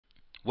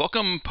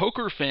Welcome,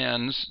 poker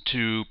fans,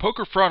 to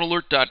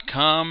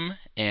PokerFraudAlert.com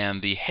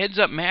and the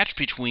heads-up match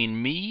between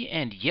me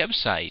and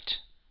Yebsite.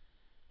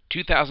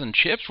 2,000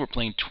 chips, we're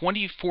playing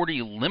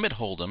 2040 Limit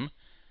Holdem,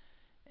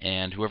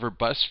 and whoever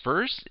busts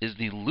first is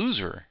the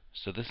loser.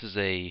 So this is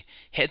a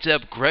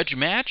heads-up grudge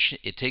match.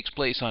 It takes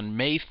place on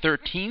May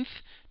 13th,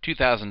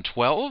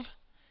 2012.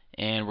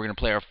 And we're going to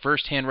play our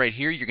first hand right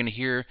here. You're going to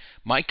hear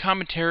my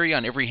commentary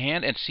on every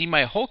hand and see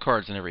my hole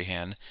cards in every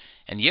hand.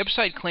 And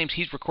Yebsite claims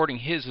he's recording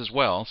his as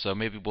well, so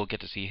maybe we'll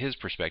get to see his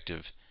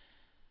perspective.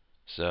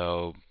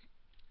 So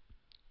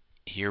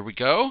here we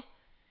go.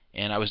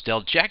 And I was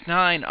dealt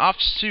Jack-9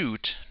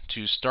 offsuit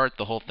to start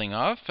the whole thing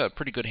off. A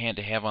pretty good hand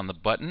to have on the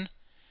button.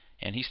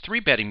 And he's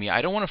 3-betting me.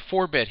 I don't want to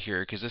 4-bet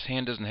here because this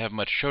hand doesn't have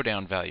much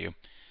showdown value.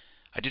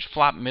 I did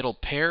flop middle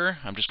pair.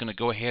 I'm just going to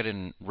go ahead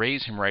and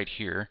raise him right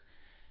here.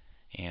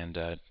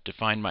 And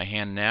define my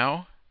hand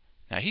now.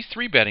 Now he's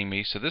 3-betting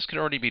me, so this could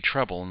already be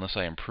trouble unless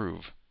I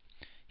improve.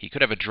 He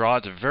could have a draw.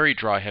 It's a very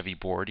draw-heavy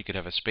board. He could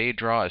have a spade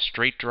draw, a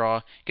straight draw.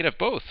 He could have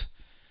both.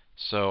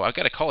 So I've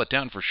got to call it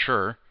down for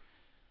sure.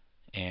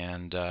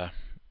 And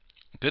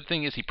good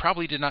thing is he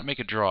probably did not make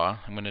a draw.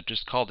 I'm going to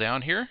just call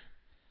down here.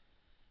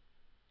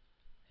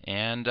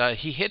 And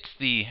he hits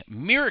the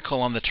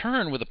miracle on the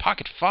turn with the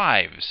pocket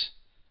fives.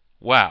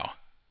 Wow.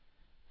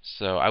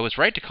 So I was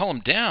right to call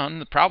him down.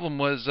 The problem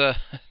was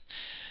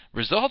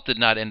result did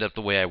not end up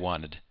the way I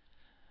wanted.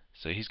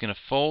 So he's going to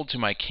fold to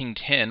my king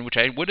 10, which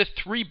I would have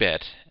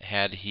 3-bet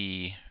had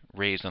he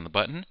raised on the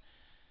button.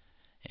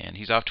 And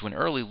he's off to an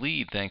early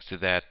lead thanks to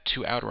that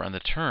 2-outer on the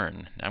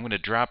turn. Now I'm going to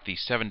drop the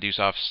 7-deuce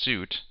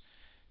offsuit.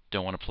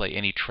 Don't want to play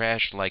any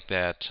trash like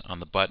that on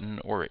the button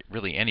or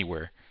really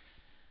anywhere.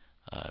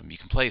 You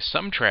can play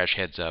some trash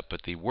heads up,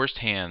 but the worst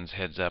hands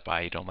heads up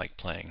I don't like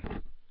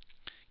playing.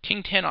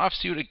 King 10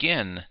 offsuit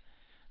again.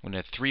 I'm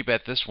going to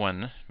 3-bet this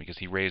one because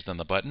he raised on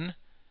the button.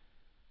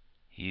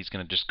 He's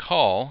going to just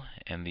call,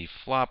 and the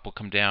flop will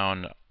come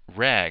down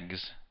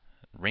rags,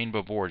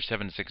 rainbow board,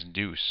 7-6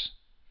 deuce.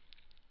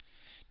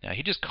 Now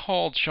he just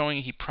called,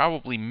 showing he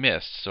probably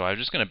missed, so I'm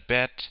just going to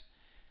bet,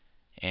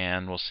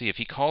 and we'll see if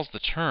he calls the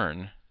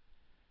turn.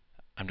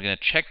 I'm going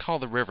to check call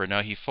the river.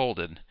 No, he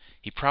folded.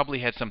 He probably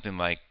had something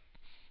like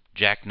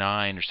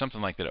Jack-9 or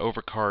something like that,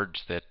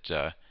 overcards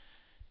that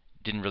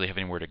didn't really have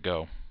anywhere to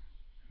go.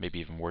 Maybe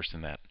even worse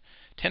than that.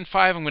 10-5,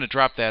 I'm going to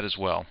drop that as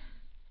well.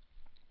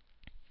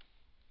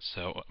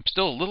 So I'm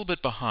still a little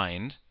bit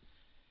behind.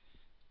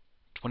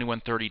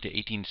 2130 to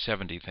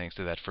 1870 thanks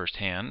to that first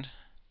hand.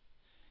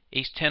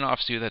 Ace-10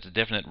 offsuit, that's a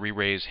definite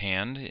re-raise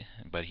hand,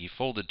 but he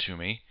folded to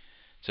me.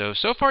 So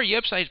far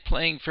Yebsite's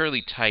playing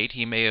fairly tight.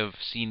 He may have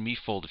seen me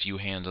fold a few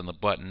hands on the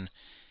button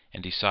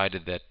and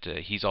decided that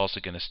he's also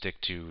going to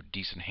stick to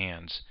decent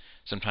hands.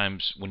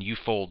 Sometimes when you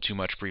fold too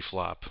much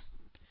pre-flop,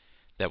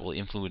 that will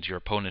influence your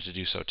opponent to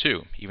do so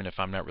too. Even if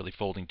I'm not really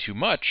folding too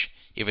much,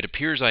 if it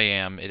appears I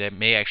am, it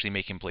may actually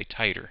make him play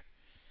tighter.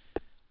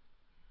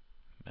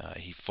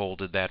 He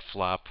folded that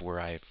flop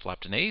where I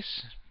flopped an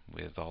ace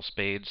with all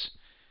spades.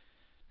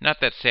 Not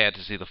that sad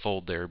to see the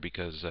fold there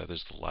because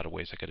there's a lot of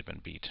ways I could have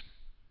been beat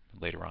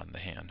later on in the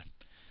hand.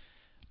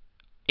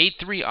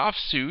 8-3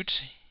 offsuit.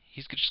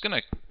 He's just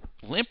going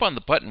to limp on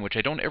the button, which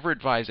I don't ever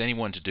advise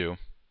anyone to do.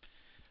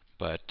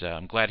 But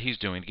I'm glad he's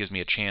doing it. It gives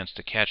me a chance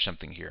to catch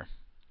something here.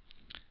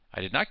 I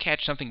did not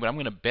catch something, but I'm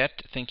going to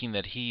bet thinking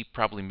that he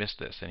probably missed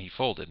this, and he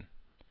folded.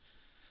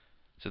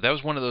 So that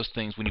was one of those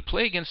things. When you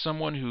play against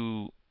someone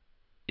who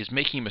is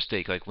making a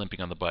mistake, like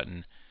limping on the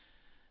button,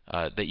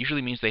 that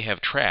usually means they have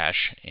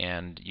trash,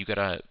 and you got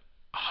a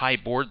high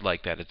board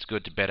like that, it's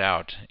good to bet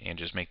out and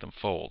just make them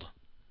fold.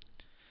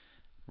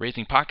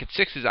 Raising pocket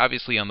sixes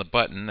obviously on the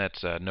button,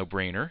 that's a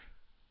no-brainer.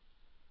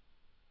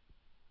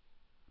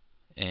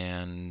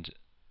 And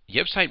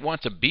Yebsite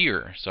wants a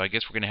beer, so I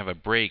guess we're going to have a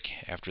break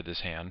after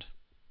this hand.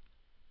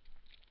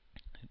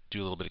 Do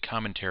a little bit of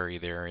commentary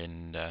there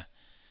in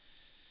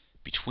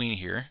between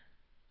here.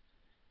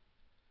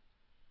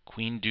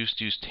 Queen, deuce,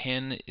 deuce,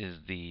 10 is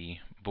the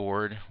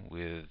board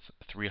with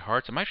 3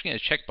 hearts. I'm actually going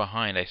to check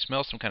behind. I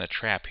smell some kind of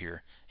trap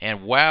here.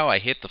 And wow, I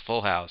hit the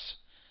full house.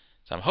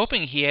 So I'm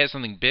hoping he has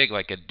something big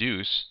like a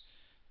deuce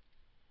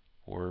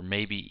or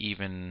maybe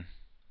even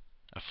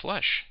a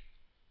flush.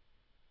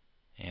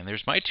 And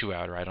there's my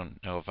 2-outer. I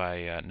don't know if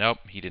I... nope,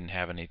 he didn't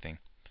have anything.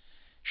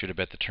 Should have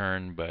bet the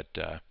turn, but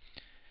I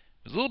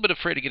was a little bit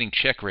afraid of getting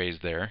check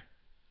raised there.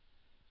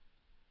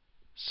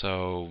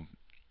 So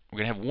we're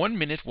going to have 1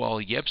 minute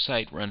while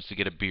Yebsite runs to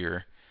get a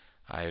beer.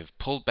 I've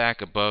pulled back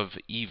above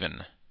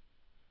even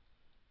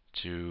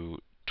to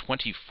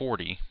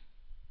 2040,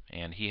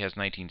 and he has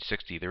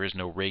 1960. There is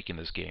no rake in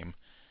this game.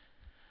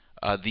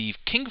 The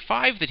king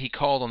 5 that he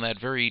called on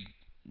that very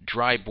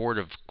dry board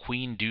of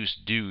queen, deuce,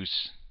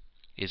 deuce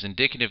is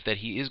indicative that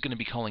he is going to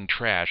be calling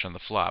trash on the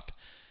flop.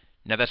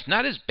 Now that's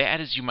not as bad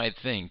as you might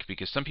think,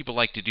 because some people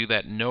like to do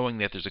that knowing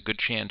that there's a good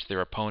chance their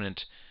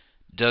opponent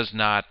does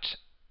not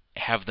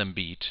have them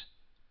beat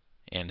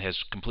and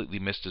has completely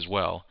missed as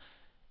well.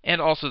 And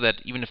also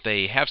that even if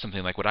they have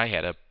something like what I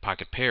had, a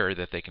pocket pair,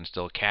 that they can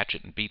still catch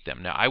it and beat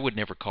them. Now I would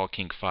never call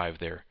king 5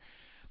 there.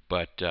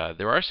 But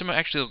there are some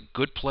actually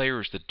good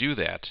players that do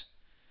that.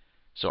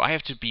 So I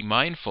have to be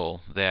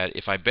mindful that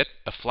if I bet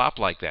a flop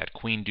like that,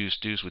 queen, deuce,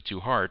 deuce with two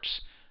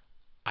hearts,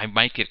 I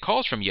might get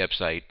calls from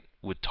Yebsite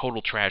with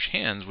total trash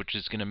hands, which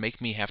is going to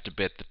make me have to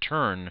bet the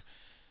turn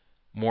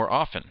more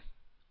often.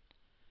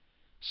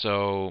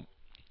 So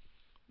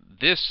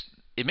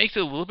it makes it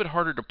a little bit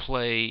harder to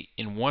play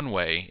in one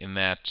way, in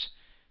that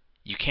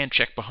you can't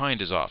check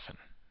behind as often,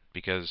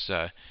 because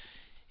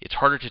it's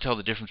harder to tell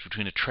the difference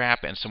between a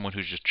trap and someone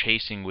who's just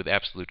chasing with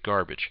absolute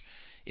garbage.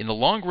 In the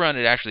long run,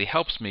 it actually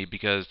helps me,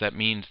 because that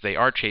means they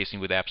are chasing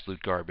with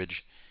absolute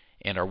garbage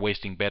and are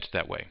wasting bets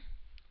that way.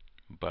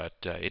 But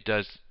it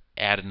does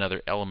add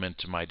another element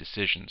to my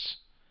decisions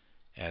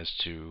as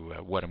to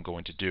what I'm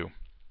going to do.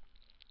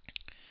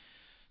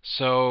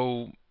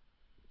 So,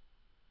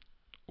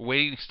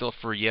 waiting still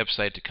for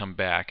Yebsite to come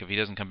back. If he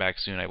doesn't come back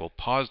soon, I will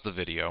pause the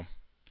video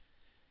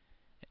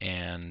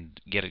and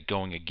get it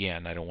going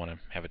again. I don't want to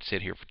have it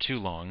sit here for too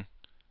long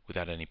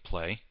without any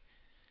play.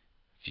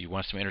 If you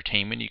want some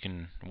entertainment, you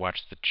can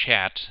watch the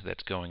chat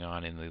that's going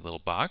on in the little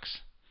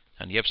box.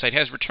 And the Yebsite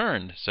has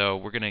returned, so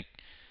we're going to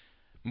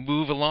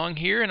move along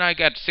here, and I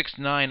got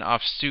 6-9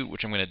 off suit,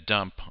 which I'm going to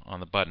dump on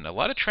the button. A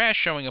lot of trash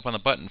showing up on the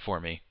button for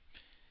me,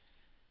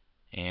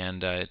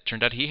 and it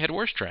turned out he had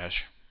worse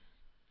trash.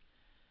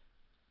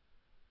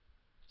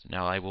 So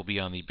now I will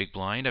be on the big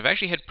blind. I've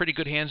actually had pretty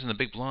good hands in the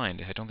big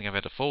blind. I don't think I've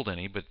had to fold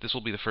any, but this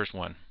will be the first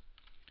one.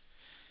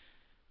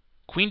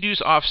 Queen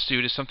deuce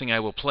offsuit is something I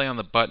will play on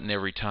the button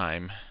every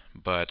time,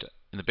 but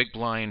in the big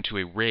blind to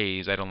a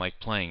raise, I don't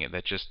like playing it.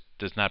 That just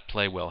does not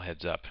play well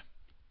heads up.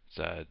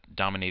 It's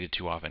dominated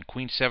too often.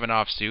 Queen 7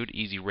 offsuit,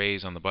 easy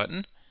raise on the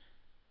button.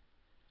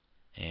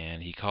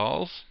 And he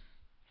calls.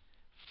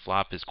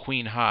 Flop is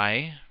queen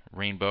high,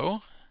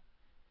 rainbow.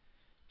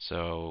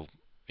 So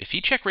if he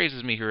check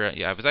raises me here,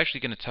 I was actually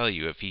going to tell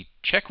you, if he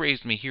check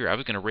raised me here, I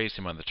was going to raise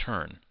him on the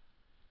turn,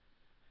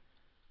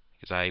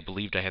 because I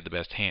believed I had the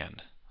best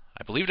hand.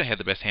 I believed I had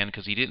the best hand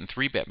because he didn't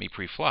 3-bet me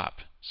pre-flop,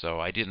 so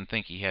I didn't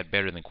think he had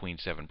better than queen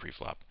 7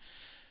 pre-flop.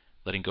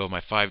 Letting go of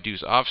my 5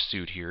 deuce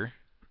offsuit here.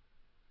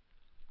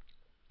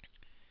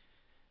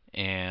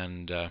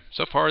 And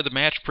so far the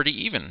match pretty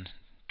even.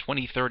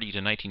 2030 to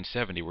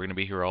 1970. We're going to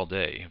be here all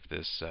day if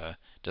this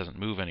doesn't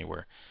move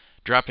anywhere.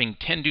 Dropping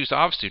 10 deuce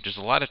offsuit. There's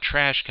a lot of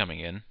trash coming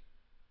in.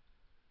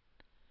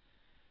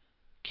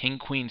 King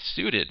queen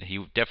suited. He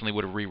definitely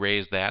would have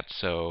re-raised that,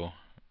 so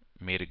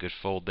made a good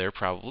fold there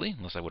probably,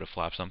 unless I would have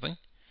flopped something.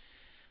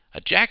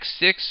 A jack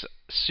 6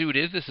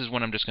 suited. This is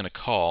one I'm just going to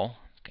call.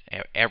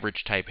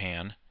 Average type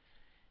hand.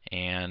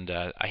 And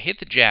I hit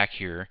the jack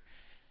here.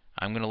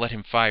 I'm going to let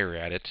him fire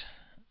at it.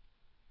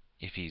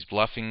 If he's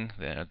bluffing,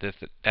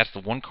 that's the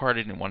one card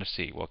I didn't want to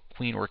see. Well,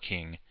 queen or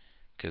king,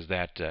 because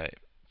that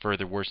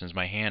further worsens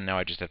my hand. Now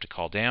I just have to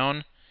call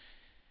down.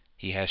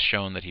 He has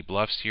shown that he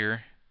bluffs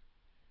here.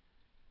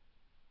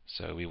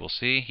 So we will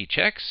see. He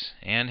checks,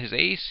 and his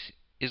ace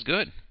is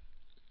good.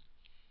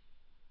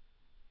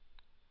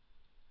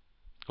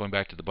 Going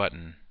back to the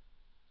button.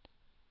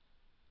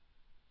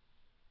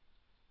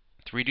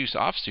 3 deuce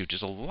offsuit.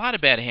 There's a lot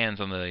of bad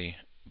hands on the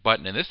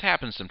button, and this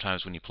happens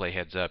sometimes when you play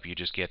heads up. You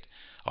just get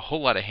a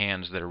whole lot of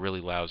hands that are really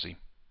lousy.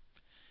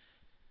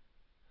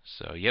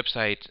 So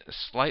Yebsite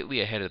slightly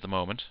ahead at the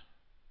moment.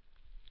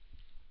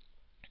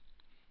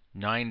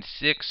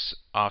 9-6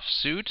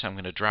 offsuit. I'm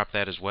going to drop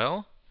that as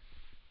well.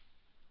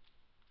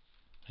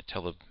 I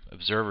tell the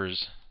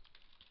observers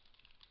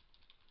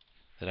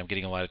that I'm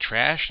getting a lot of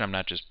trash, and I'm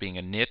not just being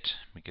a nit,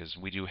 because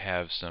we do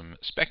have some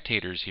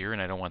spectators here,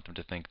 and I don't want them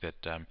to think that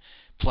I'm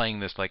playing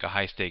this like a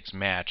high-stakes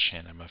match,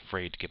 and I'm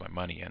afraid to get my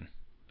money in.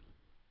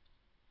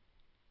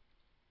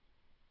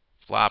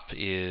 Flop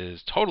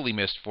is totally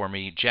missed for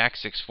me. Jack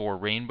 6-4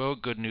 rainbow.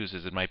 Good news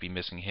is it might be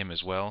missing him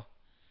as well.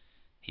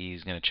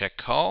 He's going to check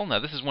call. Now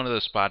this is one of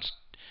those spots.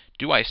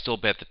 Do I still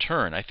bet the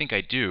turn? I think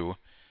I do,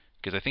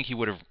 because I think he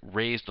would have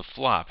raised the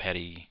flop had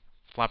he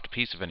flopped a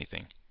piece of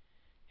anything.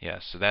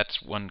 Yes, so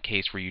that's one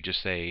case where you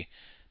just say,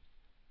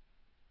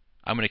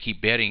 I'm going to keep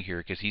betting here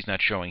because he's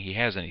not showing he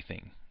has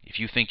anything. If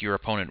you think your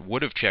opponent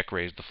would have check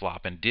raised the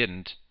flop and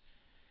didn't,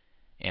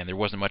 and there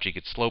wasn't much he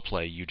could slow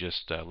play, you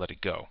just let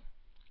it go.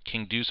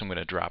 King deuce I'm going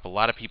to drop. A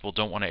lot of people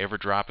don't want to ever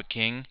drop a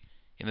king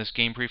in this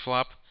game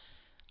pre-flop.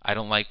 I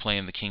don't like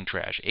playing the king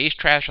trash. Ace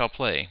trash I'll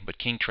play, but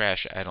king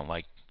trash I don't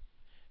like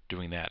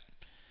doing that.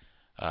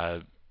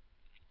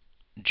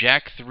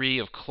 Jack 3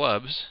 of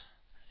clubs,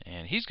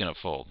 and he's going to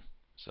fold.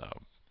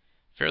 So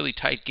fairly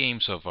tight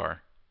game so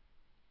far.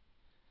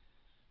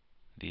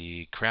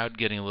 The crowd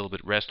getting a little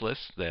bit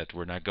restless that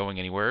we're not going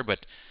anywhere,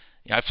 but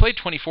I've played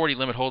 2040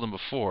 Limit Holdem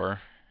before,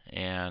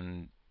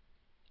 and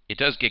it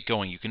does get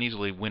going. You can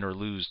easily win or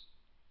lose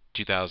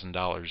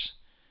 $2,000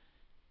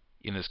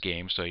 in this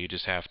game, so you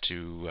just have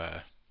to...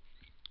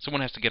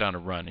 someone has to get on a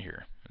run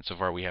here, and so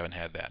far we haven't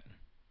had that.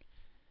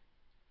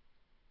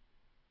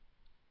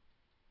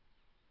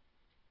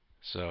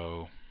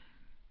 So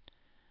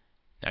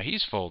now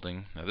he's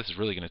folding. Now this is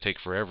really going to take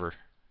forever.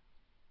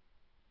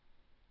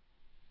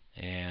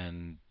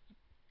 And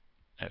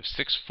I have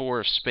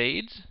 6-4 of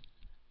spades.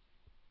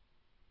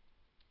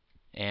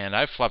 And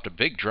I've flopped a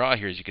big draw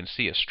here, as you can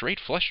see, a straight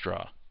flush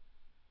draw.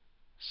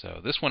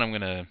 So this one I'm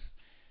going to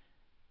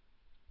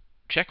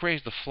check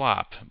raise the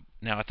flop.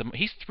 Now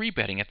he's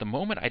 3-betting. At the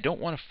moment, I don't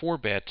want to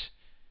 4-bet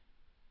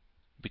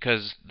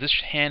because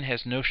this hand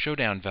has no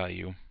showdown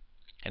value,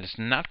 and it's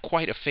not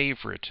quite a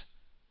favorite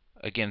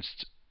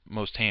against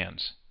most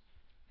hands.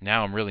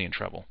 Now I'm really in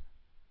trouble.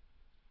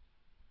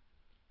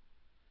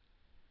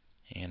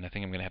 And I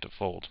think I'm going to have to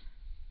fold.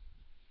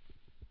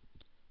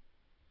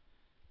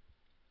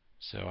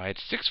 So I had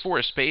 6-4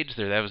 of spades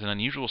there. That was an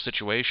unusual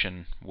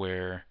situation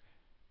where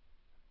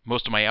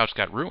most of my outs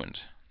got ruined.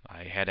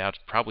 I had outs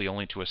probably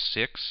only to a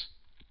 6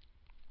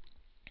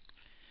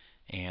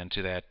 and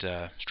to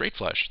that straight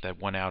flush, that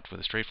one out with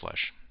a straight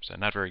flush. So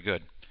not very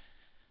good.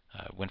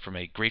 Went from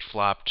a great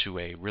flop to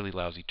a really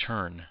lousy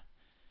turn.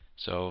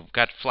 So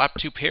got flop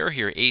 2 pair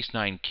here,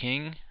 ace-9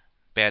 king.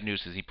 Bad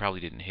news is he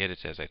probably didn't hit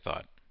it as I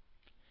thought.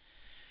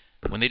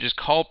 When they just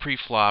call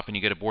pre-flop and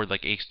you get a board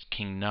like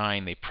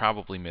ace-king-9, they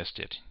probably missed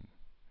it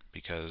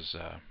because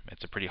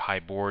it's a pretty high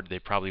board. They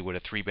probably would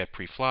have 3-bet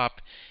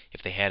pre-flop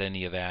if they had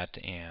any of that,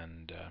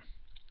 and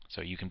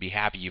so you can be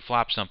happy you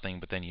flop something,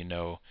 but then you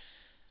know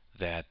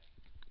that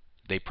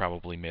they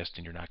probably missed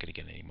and you're not going to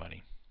get any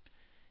money.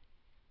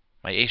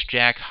 My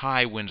ace-jack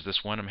high wins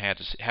this one. I'm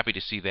happy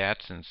to see that,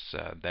 since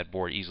that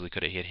board easily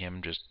could have hit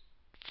him just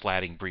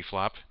flatting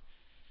pre-flop.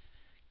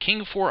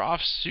 King 4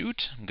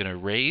 offsuit. I'm going to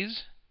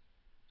raise.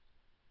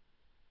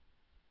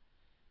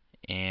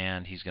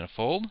 And he's going to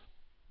fold.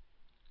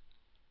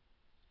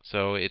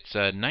 So it's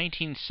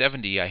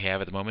 1970 I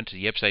have at the moment.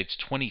 The Yebsite's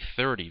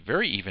 2030.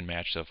 Very even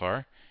match so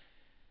far.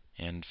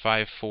 And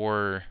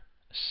 5-4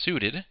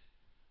 suited.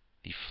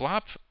 The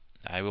flop,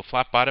 I will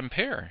flop bottom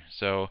pair.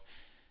 So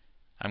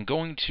I'm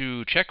going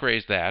to check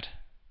raise that.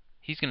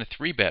 He's going to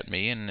 3-bet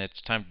me, and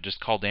it's time to just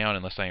call down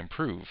unless I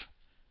improve.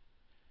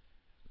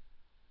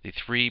 The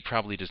 3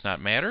 probably does not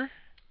matter. I'm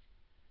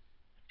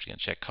just going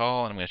to check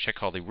call, and I'm going to check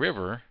call the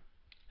river.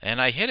 And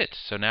I hit it,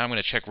 so now I'm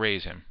going to check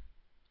raise him.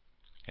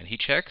 And he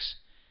checks,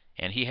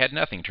 and he had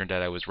nothing. Turned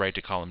out I was right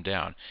to call him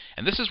down.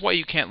 And this is why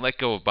you can't let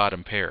go of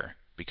bottom pair,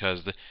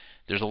 because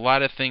there's a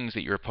lot of things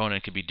that your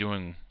opponent could be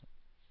doing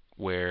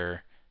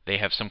where they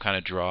have some kind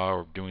of draw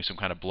or doing some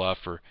kind of bluff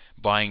or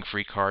buying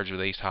free cards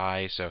with ace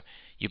high. So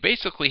you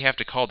basically have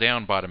to call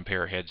down bottom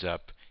pair heads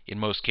up in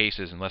most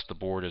cases unless the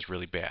board is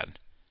really bad.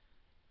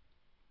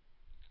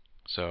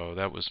 So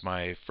that was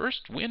my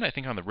first win, I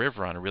think, on the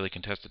river on a really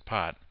contested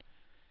pot.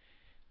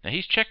 Now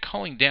he's check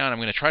calling down. I'm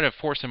going to try to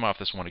force him off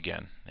this one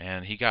again,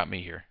 and he got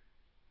me here.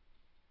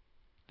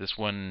 This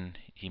one,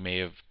 he may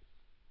have...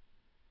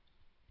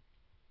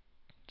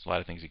 There's a lot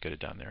of things he could have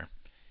done there.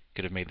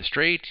 Could have made the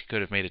straight,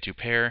 could have made a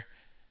 2-pair,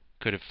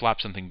 could have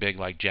flopped something big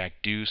like jack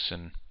deuce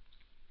and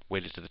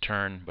waited to the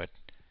turn, but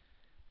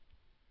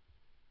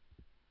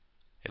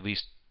at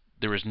least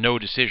there was no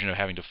decision of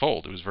having to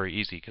fold. It was very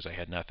easy because I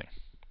had nothing.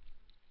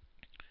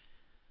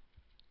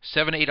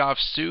 7-8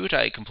 offsuit.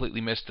 I completely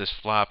missed this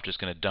flop. Just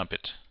going to dump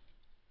it.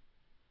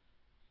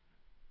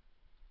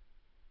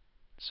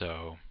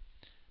 So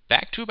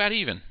back to about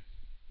even.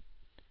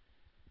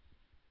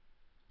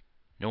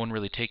 No one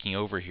really taking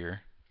over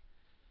here.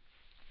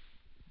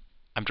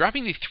 I'm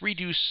dropping the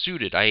 3-deuce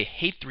suited. I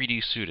hate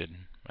 3-deuce suited.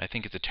 I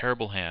think it's a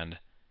terrible hand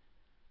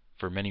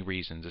for many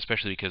reasons,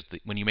 especially because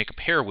when you make a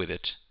pair with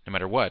it, no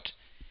matter what,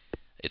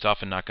 it's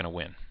often not going to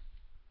win.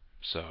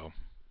 So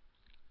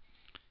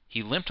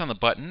he limped on the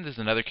button. This is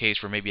another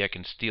case where maybe I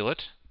can steal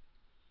it.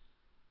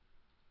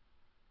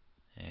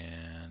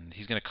 And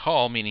he's going to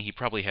call, meaning he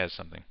probably has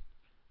something.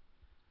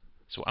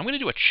 So I'm going to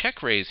do a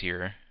check raise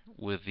here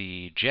with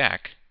the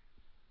jack.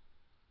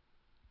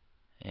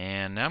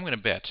 And now I'm going to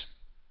bet.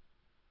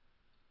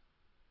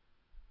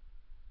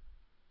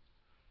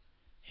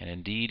 And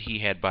indeed, he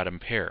had bottom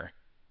pair.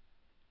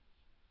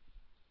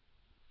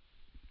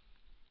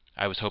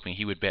 I was hoping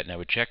he would bet and I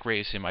would check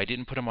raise him. I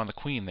didn't put him on the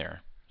queen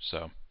there.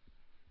 So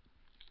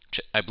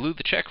I blew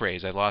the check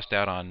raise. I lost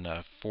out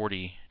on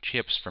 40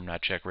 chips from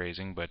not check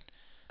raising, but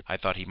I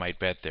thought he might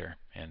bet there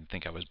and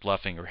think I was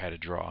bluffing or had a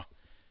draw.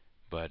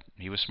 But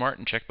he was smart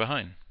and checked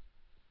behind.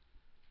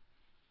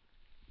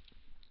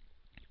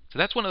 So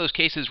that's one of those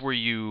cases where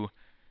you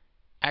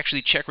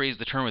actually check raise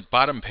the turn with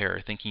bottom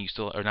pair, thinking you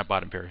still, or not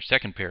bottom pair,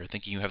 second pair,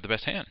 thinking you have the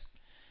best hand.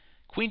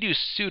 Queen deuce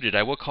suited.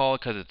 I will call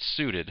it because it's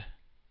suited.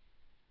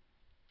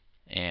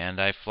 And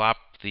I flop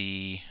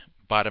the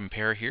bottom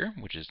pair here,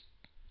 which is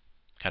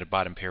kind of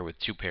bottom pair with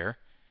 2-pair.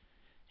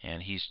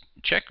 And he's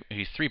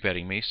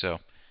 3-betting me, so I'm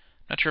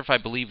not sure if I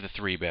believe the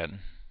 3-bet.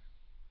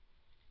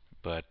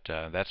 But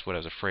that's what I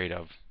was afraid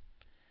of.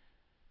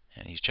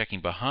 And he's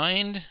checking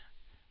behind.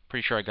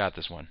 Pretty sure I got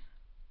this one.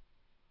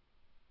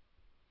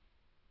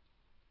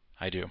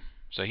 I do.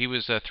 So he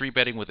was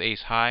 3-betting with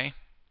ace high.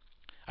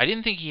 I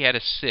didn't think he had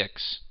a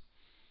 6,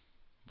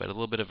 but a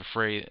little bit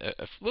afraid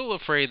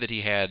that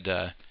he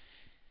had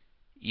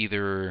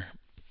either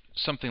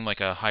something like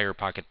a higher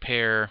pocket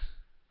pair,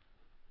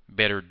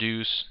 better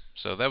deuce.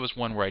 So that was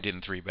one where I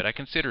didn't 3-bet. I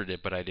considered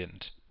it, but I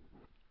didn't.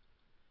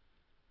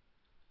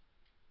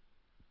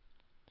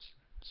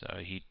 So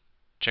he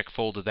check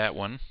folded that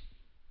one.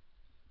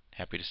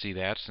 Happy to see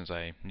that, since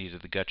I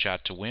needed the gut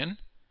shot to win.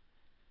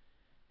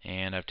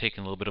 And I've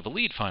taken a little bit of a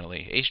lead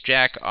finally.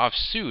 Ace-Jack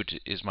offsuit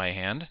is my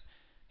hand.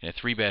 Gonna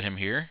 3-bet him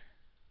here.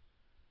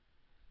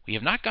 We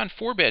have not gone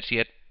 4 bets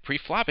yet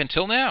pre-flop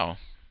until now.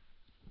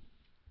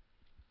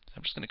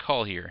 I'm just going to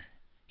call here.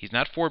 He's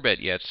not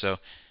 4-bet yet, so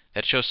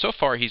that shows so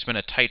far he's been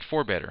a tight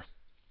 4-better.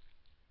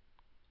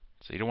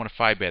 So you don't want to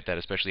 5-bet that,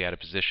 especially out of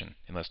position,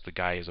 unless the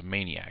guy is a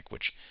maniac,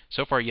 which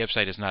so far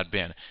Yebsite has not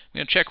been. I'm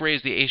going to check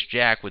raise the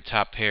Ace-Jack with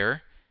top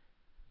pair.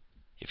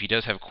 If he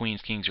does have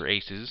queens, kings, or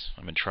aces,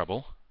 I'm in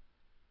trouble.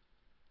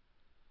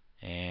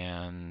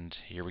 And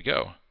here we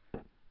go.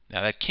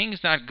 Now that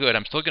king's not good.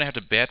 I'm still going to have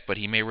to bet, but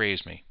he may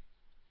raise me.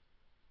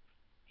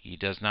 He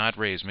does not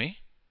raise me.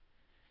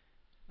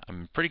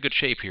 I'm in pretty good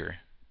shape here.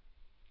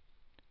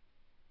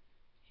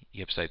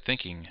 Yebsite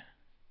thinking.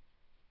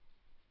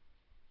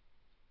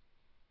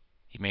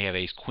 He may have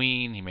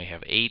ace-queen, he may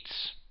have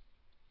 8s,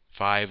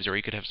 5s, or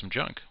he could have some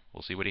junk.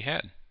 We'll see what he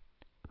had.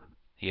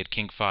 He had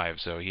king-5,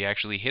 so he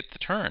actually hit the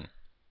turn.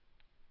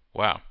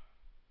 Wow.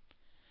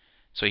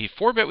 So he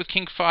 4-bet with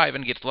king-5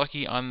 and gets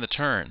lucky on the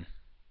turn.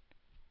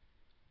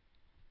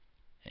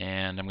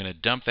 And I'm going to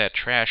dump that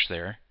trash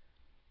there.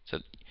 So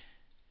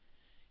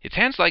it's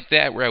hands like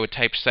that where I would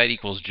type site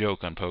equals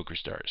joke on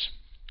PokerStars.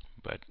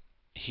 But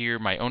here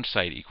my own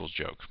site equals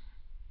joke.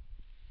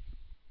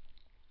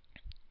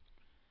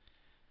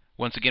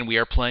 Once again, we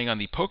are playing on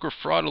the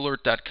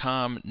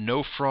PokerFraudAlert.com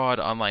NoFraud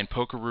Online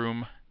Poker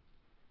Room.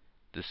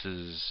 This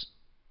is,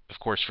 of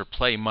course, for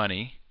play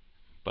money,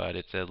 but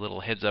it's a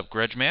little heads-up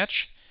grudge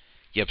match.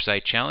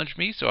 Yebsite challenged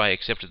me, so I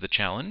accepted the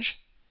challenge.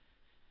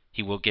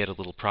 He will get a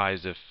little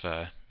prize if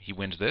he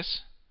wins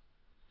this.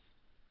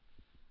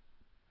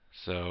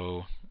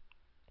 So,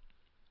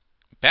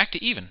 back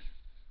to even.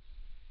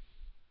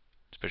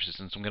 Especially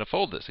since I'm going to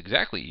fold this.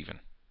 Exactly even.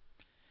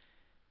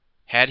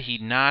 Had he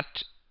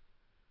not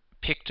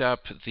picked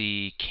up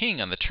the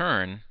king on the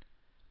turn,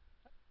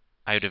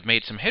 I would have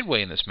made some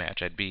headway in this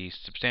match. I'd be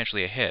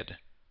substantially ahead.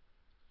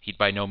 He'd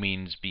by no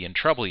means be in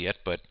trouble yet,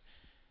 but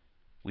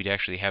we'd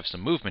actually have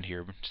some movement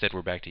here. Instead,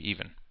 we're back to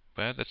even.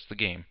 But that's the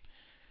game.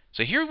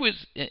 So here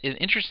was an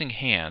interesting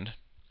hand.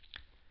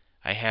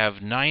 I have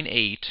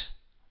 9-8,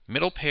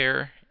 middle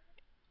pair,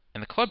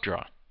 and the club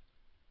draw.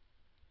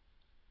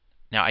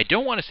 Now, I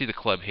don't want to see the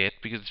club hit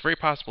because it's very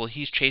possible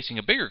he's chasing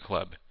a bigger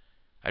club.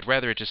 I'd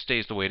rather it just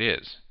stays the way it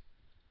is.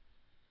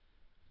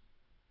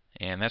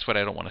 And that's what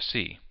I don't want to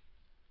see.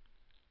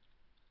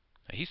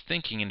 Now, he's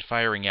thinking and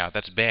firing out.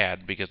 That's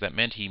bad because that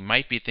meant he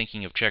might be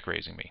thinking of check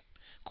raising me.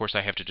 Of course,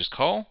 I have to just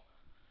call.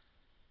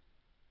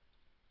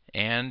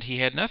 And he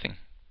had nothing.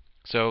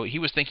 So he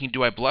was thinking,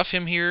 do I bluff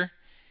him here?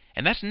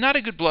 And that's not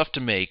a good bluff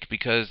to make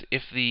because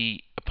if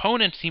the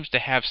opponent seems to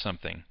have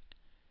something,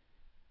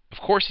 of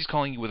course he's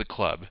calling you with a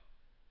club.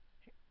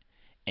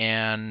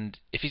 And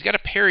if he's got a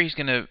pair, he's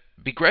going to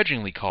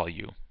begrudgingly call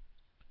you.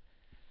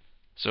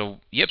 So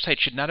Yebsite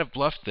should not have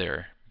bluffed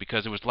there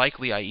because it was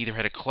likely I either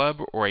had a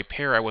club or a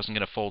pair I wasn't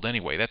going to fold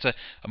anyway. That's a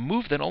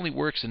move that only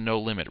works in no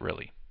limit,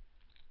 really.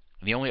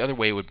 And the only other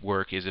way it would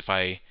work is if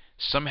I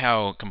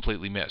somehow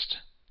completely missed.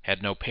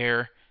 Had no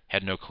pair,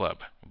 had no club.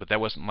 But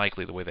that wasn't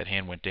likely the way that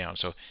hand went down.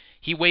 So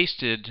he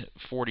wasted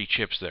 40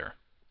 chips there.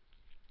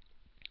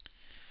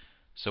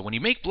 So when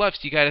you make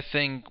bluffs, you got to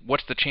think,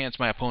 what's the chance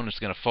my opponent's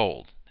going to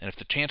fold? And if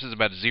the chance is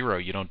about 0,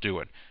 you don't do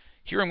it.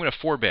 Here I'm going to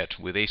 4-bet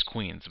with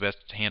ace-queen. It's the best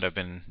hand I've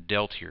been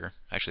dealt here.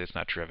 Actually, that's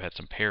not true. I've had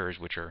some pairs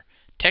which are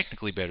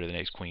technically better than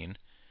ace-queen.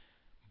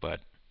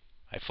 But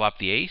I flopped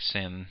the ace,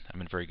 and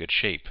I'm in very good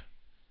shape.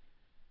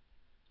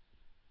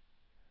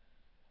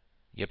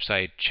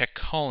 Yebsite check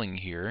calling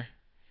here.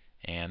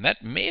 And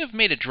that may have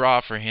made a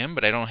draw for him,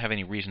 but I don't have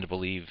any reason to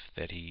believe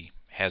that he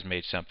has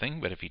made something.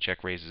 But if he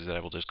check raises it, I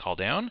will just call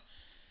down.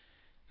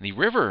 The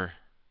river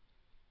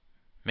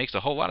makes a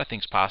whole lot of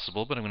things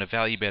possible, but I'm going to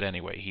value bet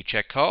anyway. He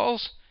check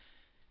calls.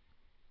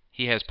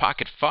 He has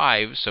pocket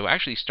 5, so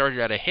actually started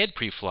out ahead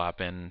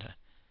pre-flop, and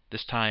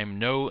this time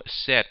no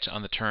set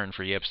on the turn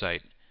for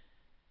Yebsite.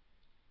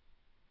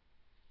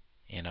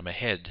 And I'm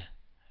ahead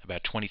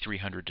about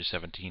 2,300 to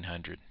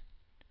 1,700.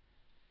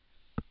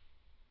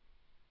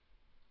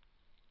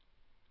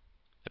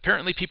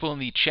 Apparently people in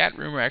the chat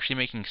room are actually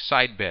making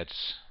side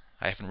bets.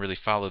 I haven't really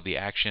followed the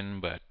action,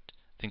 but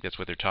I think that's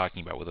what they're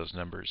talking about with those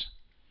numbers.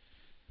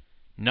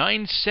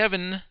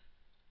 9-7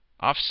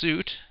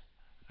 offsuit.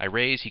 I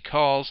raise, he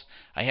calls.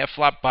 I have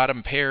flop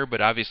bottom pair,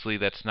 but obviously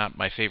that's not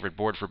my favorite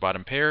board for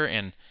bottom pair,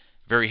 and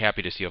very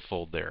happy to see a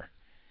fold there.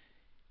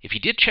 If he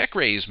did check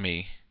raise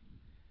me,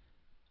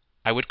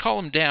 I would call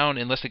him down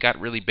unless it got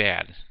really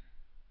bad.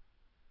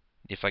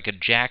 If like a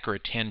jack or a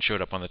 10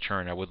 showed up on the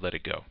turn, I would let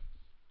it go.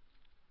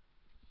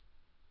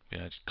 I'm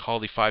going to call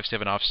the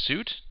 5-7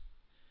 offsuit,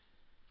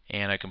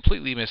 and I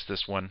completely missed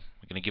this one.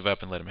 I'm going to give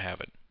up and let him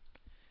have it.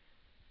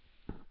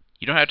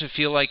 You don't have to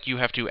feel like you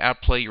have to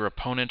outplay your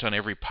opponent on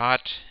every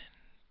pot.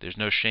 There's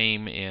no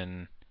shame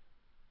in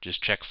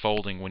just check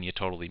folding when you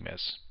totally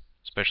miss,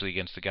 especially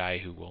against the guy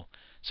who will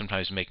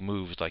sometimes make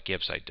moves like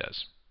Yebsite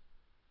does.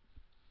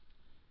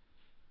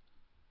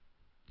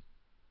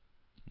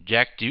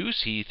 Jack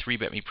deuce, he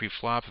 3-bet me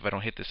pre-flop. If I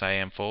don't hit this, I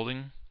am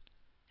folding.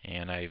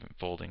 And I'm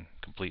folding.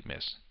 Complete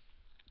miss.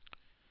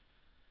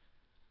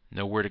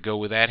 Nowhere to go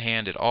with that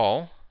hand at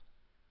all.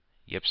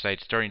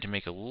 Yebsite's starting to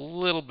make a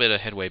little bit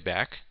of headway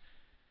back.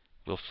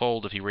 We'll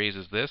fold if he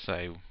raises this.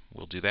 I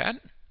will do that.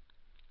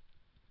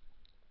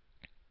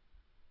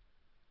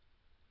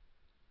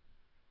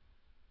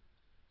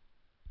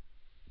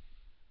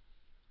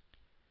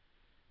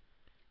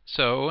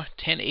 So,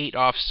 10-8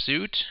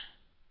 offsuit.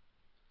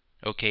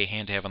 Okay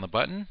hand to have on the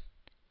button.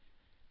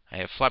 I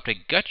have flopped a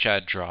gut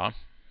shot draw,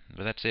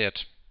 but that's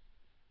it.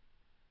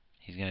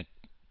 He's going to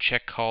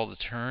check call the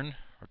turn,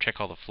 or check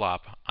call the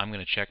flop. I'm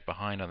going to check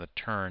behind on the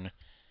turn,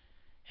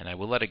 and I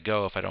will let it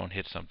go if I don't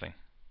hit something.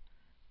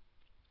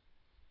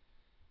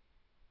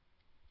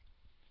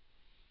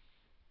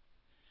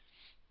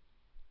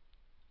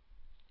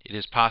 It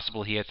is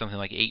possible he had something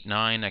like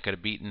 8-9. I could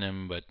have beaten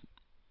him, but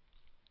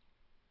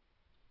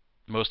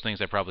most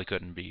things I probably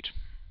couldn't beat.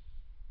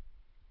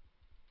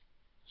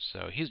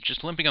 So he's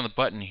just limping on the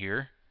button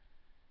here.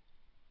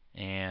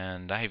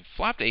 And I have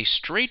flopped a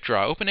straight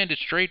draw, open-ended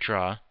straight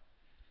draw.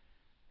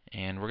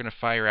 And we're going to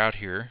fire out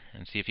here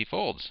and see if he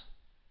folds.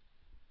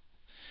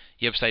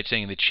 Yebsite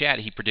saying in the chat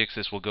he predicts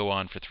this will go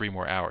on for 3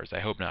 more hours. I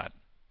hope not.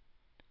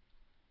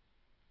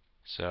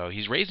 So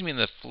he's raising me on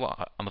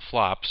the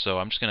flop, so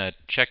I'm just going to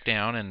check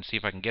down and see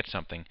if I can get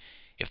something.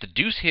 If the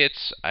deuce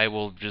hits, I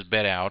will just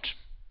bet out.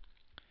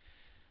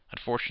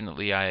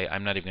 Unfortunately,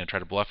 I'm not even going to try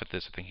to bluff at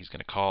this. I think he's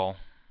going to call.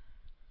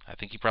 I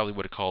think he probably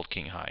would have called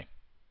king high.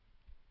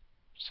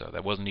 So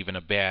that wasn't even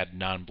a bad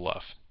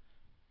non-bluff.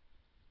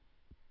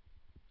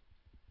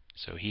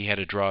 So he had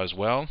a draw as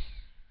well.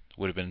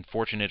 Would have been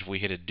fortunate if we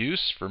hit a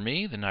deuce for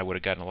me. Then I would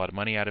have gotten a lot of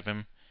money out of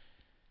him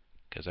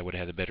because I would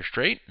have had a better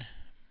straight.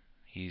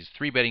 He's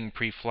 3-betting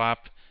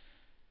pre-flop.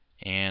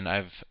 And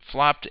I've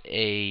flopped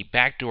a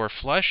backdoor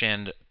flush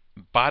and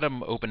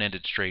bottom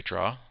open-ended straight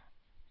draw.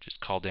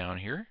 Just call down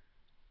here.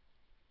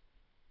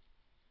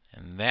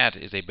 And that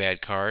is a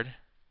bad card.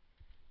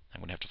 I'm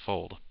going to have to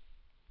fold.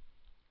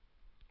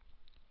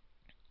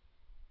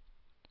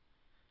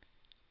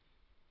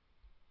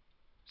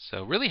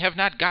 So really have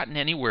not gotten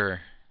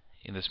anywhere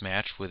in this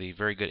match with a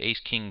very good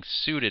ace-king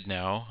suited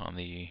now on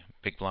the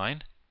big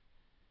blind.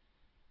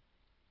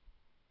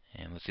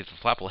 And let's see if the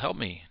flop will help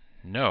me.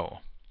 No.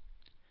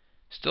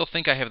 Still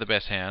think I have the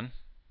best hand.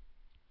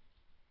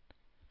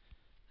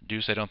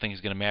 Deuce I don't think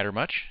is going to matter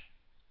much.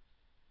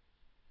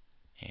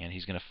 And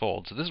he's going to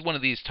fold. So this is one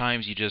of these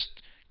times you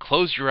just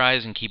close your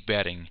eyes and keep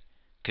betting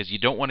because you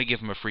don't want to give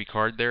him a free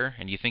card there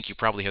and you think you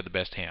probably have the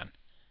best hand.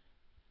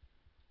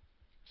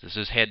 So this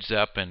is heads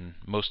up and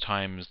most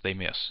times they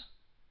miss.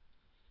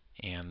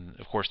 And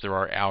of course there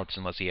are outs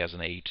unless he has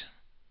an 8.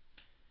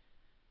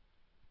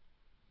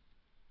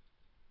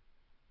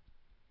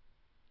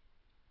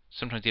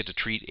 Sometimes you have to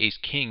treat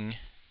ace-king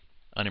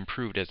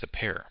unimproved as a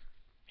pair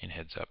in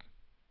heads up.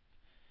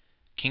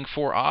 King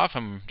 4 off,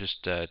 I'm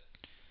just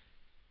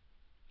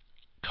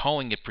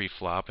calling it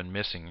pre-flop and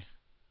missing.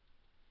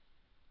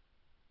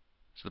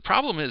 So the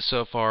problem is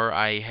so far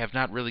I have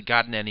not really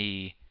gotten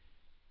any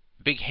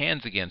big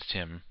hands against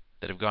him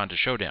that have gone to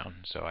showdown.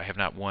 So I have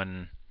not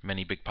won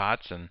many big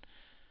pots, and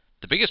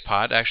the biggest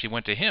pot actually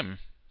went to him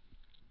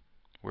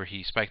where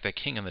he spiked that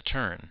king on the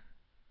turn.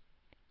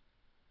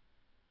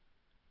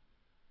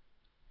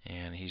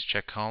 And he's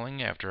check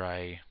calling after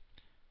I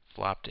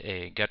flopped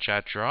a gut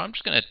shot draw. I'm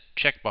just going to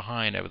check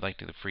behind. I would like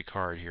to get the free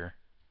card here.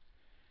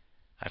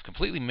 I've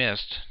completely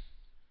missed.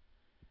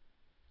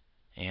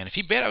 And if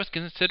he bet, I was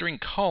considering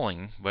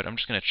calling, but I'm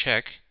just going to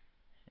check.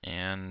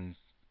 And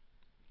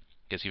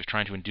I guess he was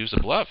trying to induce a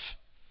bluff.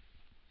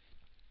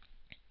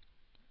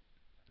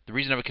 The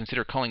reason I would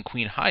consider calling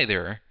queen high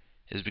there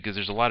is because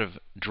there's a lot of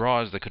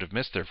draws that could have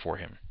missed there for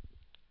him,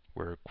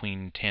 where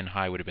queen 10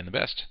 high would have been the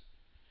best.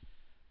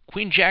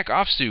 Queen jack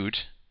offsuit.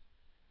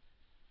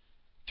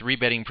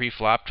 3-betting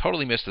pre-flop.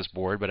 Totally missed this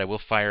board, but I will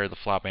fire the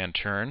flop and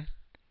turn.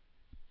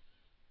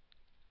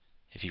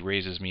 If he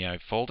raises me, I'm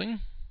folding.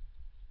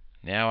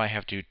 Now I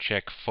have to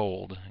check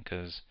fold,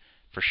 because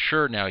for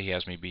sure now he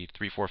has me beat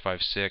 3, 4,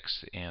 5,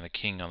 6, and a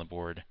king on the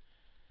board.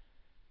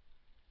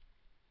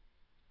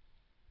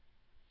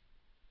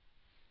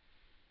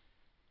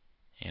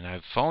 And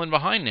I've fallen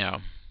behind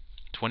now.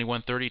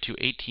 2130 to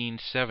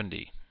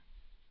 1870.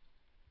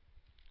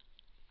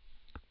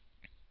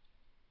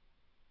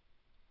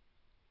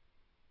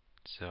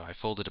 So I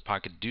folded to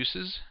pocket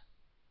deuces.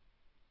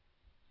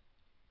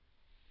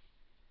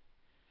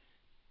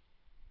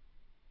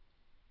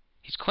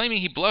 He's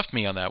claiming he bluffed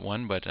me on that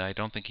one, but I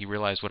don't think he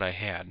realized what I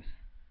had.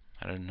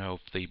 I don't know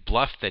if the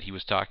bluff that he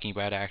was talking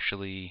about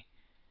actually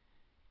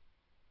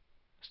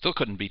still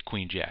couldn't beat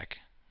queen jack.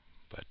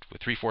 But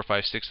with 3, 4,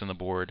 5, 6 on the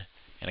board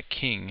and a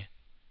king,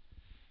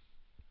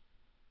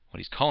 what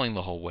he's calling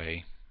the whole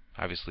way,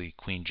 obviously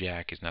queen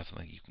jack is not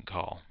something you can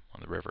call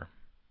on the river.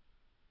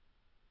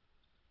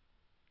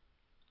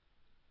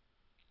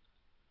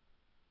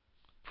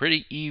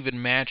 Pretty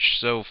even match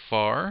so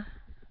far.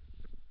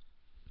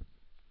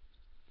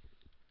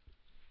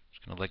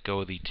 Just going to let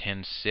go of the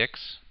 10-6.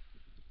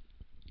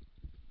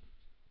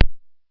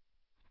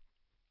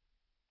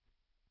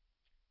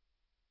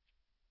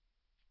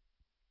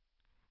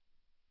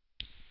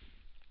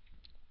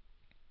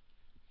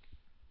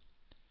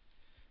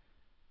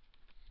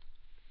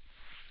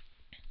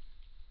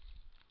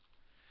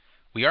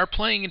 We are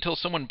playing until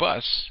someone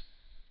busts.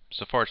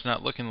 So far, it's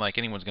not looking like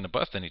anyone's going to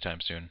bust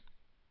anytime soon.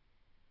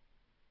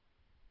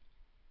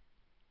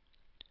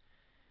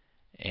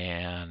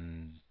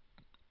 And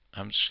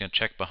I'm just going to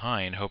check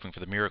behind, hoping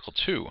for the miracle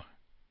 2.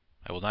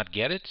 I will not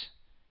get it,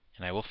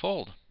 and I will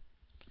fold.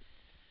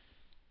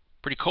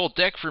 Pretty cold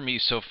deck for me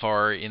so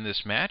far in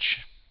this match.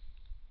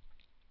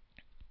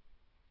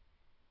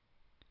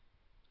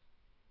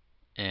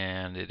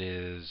 And it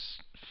is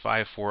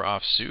 5-4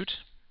 offsuit.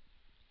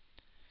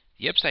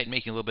 Yebsite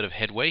making a little bit of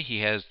headway.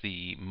 He has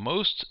the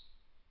most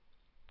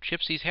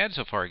chips he's had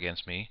so far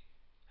against me.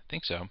 I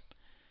think so.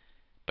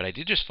 But I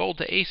did just fold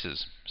to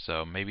aces,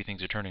 so maybe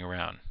things are turning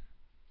around.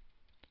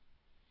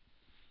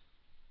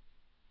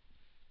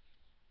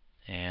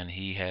 And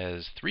he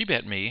has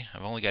 3-bet me.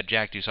 I've only got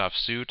Jack-Deuce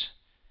offsuit.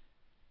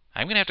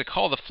 I'm going to have to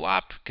call the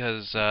flop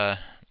because a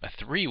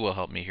 3 will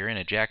help me here, and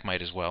a Jack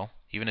might as well.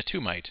 Even a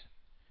 2 might.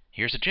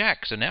 Here's a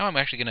Jack, so now I'm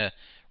actually going to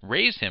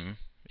raise him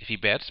if he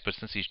bets, but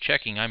since he's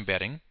checking, I'm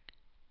betting.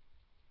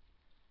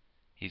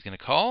 He's going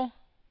to call.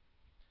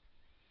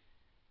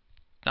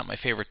 Not my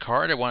favorite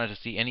card. I wanted to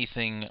see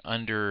anything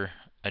under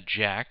a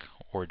Jack,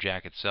 or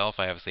Jack itself.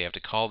 I obviously have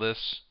to call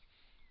this.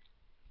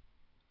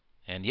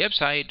 And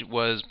Yebsite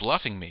was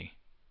bluffing me.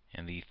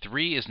 And the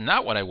 3 is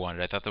not what I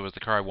wanted. I thought that was the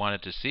card I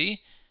wanted to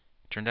see.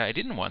 Turned out I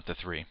didn't want the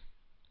 3.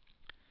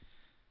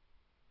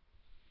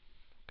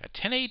 Got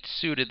 10-8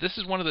 suited. This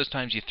is one of those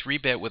times you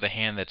 3-bet with a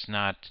hand that's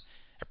not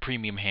a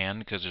premium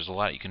hand because there's a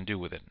lot you can do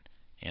with it.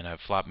 And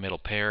I've flopped middle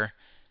pair.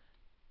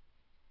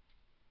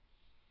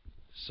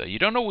 So you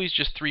don't always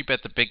just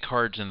 3-bet the big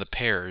cards and the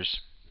pairs.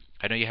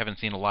 I know you haven't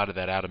seen a lot of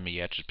that out of me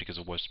yet just because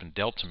of what's been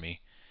dealt to me.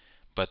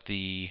 But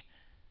the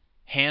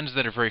hands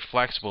that are very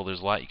flexible,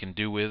 there's a lot you can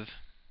do with.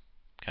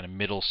 Kind of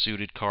middle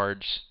suited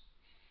cards.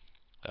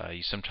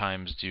 You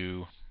sometimes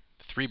do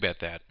 3-bet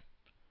that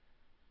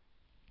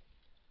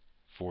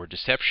for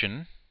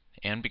deception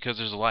and because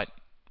there's a lot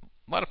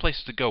of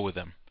places to go with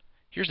them.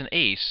 Here's an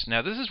ace.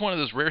 Now this is one of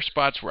those rare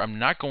spots where I'm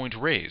not going to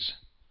raise.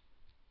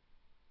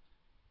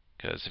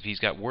 Because if he's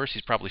got worse,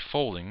 he's probably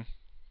folding.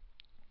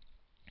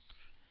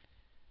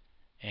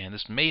 And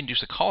this may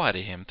induce a call out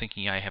of him,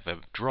 thinking I have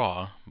a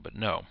draw, but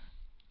no.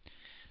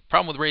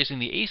 Problem with raising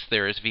the ace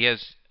there is if he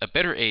has a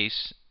better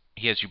ace,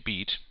 he has you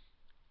beat.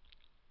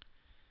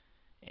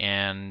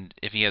 And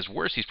if he has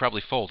worse, he's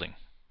probably folding.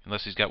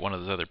 Unless he's got one of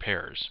those other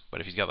pairs.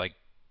 But if he's got like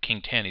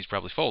King 10, he's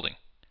probably folding.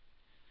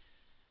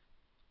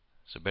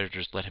 So better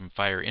just let him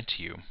fire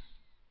into you.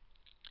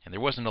 And there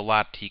wasn't a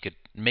lot he could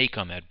make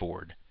on that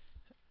board,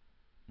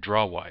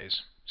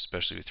 draw-wise,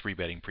 especially with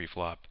 3-betting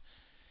pre-flop.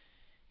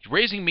 He's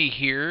raising me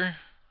here.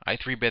 I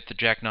 3-bet the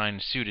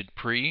Jack-9 suited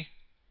pre.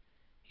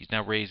 He's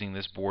now raising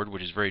this board,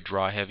 which is very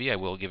draw-heavy. I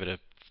will give it a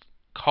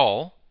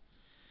call.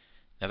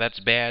 Now that's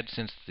bad,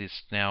 since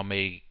this now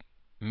may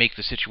make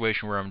the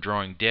situation where I'm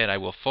drawing dead. I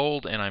will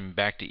fold, and I'm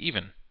back to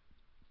even.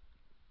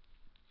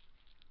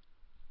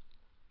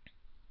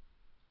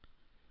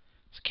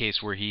 It's a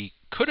case where he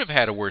could have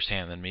had a worse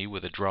hand than me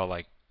with a draw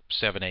like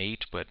 7-8,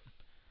 but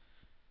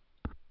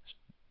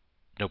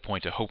no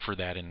point to hope for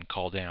that and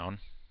call down.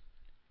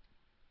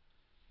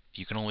 If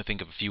you can only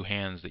think of a few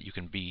hands that you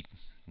can beat,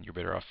 you're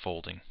better off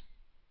folding.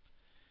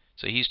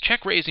 So he's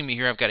check raising me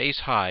here. I've got ace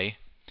high.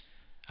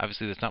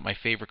 Obviously that's not my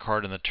favorite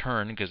card on the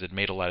turn because it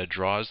made a lot of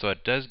draws, so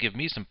it does give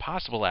me some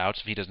possible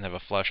outs if he doesn't have a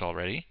flush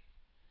already.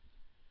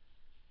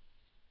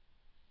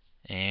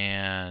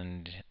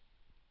 And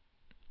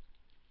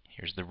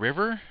here's the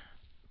river.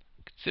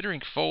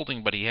 Considering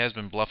folding, but he has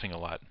been bluffing a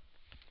lot.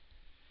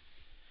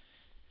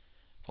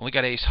 Only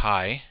got ace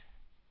high.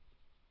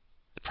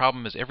 The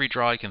problem is every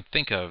draw I can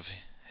think of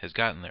has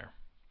gotten there.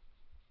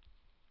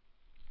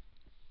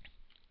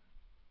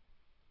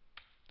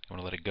 I want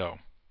to let it go.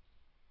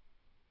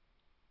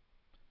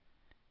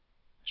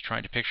 Just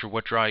trying to picture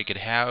what draw he could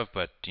have,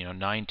 but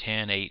 9,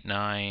 10, 8,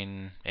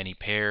 9, any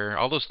pair,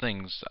 all those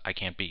things I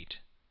can't beat.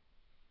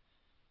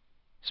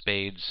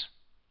 Spades.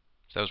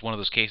 So that was one of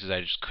those cases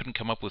I just couldn't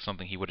come up with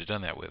something he would have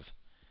done that with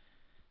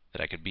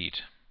that I could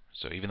beat.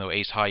 So even though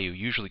ace high you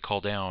usually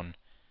call down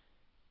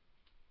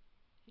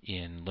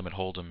in Limit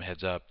Holdem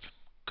heads up,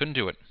 couldn't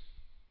do it.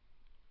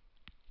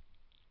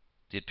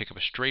 Did pick up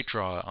a straight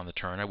draw on the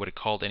turn. I would have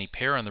called any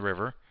pair on the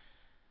river.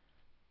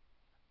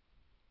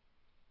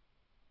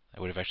 I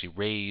would have actually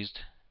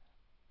raised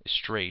a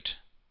straight.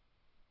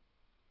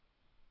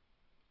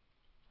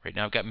 Right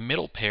now I've got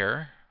middle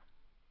pair.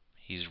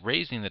 He's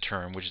raising the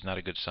turn, which is not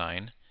a good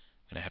sign.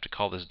 I'm going to have to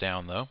call this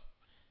down, though.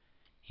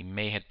 He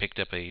may have picked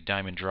up a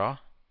diamond draw.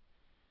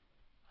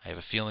 I have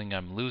a feeling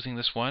I'm losing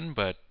this one,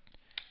 but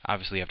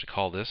obviously I have to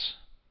call this.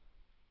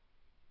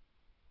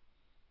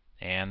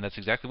 And that's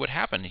exactly what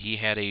happened. He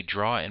had a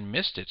draw and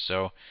missed it.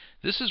 So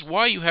this is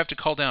why you have to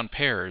call down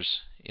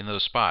pairs in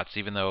those spots,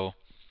 even though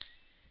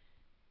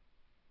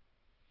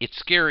it's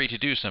scary to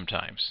do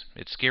sometimes.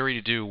 It's scary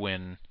to do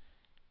when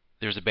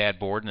there's a bad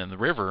board, and then the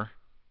river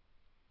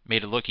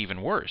made it look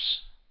even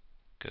worse.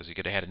 Because he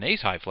could have had an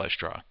ace-high flush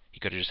draw. He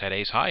could have just had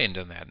ace-high and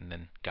done that and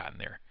then gotten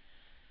there.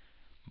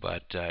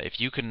 But if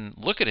you can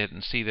look at it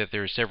and see that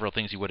there are several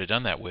things you would have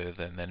done that with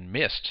and then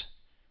missed,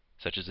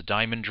 such as a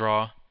diamond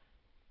draw,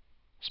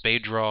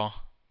 spade draw,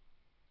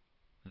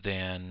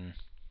 then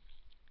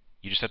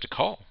you just have to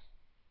call.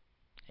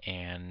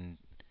 And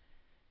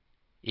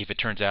if it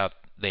turns out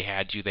they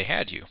had you, they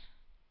had you.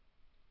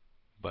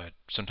 But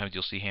sometimes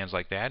you'll see hands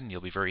like that and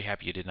you'll be very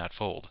happy you did not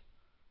fold.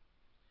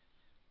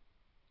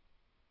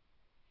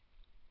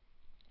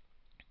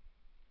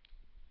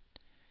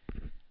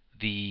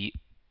 The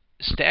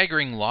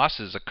staggering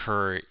losses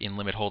occur in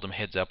Limit Hold'em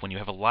heads up when you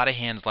have a lot of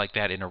hands like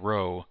that in a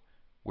row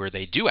where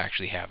they do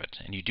actually have it,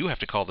 and you do have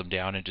to call them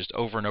down, and just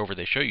over and over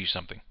they show you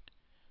something.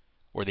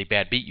 Or they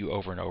bad beat you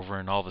over and over,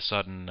 and all of a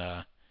sudden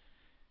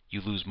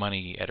you lose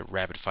money at a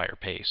rapid-fire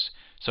pace.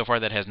 So far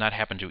that has not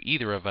happened to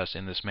either of us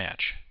in this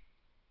match.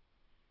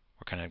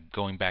 We're kind of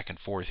going back and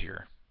forth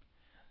here.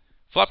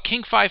 Flop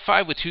King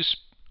 5-5 with two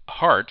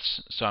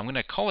hearts, so I'm going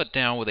to call it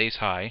down with ace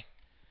high.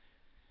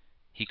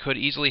 He could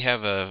easily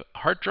have a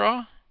heart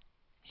draw.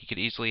 He could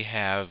easily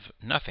have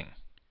nothing.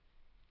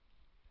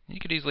 He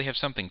could easily have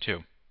something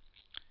too.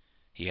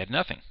 He had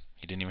nothing.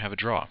 He didn't even have a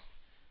draw.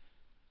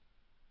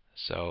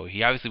 So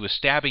he obviously was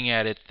stabbing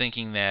at it,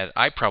 thinking that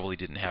I probably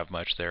didn't have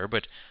much there,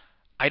 but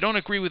I don't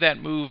agree with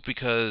that move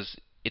because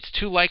it's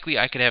too likely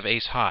I could have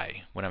ace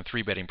high when I'm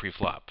 3-betting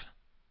pre-flop.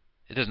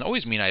 It doesn't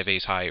always mean I have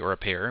ace high or a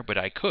pair, but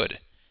I could.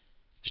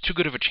 There's too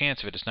good of a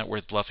chance of it. It's not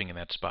worth bluffing in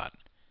that spot.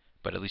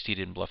 But at least he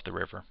didn't bluff the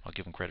river. I'll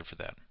give him credit for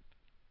that,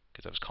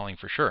 because I was calling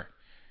for sure.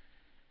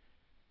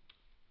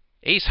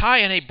 Ace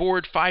high on a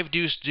board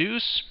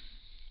 5-deuce-deuce.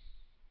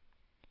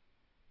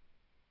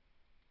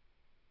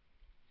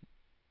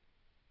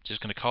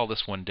 Just going to call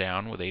this one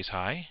down with ace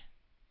high.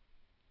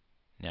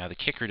 Now the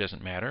kicker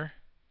doesn't matter.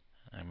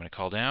 I'm going to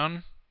call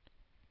down.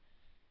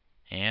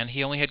 And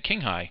he only had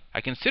king high. I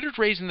considered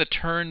raising the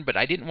turn, but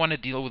I didn't want to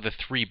deal with a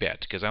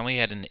 3-bet because I only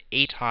had an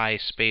 8-high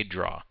spade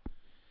draw.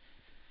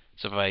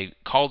 So if I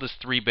call this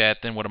 3-bet,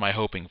 then what am I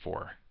hoping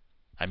for?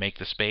 I make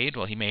the spade?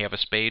 Well, he may have a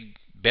spade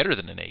better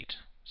than an 8.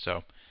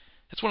 So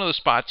it's one of those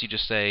spots you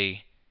just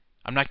say,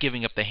 I'm not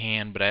giving up the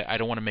hand, but I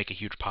don't want to make a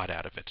huge pot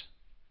out of it.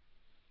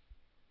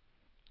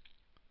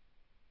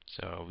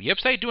 So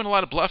Yebsite doing a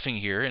lot of bluffing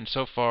here, and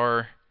so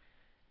far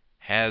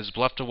has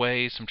bluffed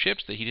away some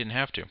chips that he didn't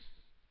have to.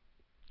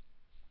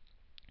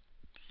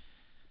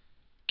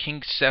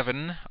 King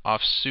 7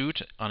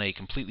 offsuit on a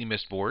completely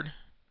missed board.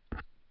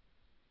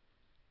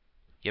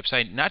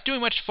 Yebsite not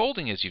doing much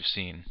folding, as you've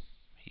seen.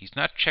 He's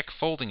not check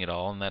folding at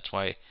all, and that's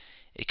why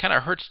it kind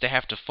of hurts to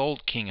have to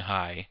fold king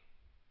high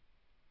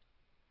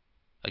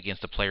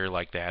against a player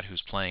like that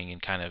who's playing in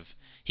kind of...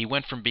 He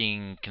went from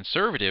being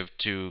conservative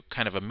to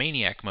kind of a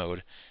maniac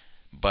mode,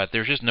 but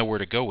there's just nowhere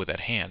to go with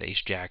that hand.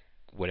 Ace, jack,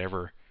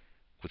 whatever,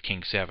 with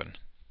king 7.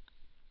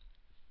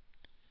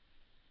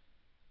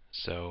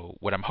 So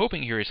what I'm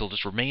hoping here is he'll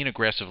just remain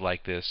aggressive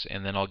like this,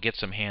 and then I'll get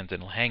some hands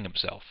and he'll hang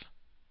himself.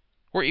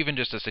 Or even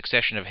just a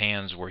succession of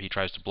hands where he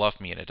tries to bluff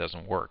me and it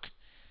doesn't work.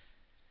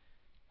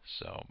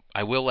 So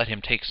I will let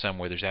him take some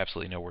where there's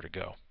absolutely nowhere to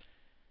go.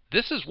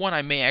 This is one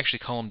I may actually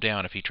call him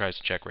down if he tries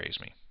to check raise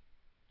me.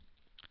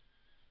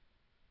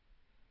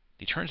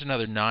 He turns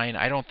another 9.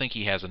 I don't think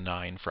he has a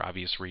 9 for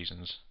obvious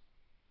reasons.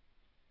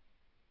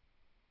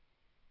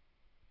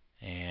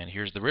 And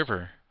here's the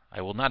river.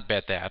 I will not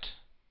bet that.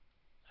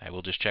 I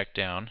will just check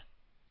down.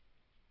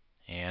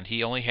 And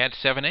he only had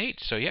 7-8.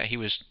 So yeah, he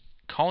was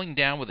calling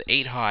down with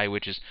 8 high,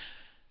 which is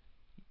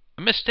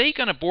a mistake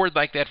on a board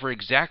like that for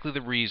exactly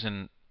the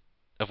reason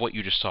of what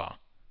you just saw.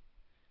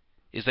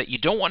 Is that you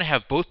don't want to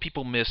have both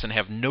people miss and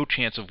have no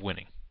chance of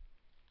winning.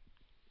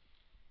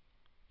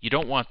 You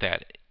don't want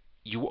that.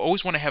 You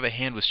always want to have a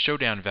hand with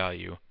showdown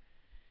value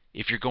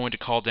if you're going to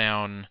call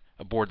down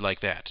a board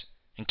like that.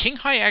 And king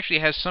high actually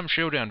has some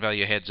showdown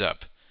value heads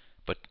up,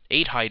 but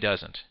 8 high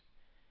doesn't.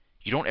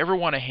 You don't ever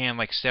want a hand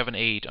like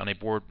 7-8 on a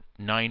board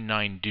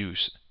 9-9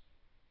 deuce,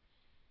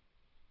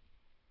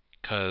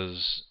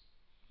 because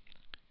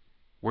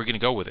we're going to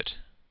go with it.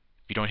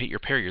 If you don't hit your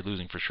pair, you're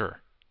losing for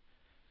sure.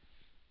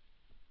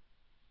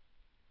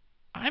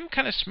 I'm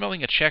kind of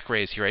smelling a check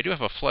raise here. I do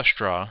have a flush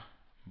draw,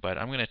 but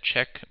I'm going to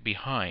check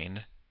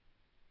behind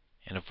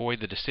and avoid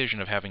the decision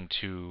of having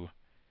to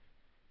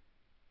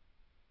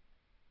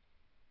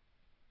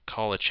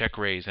call a check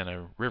raise and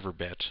a river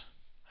bet.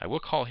 I will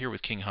call here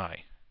with king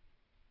high.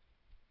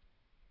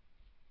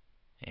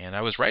 And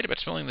I was right about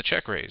smelling the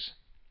check raise.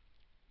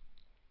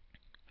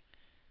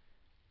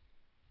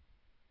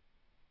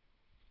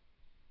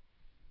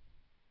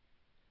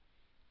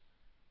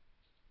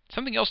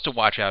 Something else to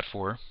watch out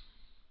for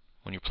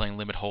when you're playing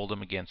Limit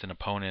Hold'em against an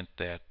opponent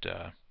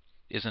that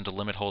isn't a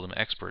Limit Hold'em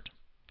expert.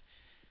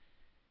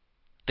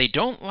 They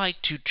don't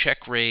like to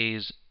check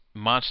raise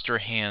monster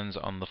hands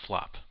on the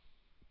flop.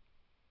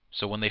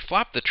 So when they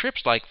flop the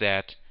trips like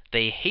that,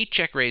 they hate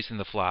check raising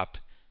the flop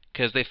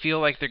because they feel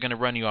like they're going to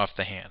run you off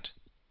the hand.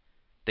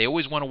 They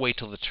always want to wait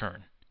till the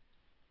turn.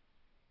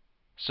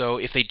 So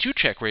if they do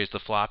check raise the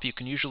flop, you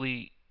can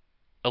usually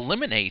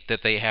eliminate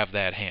that they have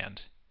that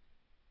hand.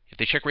 If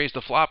they check raise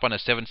the flop on a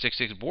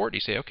 7-6-6 board, you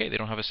say, okay, they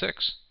don't have a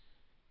 6.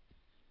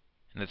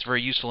 And that's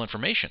very useful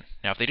information.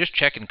 Now, if they just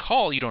check and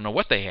call, you don't know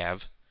what they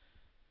have.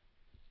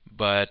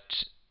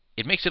 But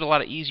it makes it a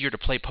lot easier to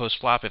play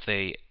post-flop if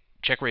they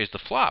check-raise the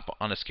flop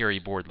on a scary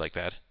board like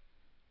that.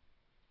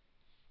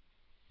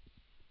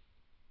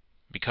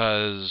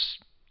 Because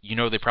you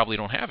know they probably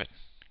don't have it.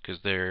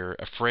 Because they're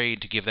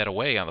afraid to give that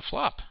away on the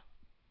flop.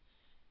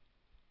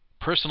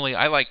 Personally,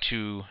 I like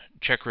to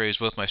check-raise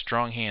both my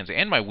strong hands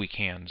and my weak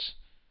hands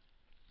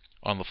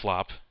on the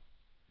flop.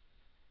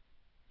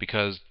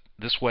 Because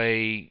this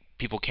way,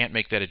 people can't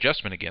make that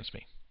adjustment against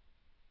me.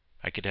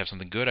 I could have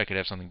something good, I could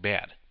have something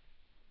bad.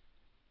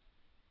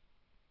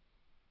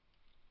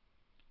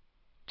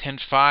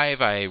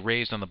 10-5, I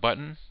raised on the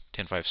button.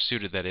 10-5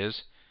 suited, that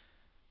is.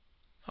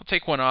 I'll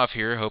take one off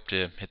here, hope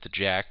to hit the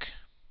jack.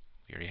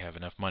 We already have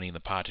enough money in the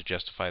pot to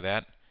justify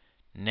that.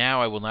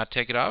 Now I will not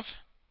take it off.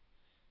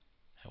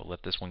 I will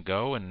let this one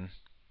go, and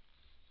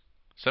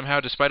somehow,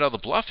 despite all the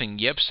bluffing,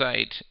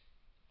 Yebsite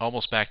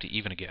almost back to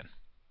even again.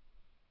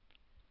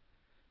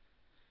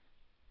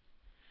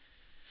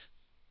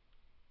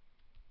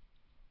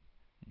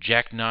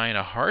 Jack-9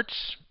 of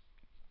hearts.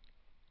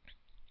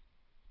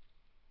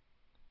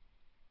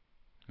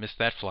 Missed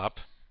that flop.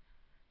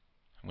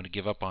 I'm going to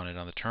give up on it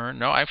on the turn.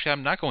 No, actually,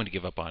 I'm not going to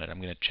give up on it.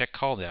 I'm going to check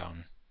call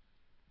down.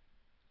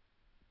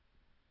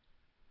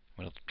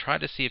 I'm going to try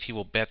to see if he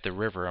will bet the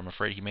river. I'm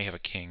afraid he may have a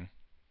king.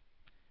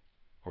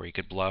 Or he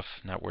could bluff,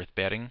 not worth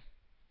betting.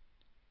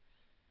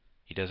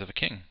 He does have a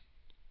king.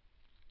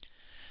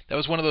 That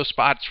was one of those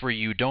spots where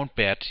you don't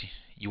bet.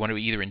 You want to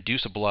either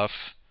induce a bluff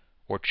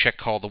or check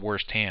call the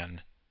worst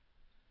hand.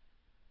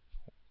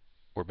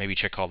 Or maybe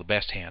check call the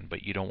best hand,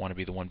 but you don't want to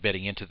be the one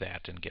betting into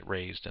that and get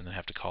raised and then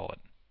have to call it.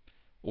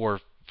 Or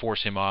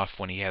force him off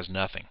when he has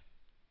nothing.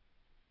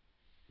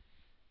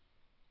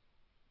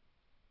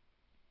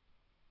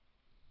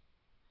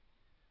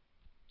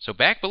 So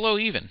back below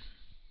even.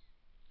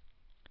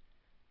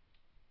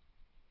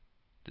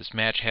 This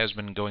match has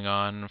been going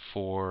on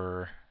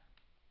for,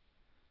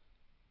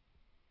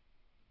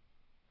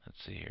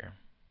 let's see here,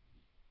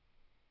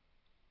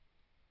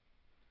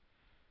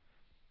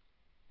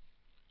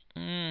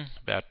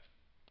 about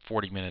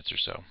 40 minutes or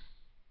so.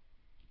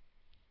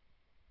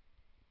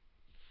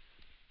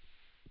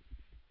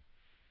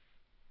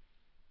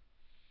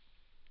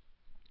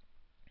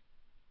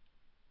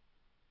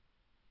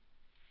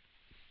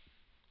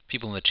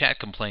 People in the chat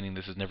complaining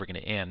this is never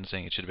going to end,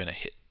 saying it should have been a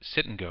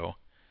sit and go.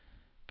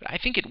 But I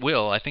think it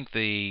will. I think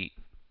the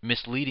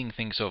misleading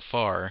thing so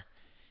far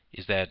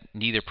is that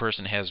neither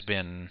person has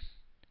been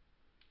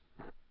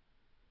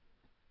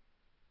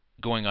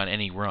going on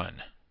any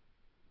run.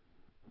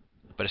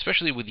 But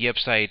especially with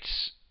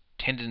Yebsite's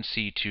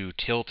tendency to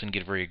tilt and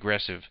get very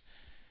aggressive,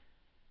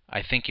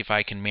 I think if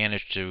I can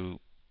manage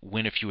to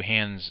win a few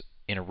hands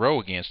in a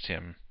row against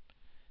him,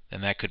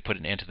 then that could put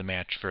an end to the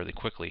match fairly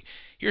quickly.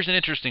 Here's an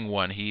interesting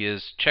one. He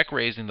is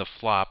check-raising the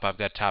flop. I've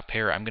got top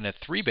pair. I'm going to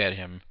 3-bet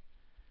him.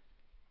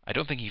 I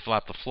don't think he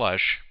flopped the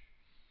flush.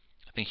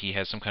 I think he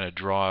has some kind of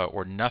draw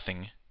or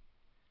nothing.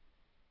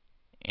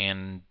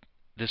 And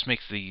this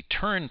makes the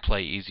turn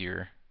play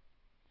easier.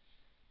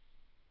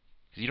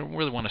 Because you don't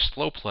really want to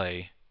slow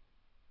play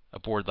a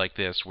board like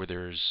this where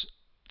there's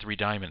 3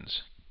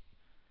 diamonds.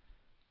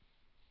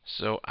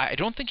 So I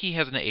don't think he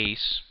has an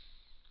ace.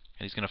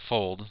 And he's going to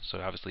fold, so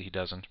obviously he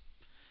doesn't.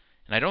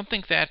 And I don't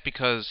think that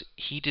because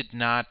he did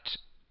not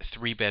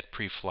 3-bet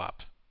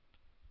pre-flop.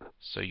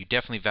 So you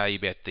definitely value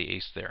bet the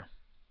ace there.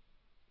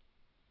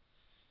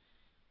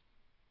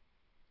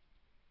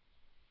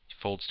 He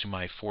folds to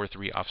my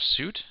 4-3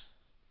 offsuit.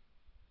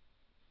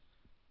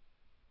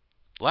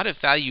 A lot of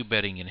value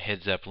betting in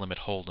heads-up limit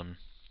hold'em.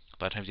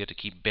 A lot of times you have to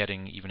keep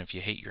betting even if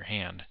you hate your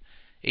hand.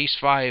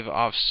 Ace-5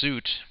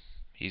 offsuit,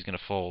 he's going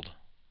to fold.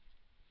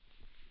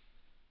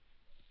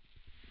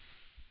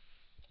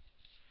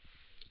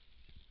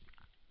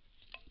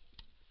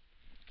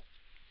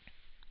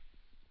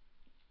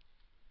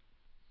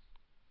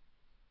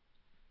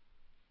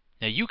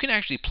 Now you can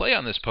actually play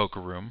on this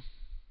poker room.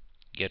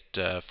 Get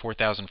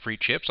 4,000 free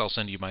chips. I'll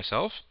send you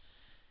myself.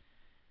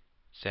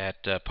 It's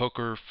at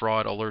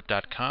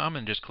PokerFraudAlert.com,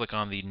 and just click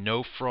on the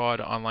NoFraud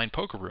Online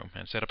Poker Room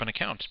and set up an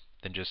account.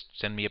 Then just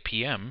send me a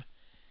PM,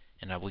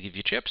 and I will give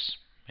you chips.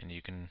 And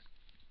you can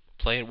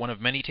play at one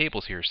of many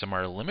tables here. Some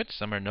are limit,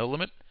 some are no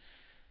limit.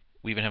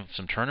 We even have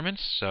some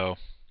tournaments, so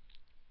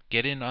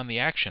get in on the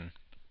action.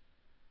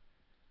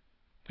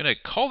 I'm going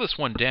to call this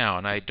one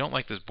down. I don't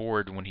like this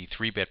board when he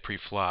 3-bet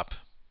pre-flop.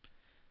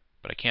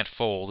 But I can't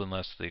fold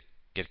unless they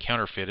get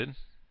counterfeited.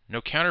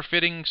 No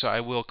counterfeiting, so I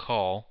will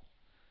call.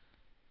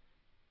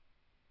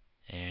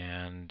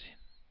 And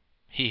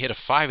he hit a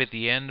 5 at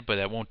the end, but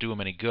that won't do him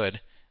any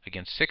good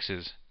against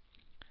 6s.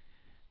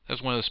 That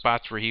was one of the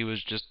spots where he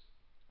was just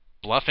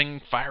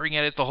bluffing, firing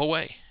at it the whole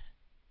way.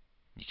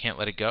 You can't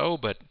let it go,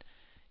 but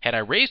had I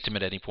raised him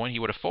at any point, he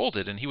would have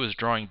folded, and he was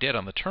drawing dead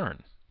on the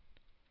turn.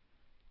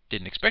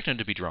 Didn't expect him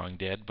to be drawing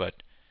dead,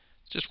 but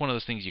it's just one of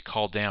those things you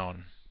call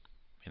down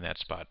in that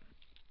spot.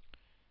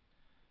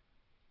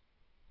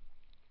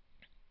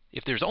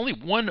 If there's only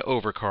one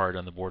overcard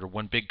on the board, or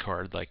one big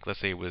card, like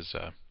let's say it was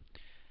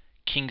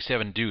King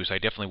 7 deuce, I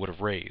definitely would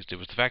have raised. It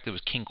was the fact that it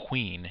was King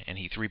Queen and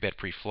he 3-bet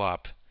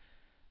pre-flop.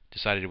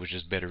 Decided it was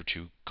just better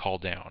to call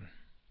down.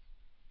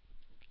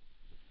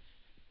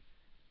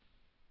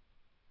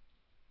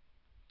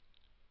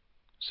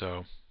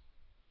 So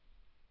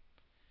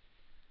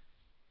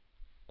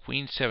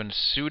Queen 7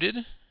 suited.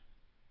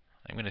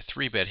 I'm going to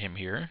 3-bet him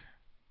here.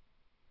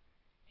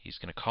 He's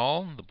going to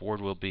call. The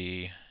board will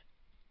be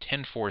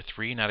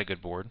 10-4-3, not a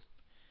good board.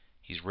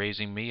 He's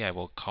raising me. I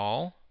will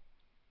call.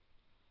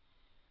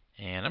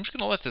 And I'm just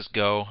going to let this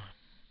go.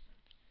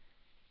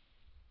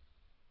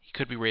 He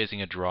could be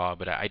raising a draw,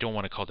 but I don't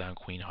want to call down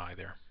Queen High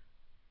there.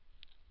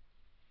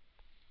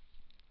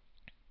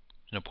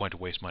 There's no point to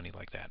waste money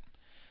like that.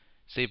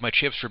 Save my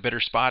chips for better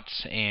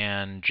spots,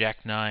 and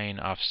Jack 9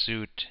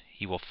 offsuit.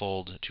 He will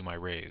fold to my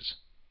raise.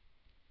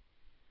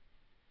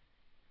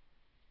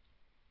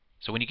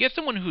 So when you get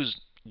someone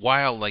who's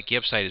wild like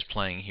Yebsite is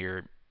playing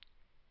here,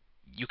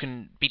 you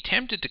can be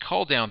tempted to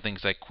call down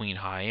things like Queen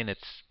High, and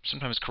it's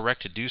sometimes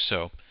correct to do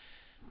so.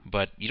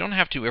 But you don't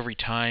have to every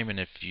time, and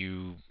if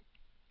you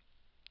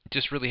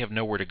just really have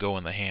nowhere to go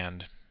in the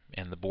hand,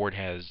 and the board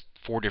has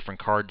 4 different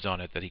cards on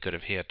it that he could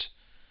have hit,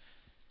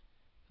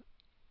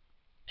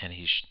 and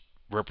he's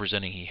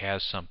representing he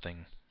has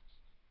something,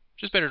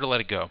 just better to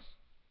let it go.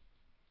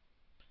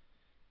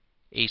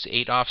 Ace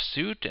 8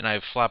 offsuit, and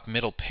I've flopped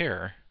middle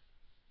pair.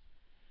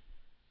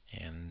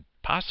 And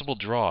possible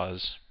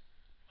draws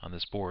on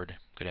this board.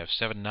 Could have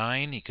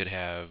 7-9, he could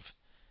have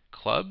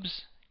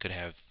clubs, could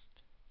have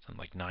something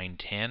like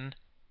 9-10.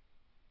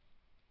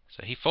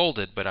 So he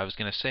folded, but I was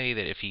going to say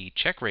that if he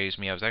check raised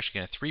me, I was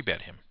actually going to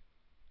 3-bet him.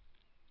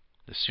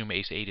 Assume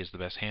Ace 8 is the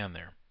best hand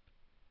there.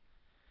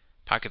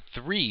 Pocket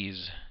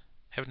 3s.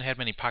 Haven't had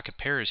many pocket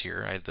pairs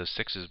here. I had the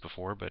 6s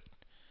before, but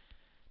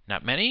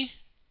not many.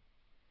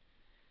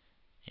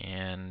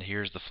 And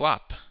here's the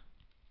flop.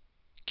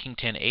 King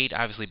 10-8,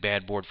 obviously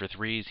bad board for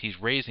 3s.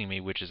 He's raising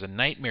me, which is a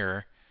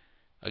nightmare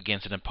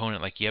against an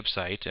opponent like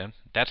Yebsite.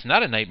 That's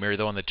not a nightmare,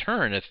 though, on the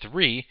turn, a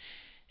 3.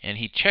 And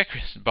he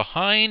checked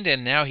behind,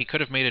 and now he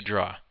could have made a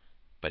draw.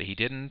 But he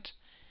didn't.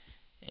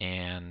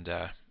 And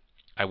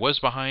I was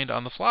behind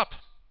on the flop.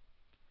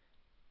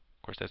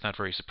 Of course, that's not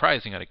very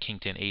surprising on a King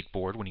 10-8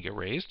 board when you get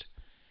raised.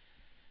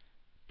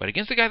 But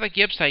against a guy like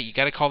Yebsite, you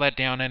got to call that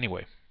down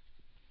anyway.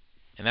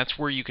 And that's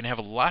where you can have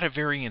a lot of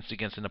variance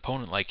against an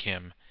opponent like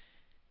him.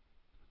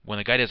 When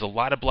the guy does a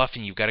lot of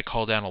bluffing, you've got to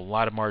call down a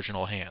lot of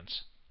marginal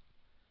hands.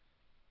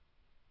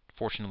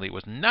 Fortunately, it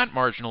was not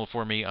marginal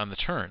for me on the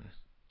turn.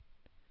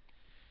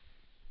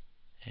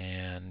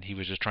 And he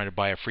was just trying to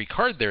buy a free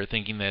card there,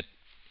 thinking that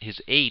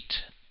his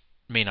 8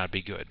 may not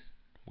be good,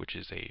 which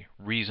is a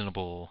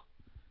reasonable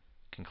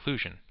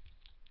conclusion.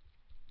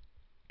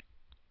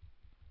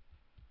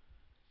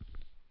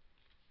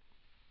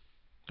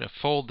 I'm going to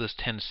fold this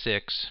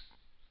 10-6.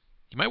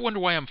 You might wonder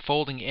why I'm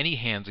folding any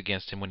hands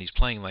against him when he's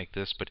playing like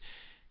this, but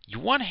you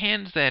want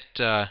hands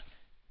that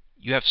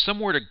you have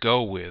somewhere to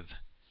go with.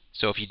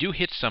 So if you do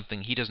hit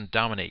something, he doesn't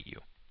dominate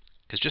you.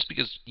 Because just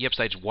because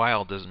Yebsite's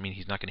wild doesn't mean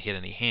he's not going to hit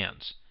any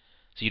hands.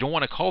 So you don't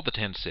want to call the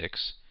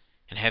 10-6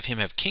 and have him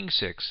have King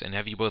 6 and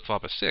have you both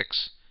flop a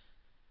 6.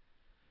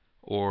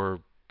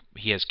 Or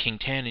he has King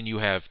 10 and you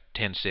have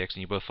 10-6 and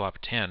you both flop a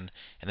 10,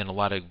 and then a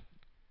lot of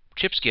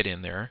chips get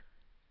in there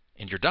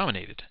and you're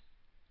dominated.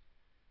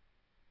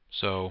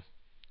 So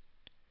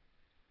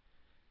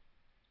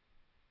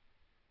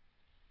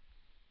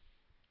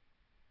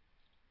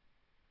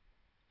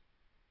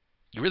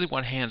you really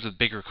want hands with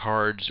bigger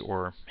cards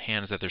or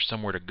hands that there's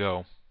somewhere to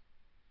go.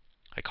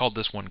 I called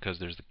this one because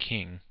there's the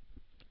king.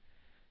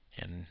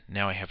 And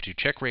now I have to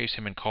check raise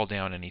him and call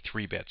down, and he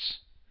 3-bets.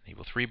 He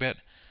will 3-bet.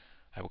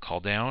 I will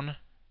call down.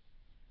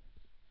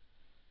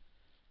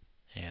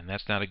 And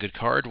that's not a good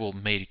card. We'll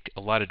make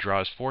a lot of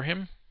draws for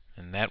him.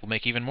 And that will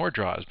make even more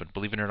draws. But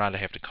believe it or not, I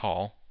have to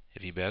call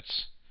if he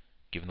bets,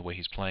 given the way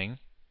he's playing.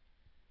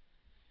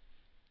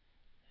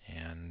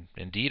 And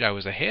indeed, I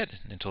was ahead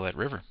until that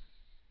river.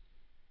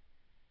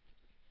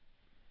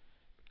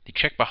 The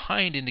check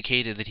behind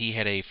indicated that he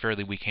had a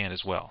fairly weak hand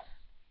as well.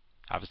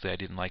 Obviously, I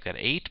didn't like that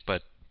 8,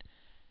 but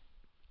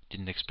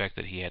didn't expect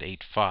that he had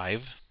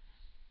 8-5.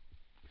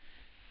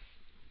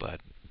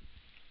 But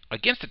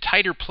against a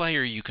tighter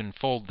player, you can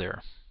fold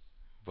there.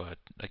 But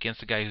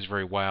against a guy who's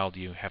very wild,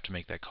 you have to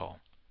make that call,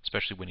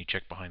 especially when you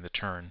check behind the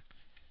turn,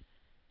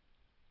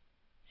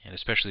 and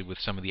especially with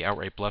some of the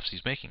outright bluffs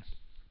he's making.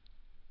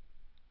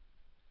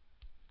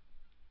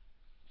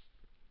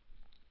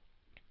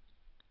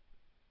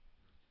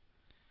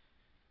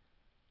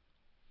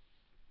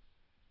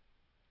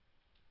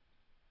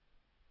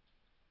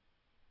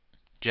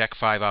 Jack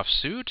 5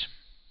 offsuit.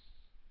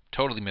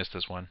 Totally missed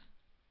this one.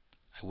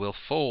 I will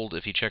fold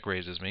if he check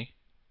raises me.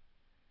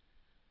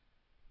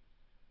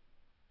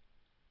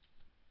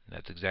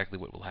 That's exactly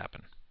what will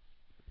happen.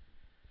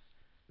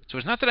 So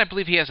it's not that I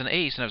believe he has an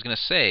ace, and I was going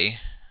to say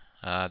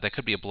that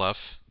could be a bluff.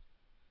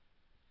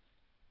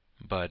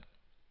 But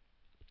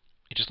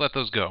you just let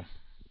those go.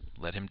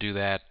 Let him do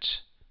that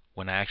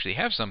when I actually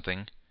have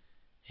something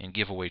and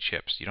give away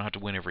chips. You don't have to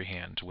win every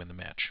hand to win the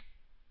match.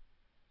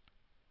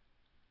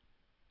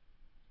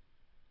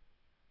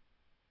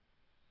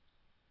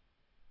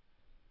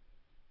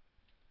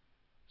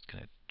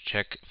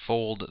 check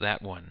fold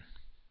that one.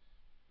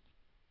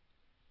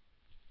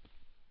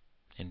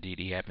 Indeed,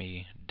 he had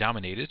me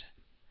dominated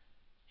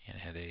and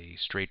had a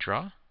straight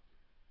draw.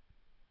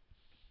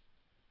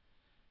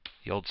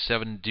 The old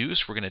 7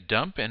 deuce we're going to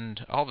dump,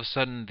 and all of a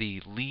sudden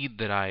the lead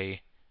that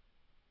I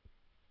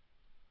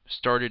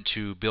started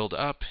to build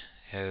up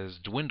has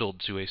dwindled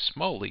to a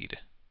small lead.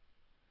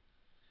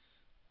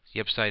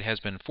 Yebsite has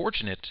been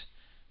fortunate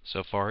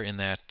so far in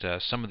that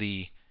some of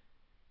the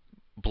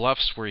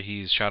bluffs where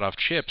he's shot off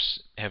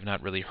chips have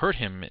not really hurt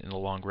him in the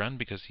long run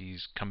because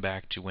he's come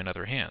back to win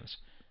other hands.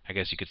 I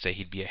guess you could say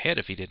he'd be ahead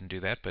if he didn't do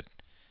that, but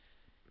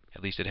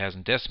at least it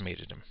hasn't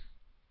decimated him.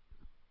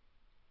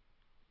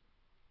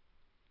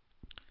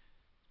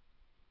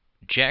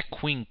 Jack,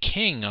 Queen,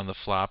 King on the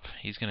flop.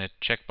 He's going to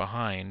check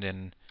behind,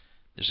 and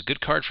there's a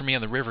good card for me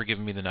on the river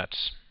giving me the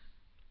nuts.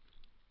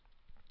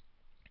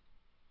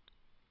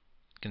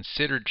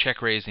 Considered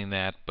check raising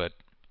that, but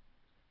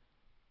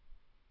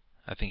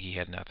I think he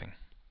had nothing.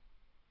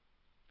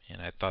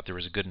 And I thought there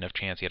was a good enough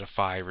chance he had a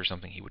 5 or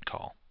something he would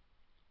call.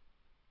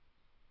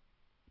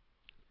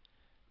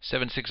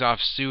 7-6 off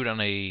suit on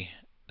a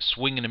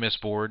swing and a miss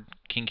board.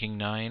 King, King,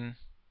 9,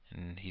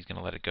 and he's going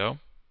to let it go.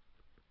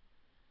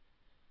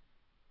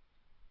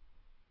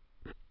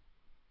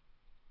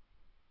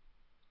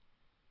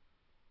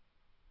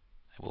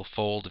 I will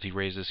fold if he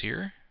raises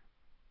here.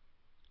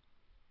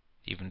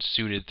 Even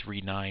suited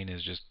 3-9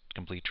 is just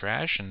complete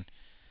trash, and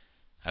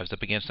I was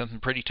up against something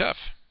pretty tough.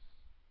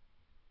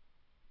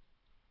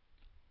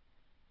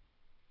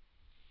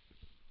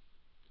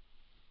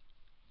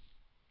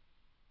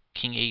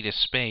 King 8 of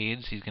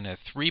spades. He's going to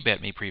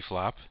 3-bet me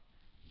pre-flop.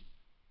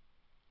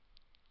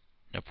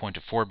 No point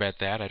to 4-bet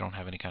that. I don't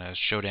have any kind of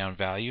showdown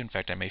value. In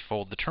fact, I may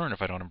fold the turn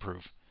if I don't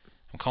improve.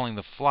 I'm calling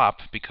the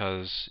flop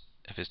because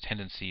of his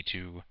tendency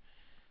to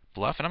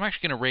bluff, and I'm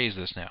actually going to raise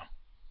this now.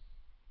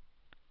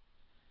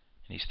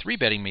 And he's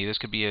 3-betting me. This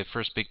could be a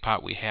first big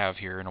pot we have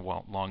here in a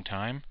long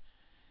time.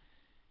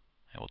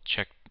 I will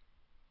check.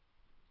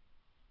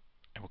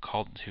 I will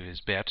call to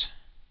his bet.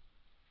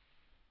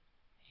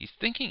 He's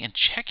thinking and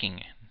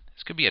checking.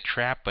 This could be a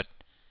trap, but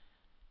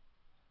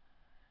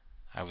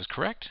I was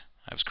correct.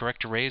 I was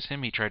correct to raise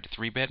him. He tried to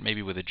 3-bet,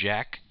 maybe with a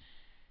jack,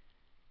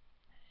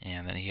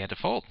 and then he had to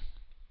fold.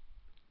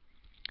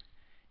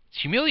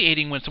 It's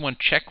humiliating when someone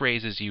check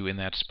raises you in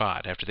that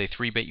spot after they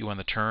 3-bet you on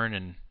the turn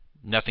and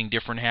nothing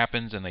different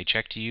happens and they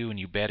check to you and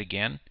you bet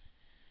again.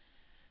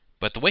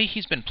 But the way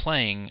he's been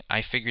playing,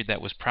 I figured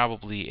that was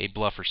probably a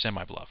bluff or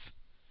semi-bluff.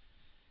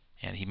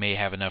 And he may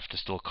have enough to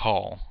still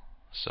call.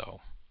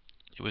 So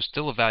it was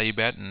still a value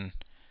bet and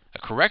a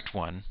correct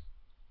one,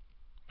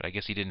 but I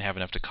guess he didn't have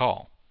enough to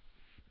call.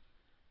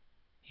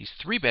 He's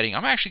 3-betting.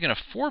 I'm actually going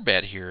to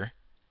 4-bet here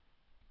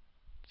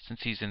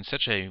since he's in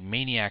such a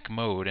maniac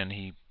mode and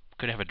he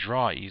could have a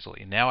draw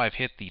easily. Now I've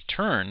hit the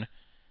turn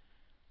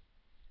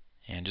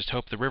and just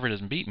hope the river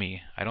doesn't beat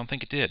me. I don't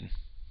think it did.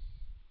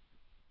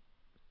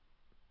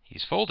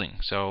 He's folding,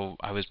 so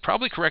I was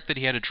probably correct that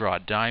he had a draw.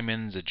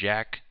 Diamonds, a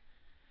jack.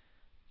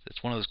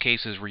 It's one of those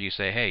cases where you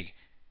say, hey,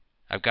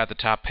 I've got the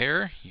top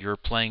pair, you're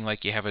playing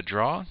like you have a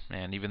draw,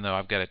 and even though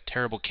I've got a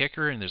terrible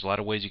kicker and there's a lot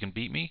of ways you can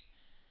beat me,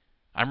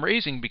 I'm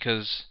raising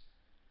because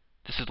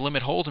this is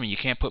Limit Holdem. You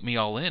can't put me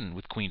all in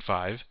with Queen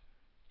 5,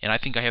 and I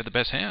think I have the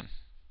best hand.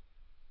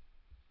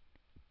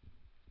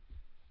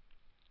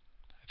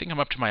 I think I'm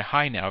up to my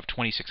high now of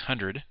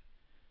 2,600.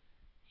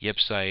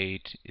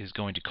 Yebsite is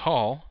going to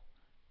call.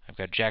 I've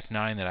got Jack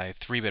 9 that I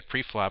 3-bet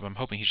pre-flop. I'm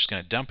hoping he's just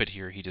going to dump it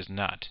here. He does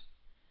not.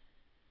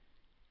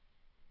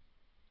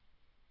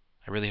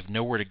 I really have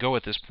nowhere to go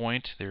at this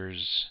point.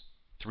 There's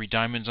 3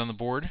 diamonds on the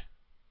board.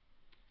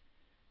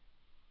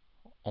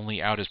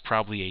 Only out is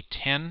probably a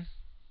 10,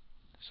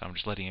 so I'm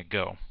just letting it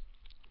go.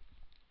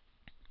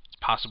 It's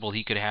possible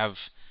he could have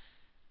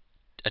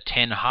a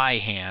 10 high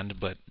hand,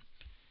 but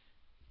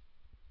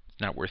it's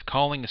not worth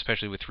calling,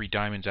 especially with 3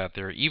 diamonds out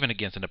there, even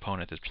against an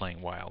opponent that's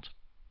playing wild.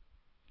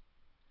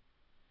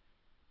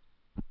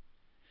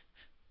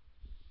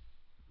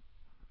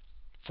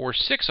 For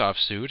 6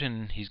 offsuit,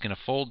 and he's going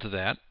to fold to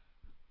that.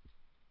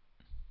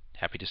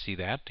 Happy to see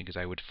that, because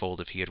I would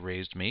fold if he had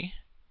raised me.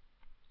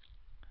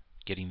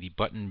 Getting the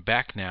button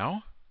back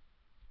now.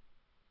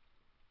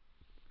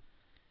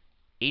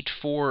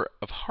 8-4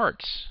 of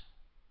hearts.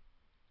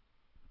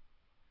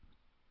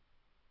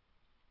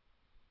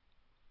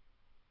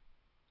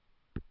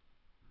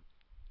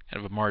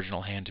 Kind of a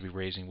marginal hand to be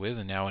raising with,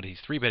 and now when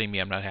he's 3-betting me,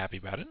 I'm not happy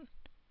about it.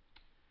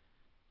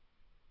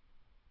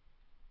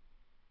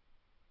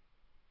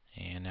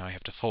 And now I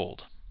have to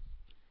fold.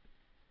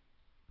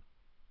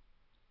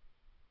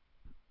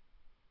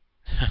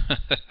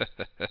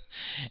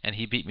 And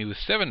he beat me with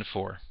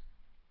 7-4.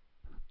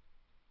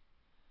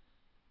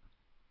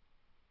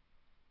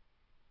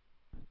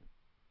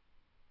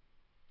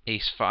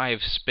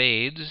 Ace-5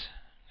 spades.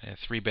 I'm going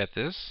to 3-bet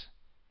this.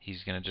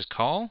 He's going to just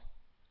call.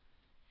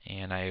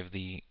 And I have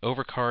the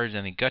overcards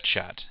and the gut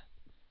shot.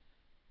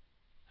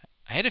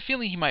 I had a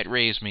feeling he might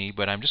raise me,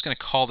 but I'm just going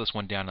to call this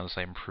one down unless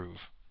I improve.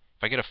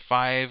 If I get a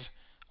 5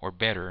 or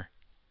better,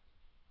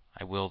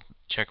 I will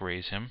check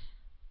raise him.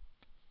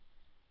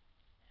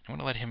 I'm going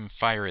to let him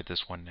fire at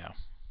this one now.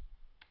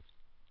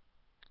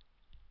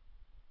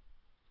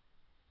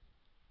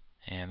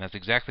 And that's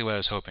exactly what I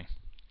was hoping.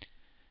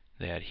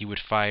 That he would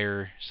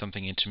fire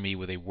something into me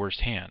with a worse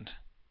hand.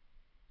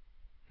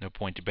 No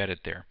point to bet it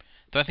there.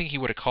 Though I think he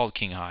would have called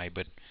king high,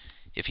 but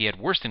if he had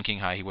worse than king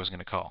high, he wasn't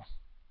going to call.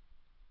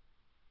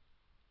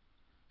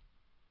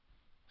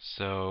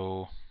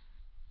 So,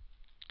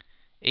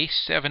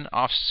 ace-7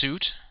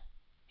 offsuit.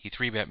 He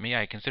 3-bet me.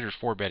 I considered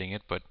 4-betting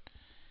it, but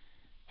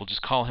we'll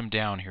just call him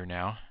down here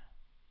now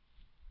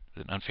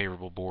with an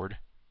unfavorable board.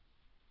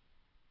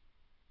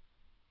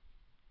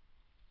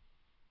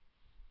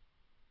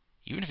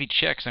 Even if he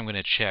checks, I'm going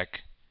to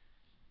check,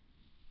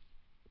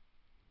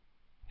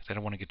 because I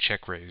don't want to get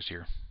check raised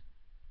here.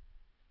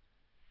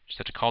 Just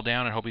have to call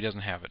down and hope he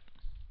doesn't have it.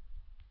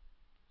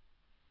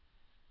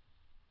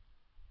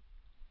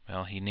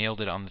 Well, he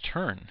nailed it on the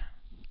turn.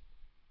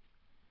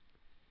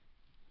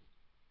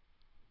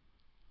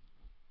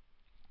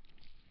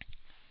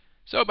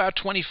 So about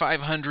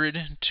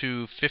 2,500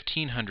 to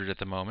 1,500 at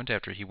the moment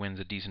after he wins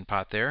a decent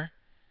pot there.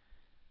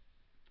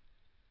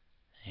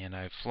 And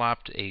I've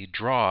flopped a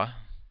draw.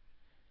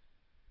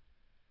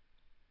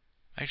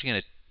 I'm actually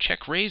going to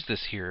check raise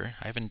this here.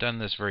 I haven't done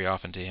this very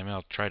often to him.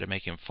 I'll try to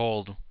make him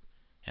fold,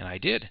 and I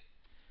did.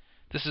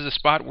 This is a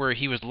spot where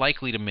he was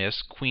likely to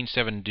miss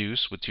queen-7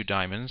 deuce with 2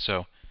 diamonds,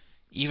 so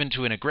even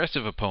to an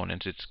aggressive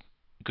opponent, it's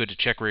good to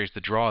check raise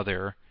the draw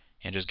there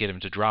and just get him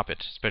to drop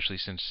it, especially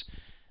since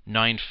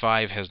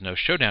 9-5 has no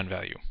showdown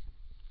value.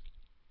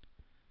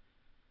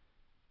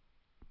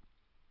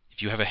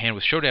 If you have a hand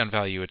with showdown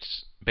value,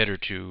 it's better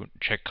to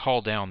check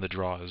call down the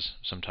draws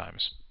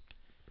sometimes.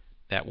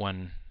 That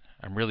one,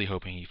 I'm really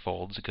hoping he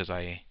folds because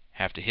I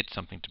have to hit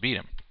something to beat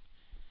him.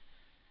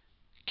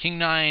 King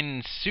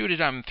 9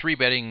 suited, I'm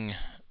 3-betting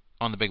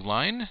on the big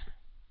line.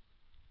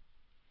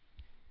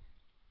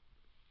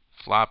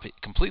 Flop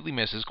completely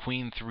misses.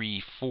 Queen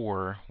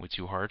 3-4 with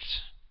 2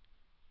 hearts.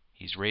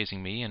 He's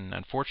raising me, and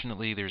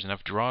unfortunately there's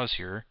enough draws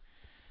here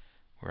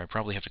where I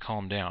probably have to call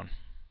him down.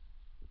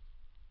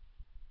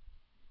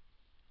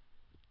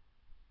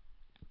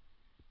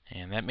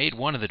 And that made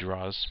one of the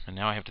draws, and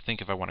now I have to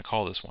think if I want to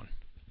call this one.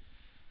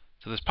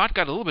 So this pot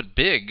got a little bit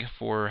big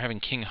for having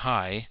king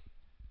high.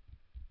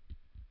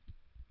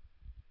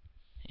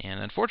 And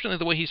unfortunately,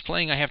 the way he's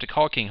playing, I have to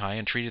call king high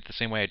and treat it the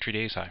same way I treat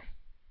ace high.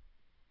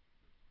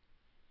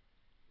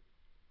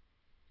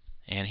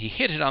 And he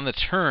hit it on the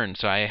turn,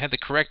 so I had the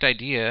correct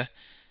idea,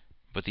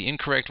 but the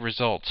incorrect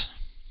result.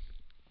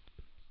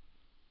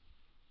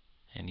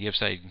 And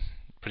Yebsite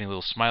putting a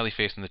little smiley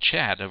face in the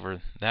chat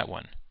over that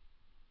one.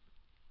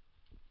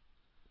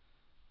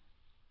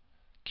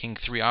 King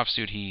 3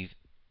 offsuit, he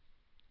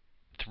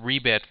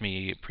 3-bet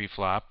me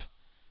pre-flop.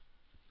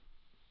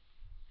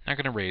 Not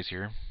going to raise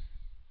here.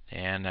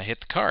 And I hit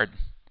the card.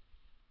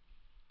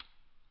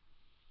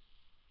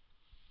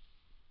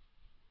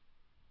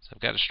 So I've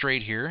got a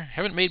straight here.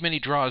 Haven't made many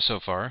draws so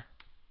far.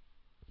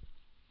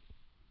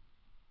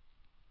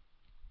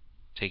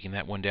 Taking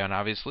that one down,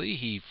 obviously.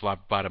 He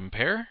flopped bottom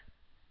pair.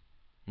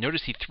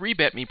 Notice he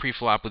 3-bet me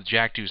pre-flop with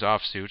jack deuce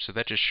offsuit, so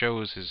that just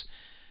shows his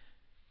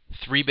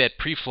 3-bet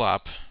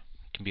pre-flop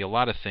can be a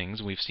lot of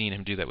things. We've seen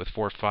him do that with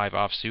 4-5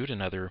 offsuit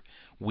and other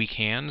weak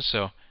hands,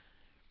 so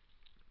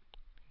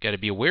got to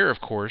be aware, of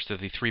course, that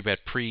the 3-bet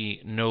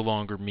pre no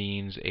longer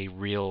means a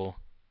real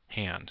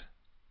hand.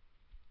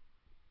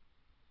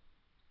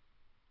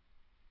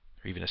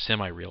 Or even a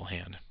semi-real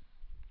hand.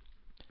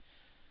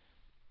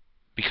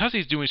 Because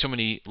he's doing so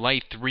many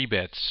light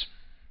 3-bets,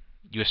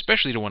 you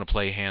especially don't want to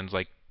play hands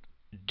like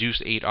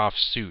deuce 8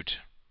 offsuit,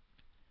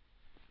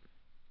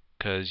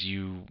 because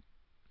you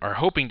are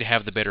hoping to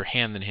have the better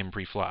hand than him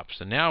pre-flop.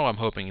 So now I'm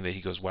hoping that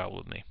he goes wild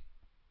with me.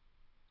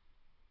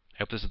 I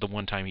hope this is the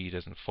one time he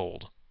doesn't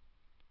fold.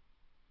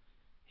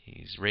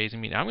 He's raising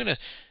me. Now I'm going to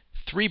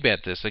 3-bet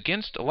this.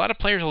 Against a lot of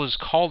players will just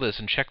call this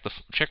and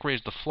check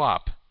raise the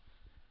flop.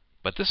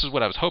 But this is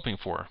what I was hoping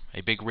for,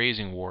 a big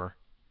raising war.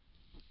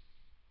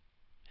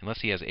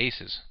 Unless he has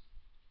aces.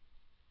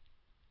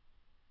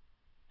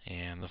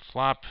 And the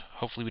flop,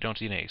 hopefully we don't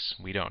see an ace.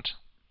 We don't.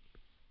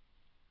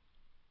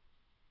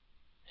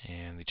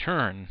 And the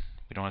turn,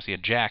 we don't want to see a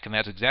jack, and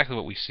that's exactly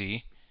what we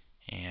see.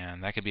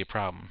 And that could be a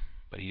problem.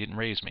 But he didn't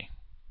raise me.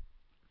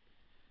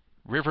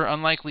 River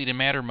unlikely to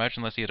matter much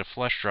unless he had a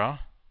flush draw.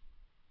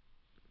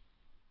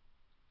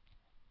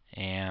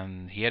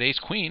 And he had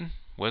ace-queen.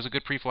 Was a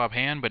good preflop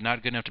hand, but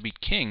not good enough to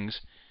beat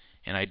kings.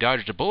 And I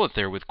dodged a bullet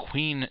there with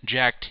queen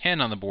jack 10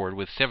 on the board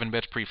with 7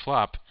 bets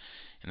pre-flop.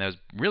 And that was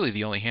really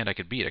the only hand I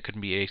could beat. I couldn't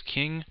beat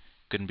ace-king,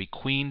 couldn't beat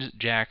queens,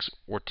 jacks,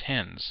 or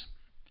 10s.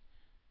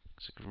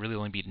 So I could really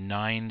only beat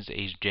 9s,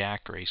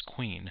 ace-jack, or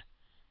ace-queen.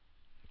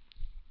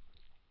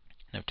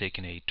 And I've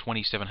taken a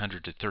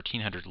 2,700 to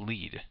 1,300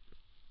 lead.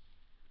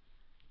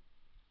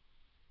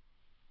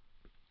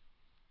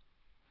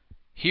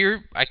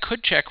 Here, I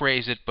could check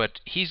raise it, but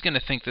he's going to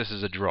think this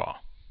is a draw.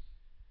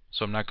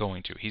 So I'm not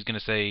going to. He's going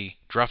to say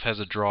Druff has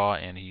a draw,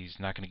 and he's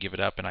not going to give it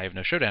up, and I have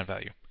no showdown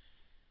value.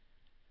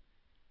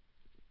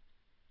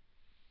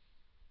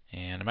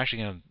 And I'm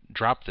actually going to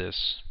drop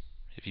this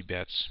if he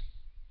bets.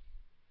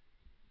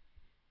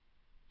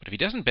 But if he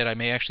doesn't bet, I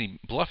may actually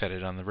bluff at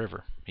it on the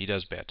river. He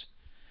does bet.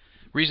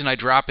 Reason I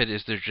drop it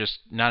is there's just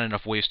not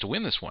enough ways to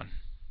win this one.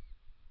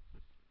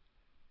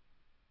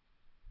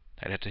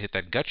 I'd have to hit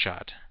that gut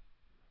shot.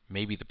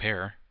 Maybe the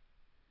pair.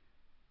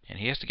 And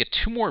he has to get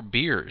 2 more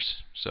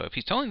beers. So if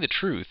he's telling the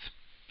truth,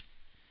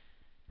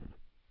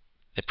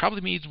 that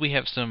probably means we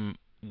have some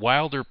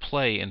wilder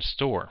play in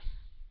store.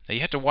 Now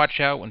you have to watch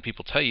out when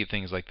people tell you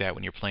things like that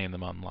when you're playing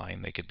them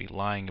online. They could be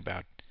lying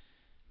about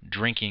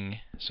drinking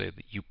so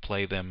that you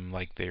play them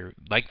like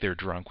they're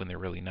drunk when they're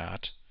really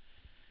not.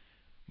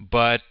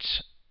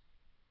 But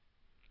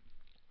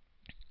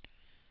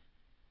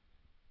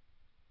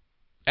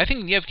I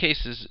think in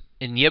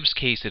Yeb's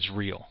case it's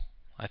real.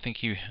 I think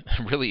he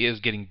really is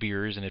getting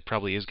beers, and it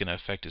probably is going to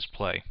affect his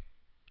play.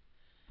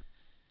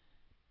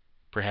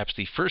 Perhaps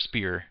the first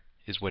beer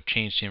is what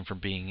changed him from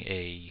being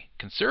a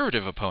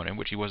conservative opponent,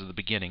 which he was at the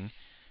beginning,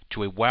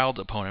 to a wild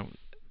opponent,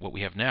 what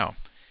we have now.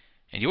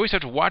 And you always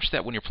have to watch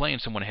that when you're playing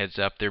someone heads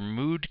up. Their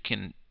mood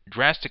can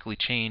drastically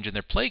change, and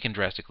their play can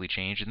drastically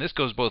change, and this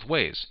goes both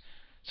ways.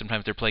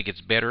 Sometimes their play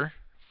gets better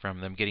from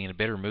them getting in a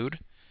better mood.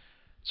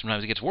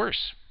 Sometimes it gets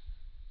worse.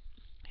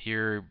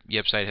 Here,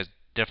 Yebsite has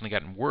definitely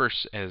gotten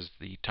worse as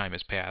the time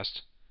has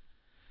passed.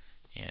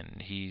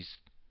 And he's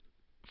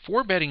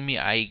 4-betting me.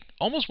 I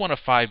almost want to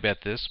 5-bet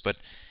this, but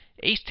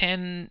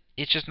Ace-10,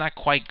 it's just not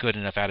quite good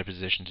enough out of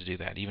position to do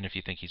that, even if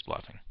you think he's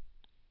bluffing.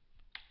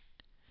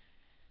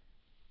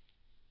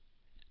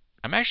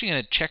 I'm actually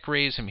going to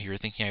check-raise him here,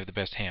 thinking I have the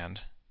best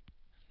hand.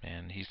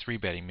 And he's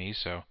 3-betting me,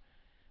 so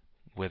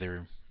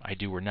whether I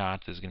do or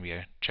not, there's going to be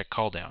a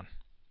check-call down.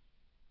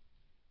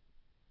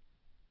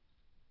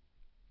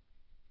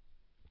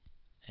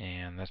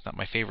 And that's not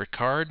my favorite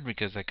card,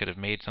 because I could have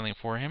made something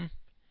for him.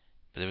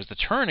 But there was the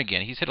turn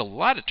again. He's hit a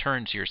lot of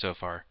turns here so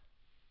far.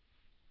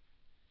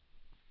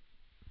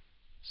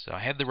 So I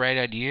had the right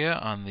idea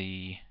on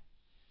the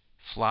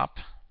flop,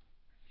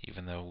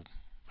 even though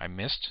I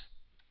missed.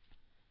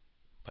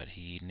 But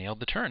he nailed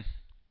the turn.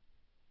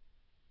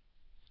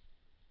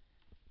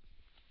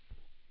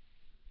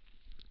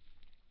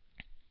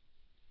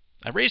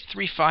 I raised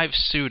 3-5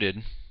 suited,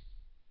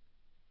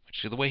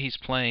 which the way he's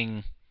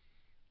playing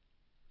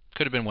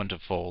could have been one to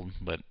fold,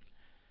 but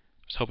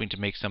I was hoping to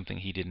make something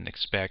he didn't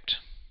expect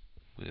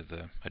with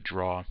a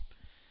draw,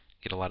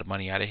 get a lot of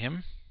money out of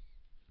him,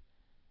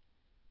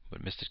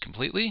 but missed it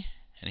completely.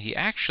 And he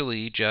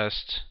actually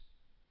just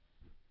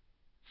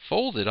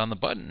folded on the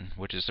button,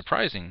 which is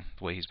surprising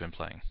the way he's been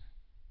playing.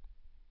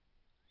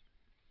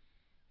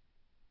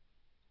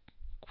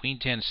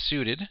 Queen-10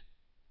 suited.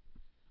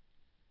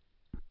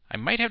 I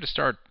might have to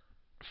start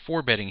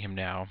 4-betting him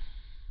now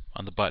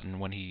on the button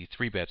when he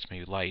 3-bets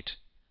me light.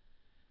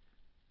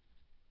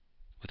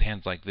 With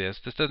hands like this.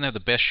 This doesn't have the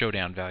best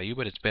showdown value,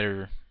 but it's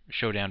better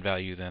showdown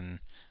value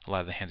than a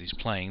lot of the hands he's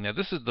playing. Now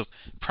this is the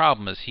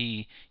problem, is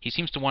he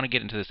seems to want to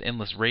get into this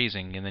endless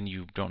raising, and then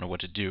you don't know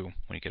what to do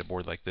when you get a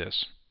board like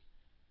this.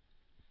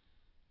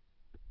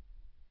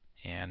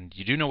 And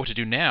you do know what to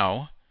do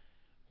now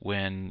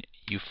when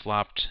you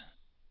flopped,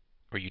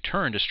 or you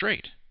turned a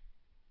straight.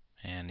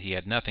 And he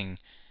had nothing,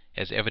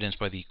 as evidenced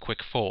by the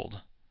quick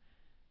fold.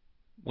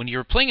 When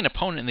you're playing an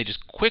opponent and they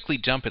just quickly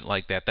dump it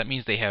like that, that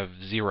means they have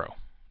 0.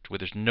 Where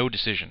there's no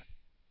decision.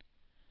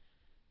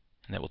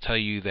 And that will tell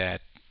you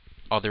that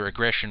all their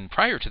aggression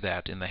prior to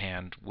that in the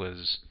hand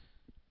was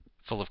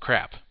full of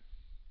crap.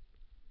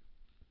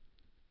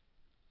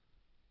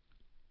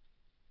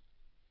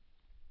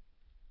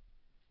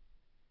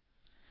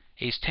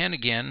 Ace-10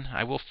 again.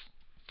 I will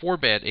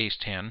 4-bet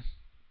Ace-10.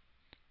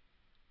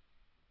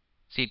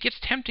 See, it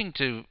gets tempting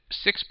to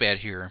 6-bet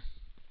here.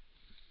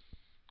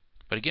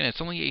 But again,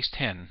 it's only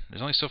Ace-10.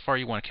 There's only so far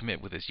you want to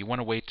commit with this. You want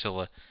to wait till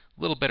a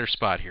little better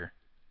spot here.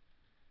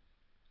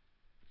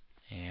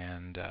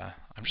 And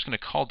I'm just going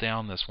to call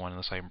down this one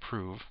unless I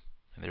improve.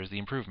 And there's the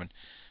improvement.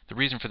 The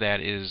reason for that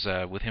is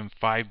with him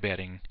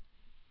 5-betting,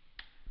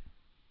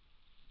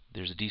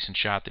 there's a decent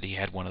shot that he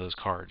had one of those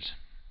cards.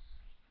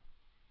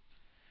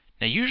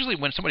 Now usually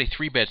when somebody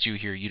 3-bets you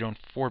here, you don't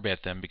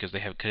 4-bet them because they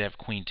could have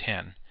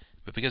Queen-10.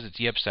 But because it's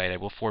Yebsite, I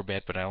will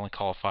 4-bet, but I only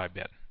call a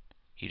 5-bet.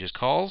 He just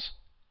calls.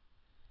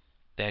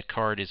 That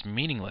card is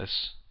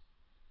meaningless.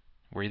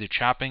 We're either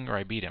chopping or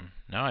I beat him.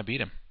 No, I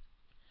beat him.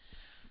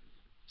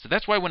 So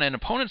that's why when an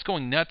opponent's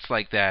going nuts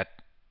like that,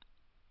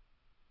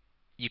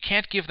 you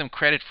can't give them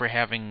credit for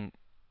having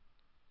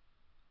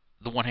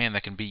the one hand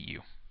that can beat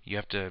you. You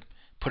have to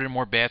put in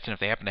more bets, and if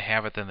they happen to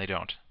have it, then they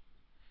don't.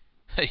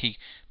 He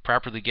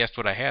properly guessed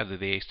what I had,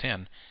 the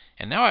Ace-10.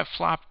 And now I've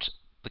flopped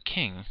the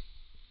king,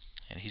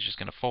 and he's just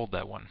going to fold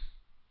that one.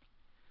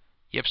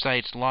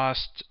 Yebsite's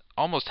lost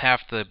almost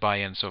half the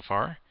buy-in so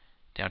far,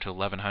 down to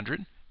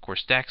 1,100. Of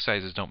course, stack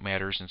sizes don't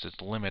matter since it's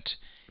the limit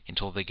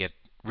until they get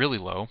really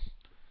low.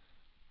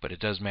 But it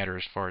does matter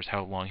as far as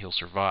how long he'll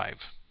survive.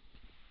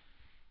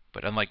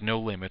 But unlike no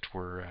limit,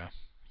 where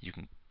you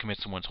can commit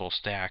someone's whole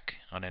stack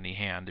on any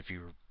hand if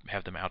you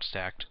have them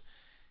outstacked,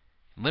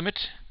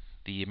 limit,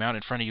 The amount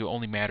in front of you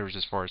only matters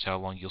as far as how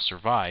long you'll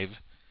survive,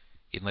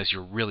 unless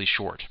you're really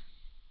short.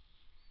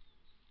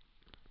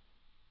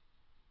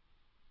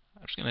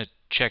 I'm just going to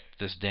check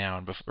this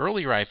down.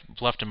 Earlier I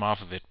bluffed him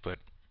off of it, but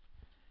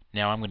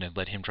now I'm going to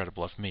let him try to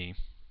bluff me.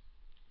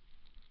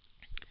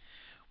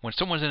 When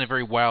someone's in a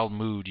very wild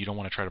mood, you don't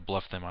want to try to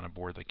bluff them on a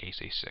board like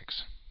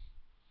Ace-A-6.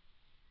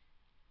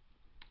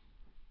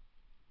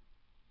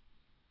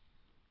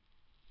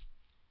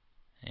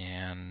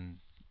 And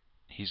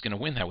he's going to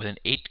win that with an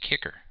 8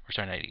 kicker. Or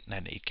sorry, not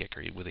an 8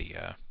 kicker, with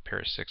a pair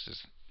of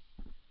sixes.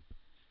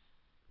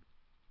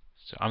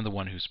 So I'm the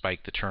one who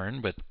spiked the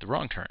turn, but the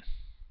wrong turn.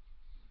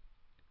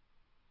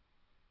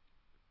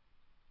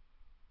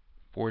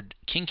 Board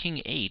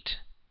King-King-8.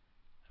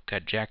 I've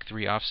got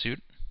Jack-3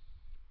 offsuit.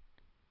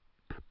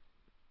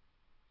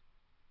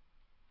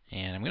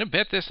 And I'm going to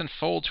bet this and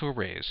fold to a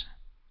raise.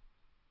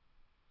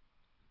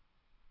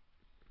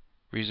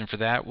 Reason for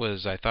that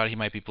was I thought he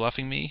might be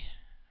bluffing me,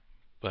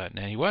 and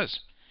he was.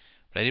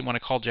 But I didn't want to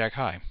call Jack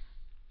high.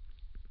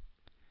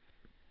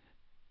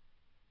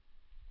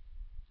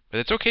 But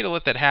it's okay to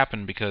let that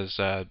happen because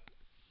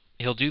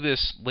he'll do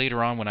this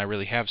later on when I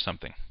really have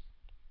something.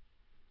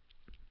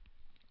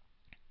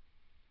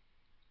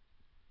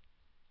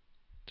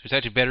 So it's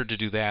actually better to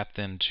do that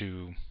than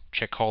to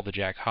check call the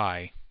Jack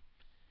high,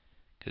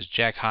 because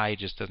Jack high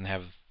just doesn't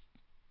have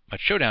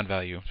much showdown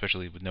value,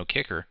 especially with no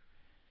kicker.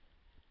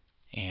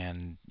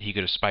 And he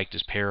could have spiked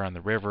his pair on the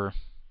river.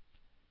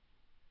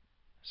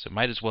 So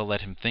might as well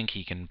let him think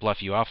he can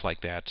bluff you off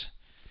like that,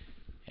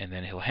 and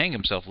then he'll hang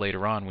himself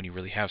later on when you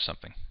really have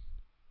something.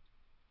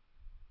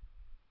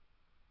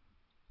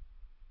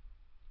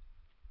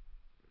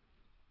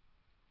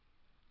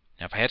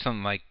 Now if I had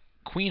something like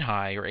Queen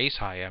high or Ace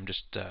high, I'm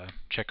just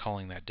check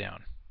calling that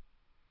down.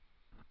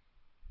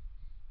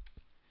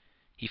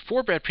 He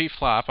 4-bet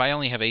pre-flop. I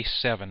only have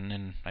Ace-7,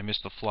 and I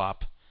missed the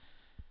flop.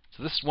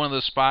 So this is one of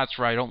those spots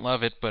where I don't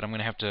love it, but I'm going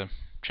to have to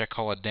check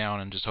call it down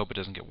and just hope it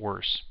doesn't get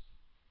worse.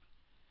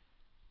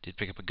 Did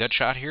pick up a gut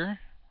shot here.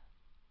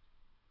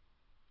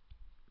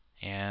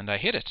 And I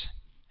hit it.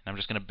 And I'm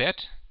just going to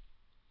bet,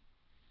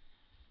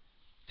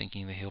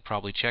 thinking that he'll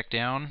probably check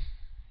down.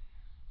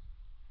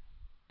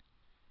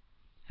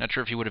 Not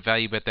sure if he would have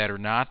value bet that or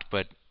not,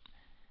 but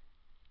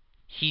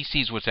he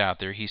sees what's out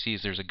there. He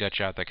sees there's a gut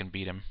shot that can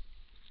beat him.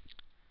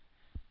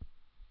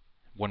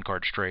 One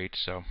card straight,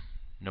 so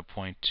no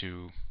point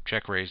to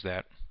check raise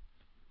that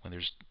when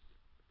there's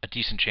a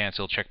decent chance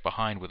he'll check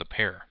behind with a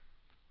pair.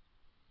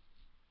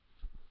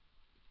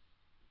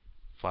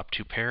 Flop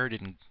 2 pair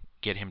didn't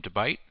get him to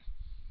bite.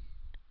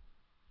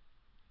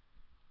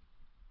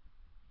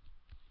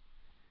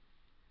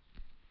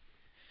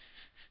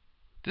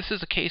 This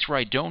is a case where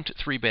I don't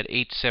 3-bet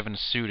 8-7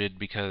 suited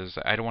because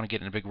I don't want to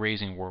get in a big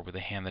raising war with a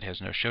hand that has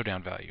no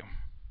showdown value.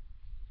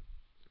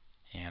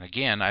 And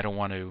again, I don't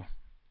want to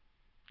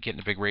get in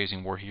a big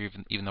raising war here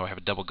even though I have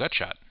a double gut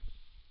shot.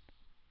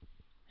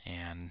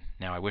 And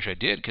now I wish I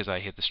did because I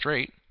hit the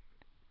straight.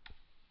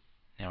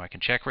 Now I can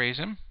check raise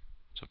him.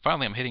 So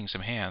finally I'm hitting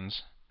some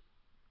hands.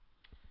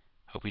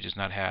 Hope he does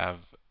not have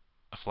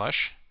a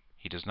flush.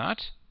 He does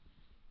not.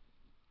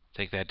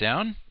 Take that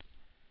down.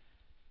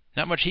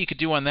 Not much he could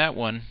do on that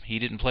one. He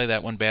didn't play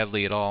that one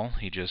badly at all.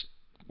 He just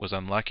was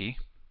unlucky.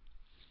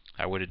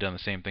 I would have done the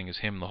same thing as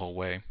him the whole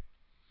way.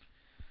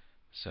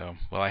 So,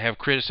 while I have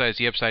criticized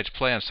Yebsite's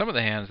play on some of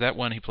the hands, that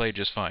one he played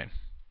just fine.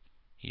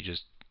 He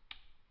just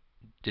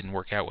didn't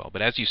work out well.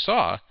 But as you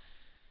saw,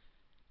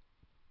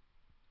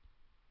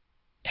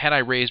 had I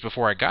raised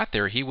before I got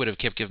there, he would have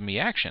kept giving me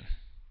action.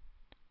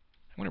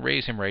 I'm going to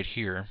raise him right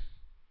here.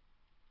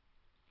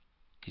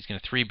 He's going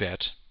to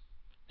 3-bet.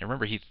 Now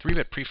remember, he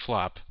 3-bet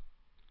pre-flop.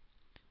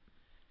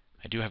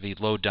 I do have the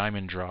low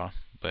diamond draw,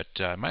 but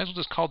I might as well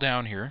just call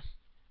down here.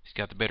 He's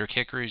got the better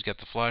kicker. He's got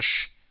the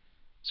flush.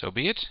 So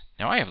be it.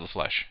 Now I have the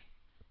flush.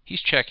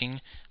 He's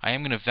checking. I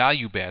am going to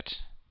value bet,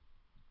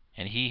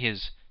 and he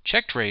has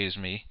checked raised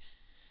me,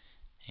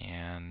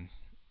 and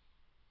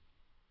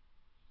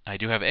I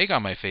do have egg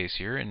on my face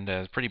here, and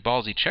a pretty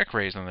ballsy check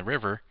raise on the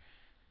river,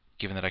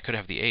 given that I could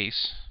have the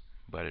ace,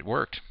 but it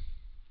worked.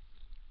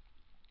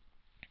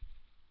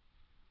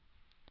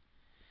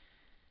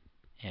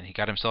 And he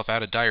got himself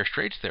out of dire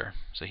straits there.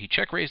 So he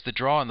check raised the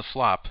draw and the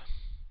flop,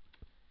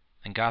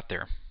 and got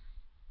there.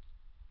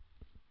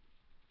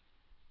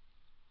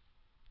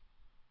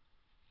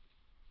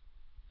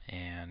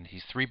 And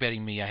he's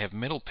 3-betting me. I have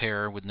middle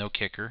pair with no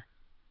kicker.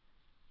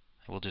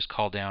 I will just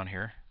call down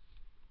here,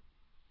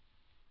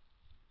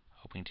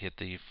 hoping to hit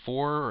the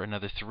 4 or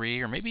another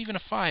 3 or maybe even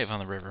a 5 on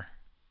the river.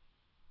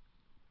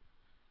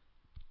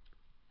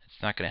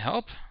 It's not going to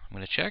help. I'm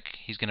going to check.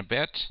 He's going to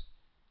bet.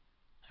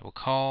 I will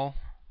call,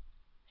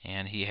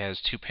 and he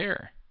has 2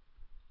 pair.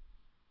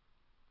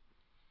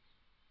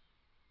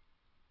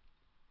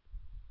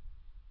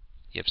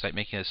 Yebsite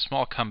making a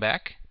small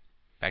comeback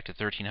back to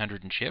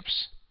 1,300 in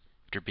chips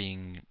after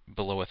being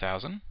below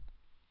 1,000.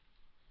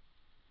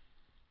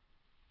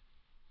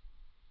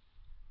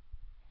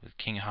 With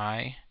king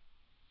high.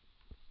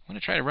 I'm going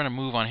to try to run a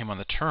move on him on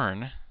the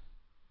turn.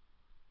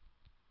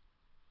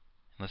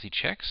 unless he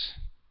checks.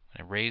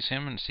 I raise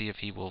him and see if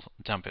he will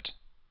dump it.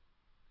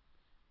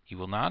 He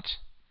will not.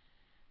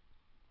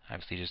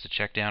 Obviously just a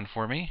check down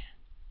for me.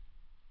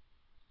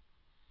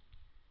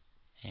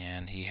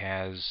 And he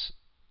has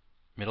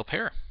middle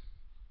pair.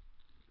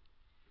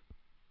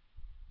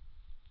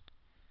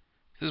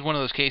 This is one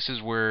of those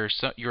cases where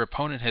your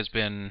opponent has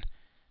been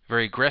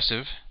very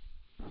aggressive.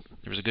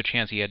 There was a good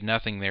chance he had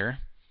nothing there.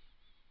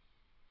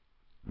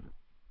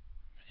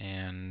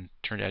 And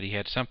turned out he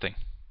had something.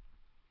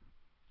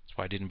 That's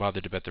why I didn't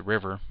bother to bet the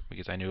river,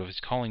 because I knew if he's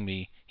calling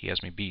me, he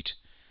has me beat.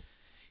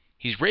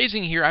 He's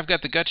raising here. I've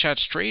got the gut shot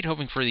straight,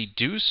 hoping for the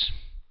deuce.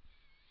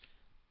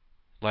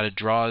 A lot of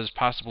draws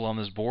possible on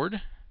this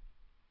board.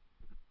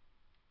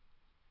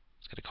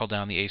 He's got to call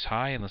down the ace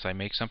high unless I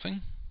make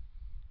something.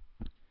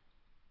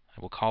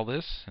 I will call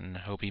this and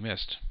hope he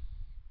missed.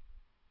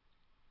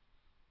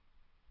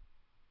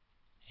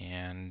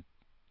 And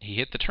he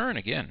hit the turn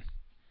again.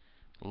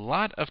 A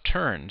lot of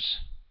turns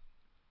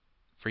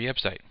for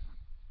Yebsite.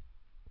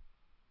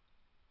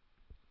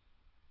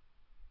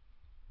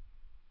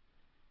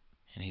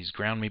 And he's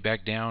ground me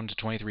back down to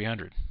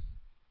 2,300.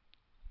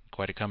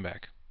 Quite a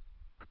comeback.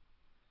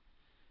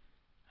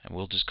 And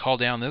we'll just call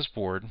down this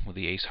board with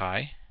the ace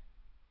high.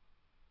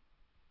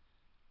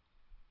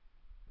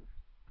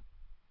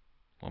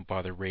 Won't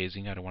bother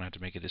raising. I don't want to have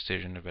to make a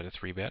decision about a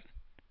 3-bet.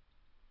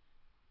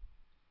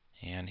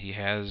 And he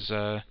has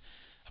a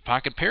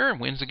pocket pair and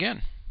wins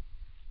again.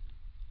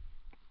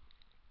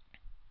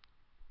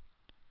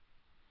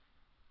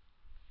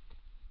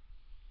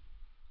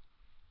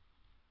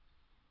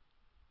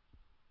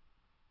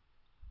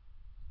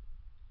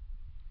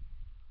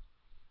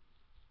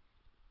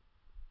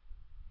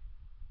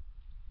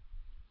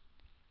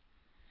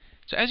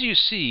 So as you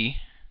see,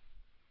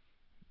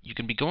 you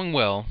can be going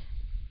well,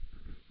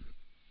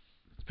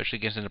 especially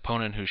against an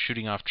opponent who's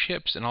shooting off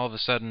chips, and all of a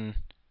sudden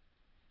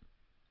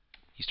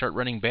you start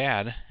running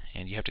bad,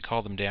 and you have to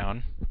call them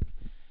down.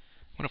 I'm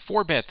going to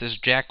 4-bet this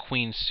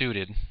Jack-Queen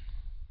suited.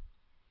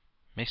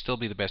 May still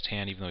be the best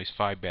hand, even though he's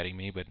 5-betting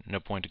me, but no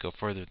point to go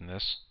further than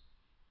this.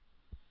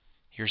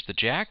 Here's the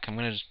Jack. I'm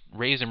going to just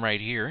raise him right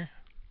here.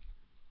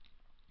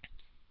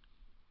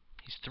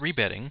 He's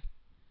 3-betting.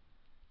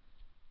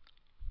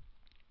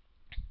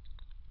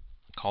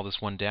 Call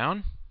this one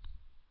down.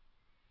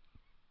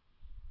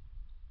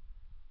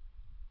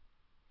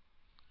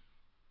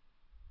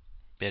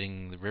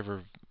 Betting the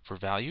river for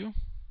value.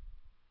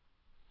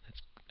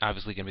 That's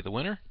obviously going to be the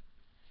winner.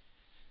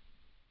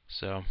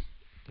 So,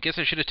 I guess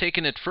I should have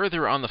taken it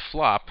further on the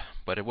flop,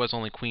 but it was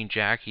only Queen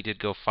Jack. He did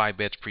go 5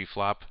 bets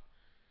pre-flop.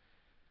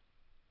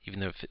 Even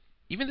though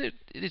it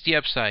is the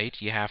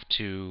Yebsite, you have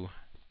to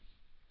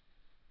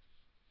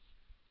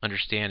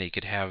understand he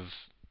could have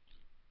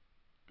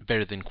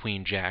better than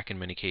Queen Jack in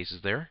many cases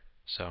there.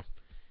 So,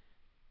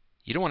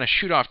 you don't want to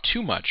shoot off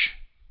too much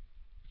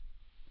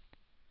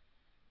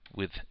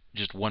with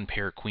just one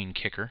pair Queen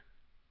kicker,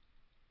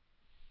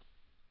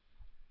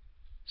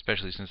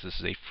 especially since this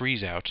is a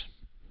freeze out.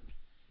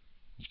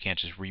 You can't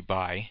just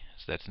rebuy,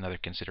 so that's another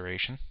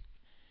consideration.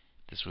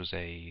 If this was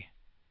a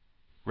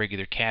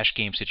regular cash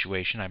game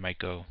situation, I might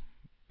go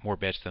more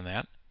bets than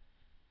that.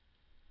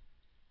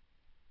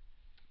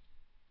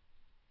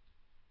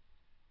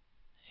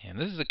 And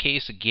this is a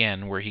case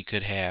again where he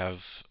could have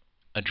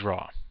a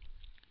draw.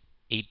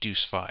 8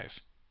 deuce 5.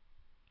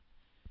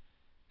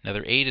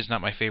 Another 8 is not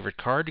my favorite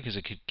card because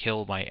it could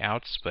kill my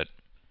outs, but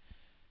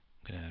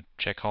I'm going to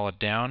check call it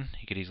down.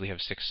 He could easily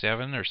have 6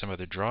 7 or some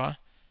other draw.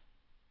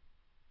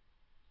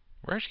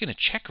 We're actually going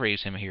to check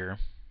raise him here,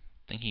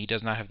 thinking he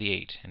does not have the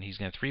 8, and he's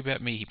going to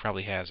 3-bet me. He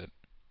probably has it.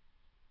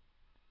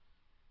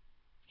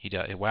 He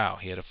does. Wow,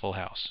 he had a full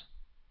house.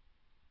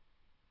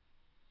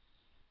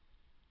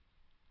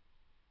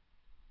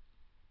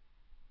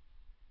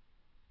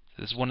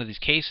 This is one of these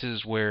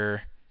cases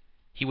where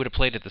he would have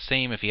played it the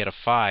same if he had a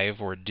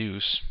 5 or a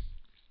deuce,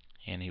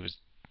 and he was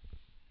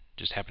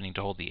just happening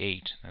to hold the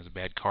 8. That's a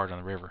bad card on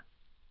the river.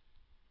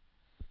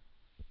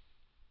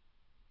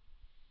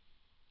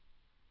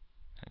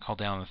 I call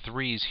down the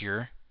 3s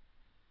here.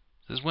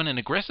 This is when an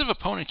aggressive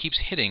opponent keeps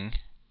hitting.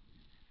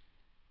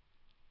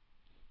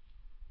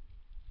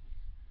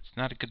 It's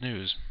not a good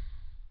news.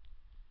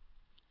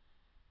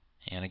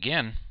 And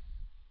again,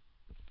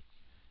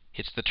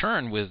 hits the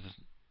turn with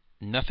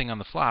nothing on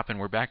the flop, and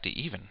we're back to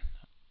even.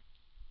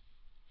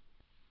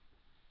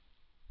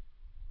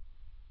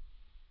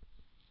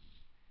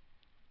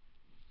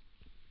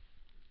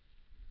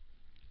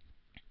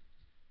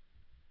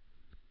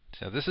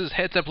 So this is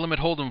heads up limit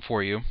hold'em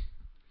for you.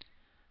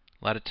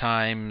 A lot of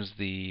times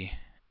the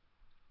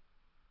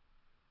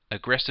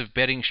aggressive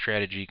betting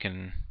strategy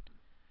can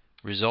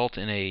result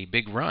in a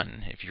big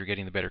run if you're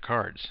getting the better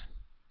cards.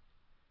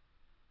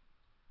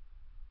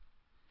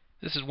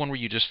 This is one where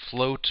you just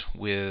float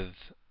with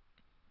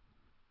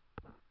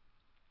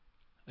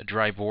a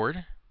dry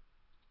board.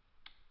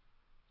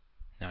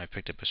 Now I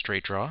picked up a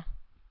straight draw.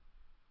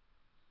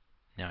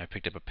 Now I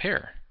picked up a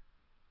pair.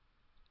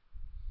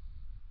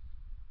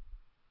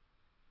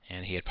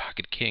 And he had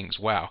pocket kings.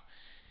 Wow.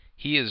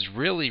 He is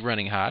really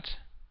running hot.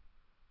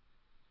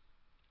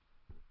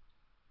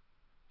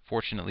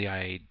 Fortunately,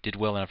 I did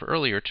well enough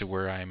earlier to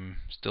where I'm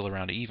still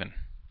around even.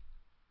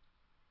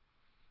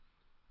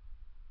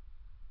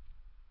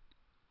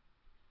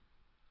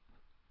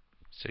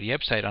 So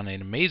Yebsite on an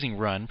amazing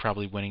run,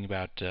 probably winning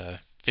about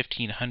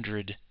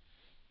 1,500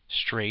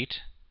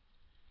 straight.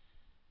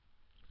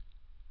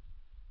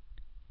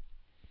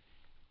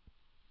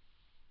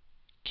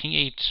 King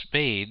 8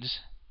 spades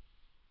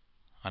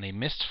on a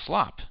missed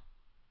flop.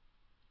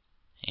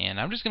 And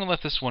I'm just going to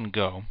let this one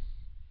go.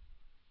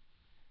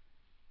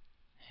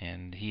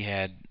 And he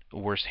had a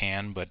worse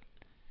hand, but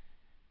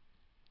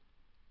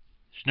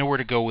there's nowhere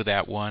to go with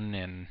that one.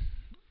 And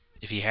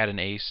if he had an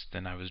ace,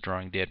 then I was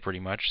drawing dead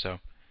pretty much. So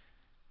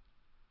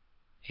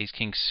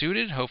Ace-King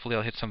suited. Hopefully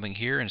I'll hit something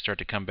here and start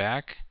to come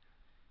back.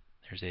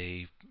 There's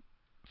a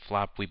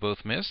flop we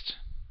both missed.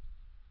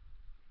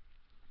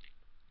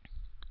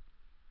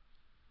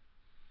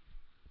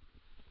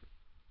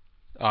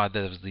 That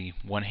was the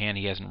one hand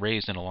he hasn't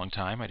raised in a long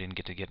time. I didn't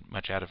get to get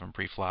much out of him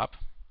pre-flop.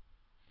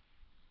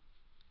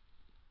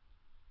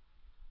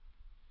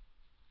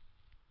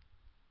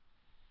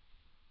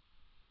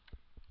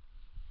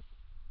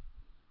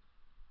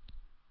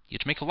 You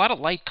have to make a lot of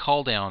light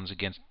call downs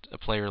against a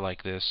player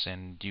like this,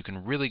 and you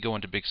can really go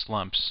into big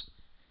slumps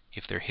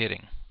if they're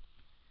hitting.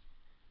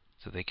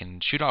 So they can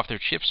shoot off their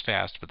chips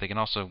fast, but they can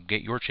also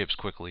get your chips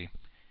quickly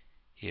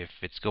if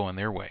it's going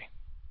their way.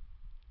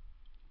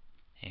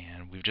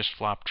 And we've just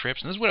flopped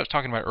trips, and this is what I was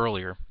talking about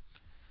earlier.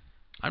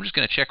 I'm just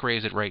going to check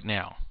raise it right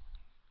now,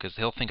 because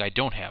he'll think I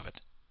don't have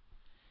it.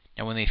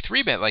 Now when they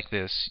 3-bet like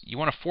this, you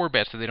want to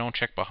 4-bet so they don't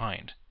check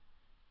behind.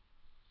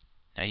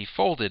 Now he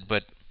folded,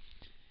 but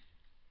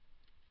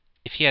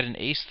if he had an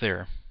ace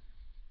there,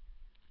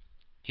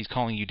 he's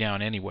calling you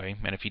down anyway,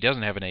 and if he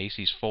doesn't have an ace,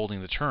 he's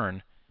folding the turn,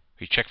 or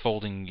he's check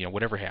folding,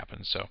 whatever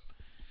happens. So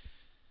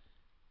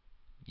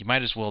you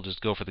might as well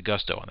just go for the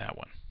gusto on that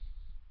one.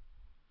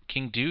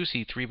 King deuce,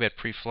 he 3-bet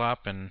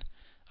pre-flop, and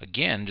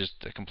again, just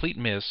a complete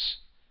miss.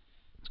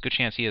 It's a good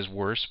chance he has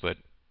worse, but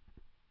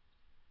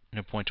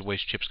no point to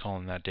waste chips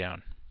calling that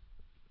down.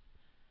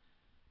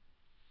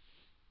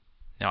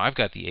 Now I've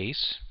got the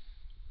ace.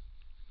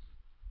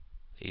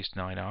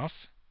 Ace-9 off.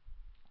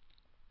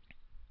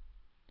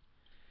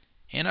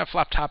 And I've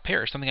flopped top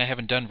pair, something I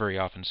haven't done very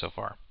often so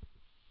far.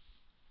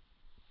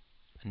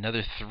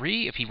 Another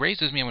 3. If he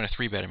raises me, I'm going to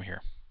 3-bet him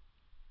here.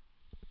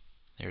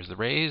 There's the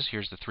raise,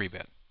 here's the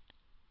 3-bet.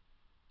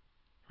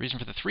 Reason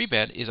for the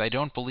 3-bet is I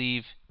don't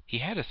believe he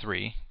had a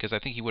 3, because I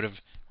think he would have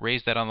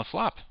raised that on the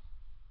flop.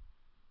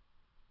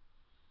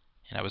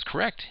 And I was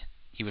correct.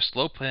 He was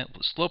slope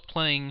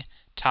playing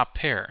top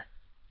pair.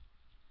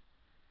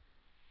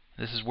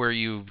 This is where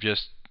you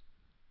just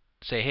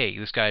say, hey,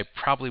 this guy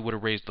probably would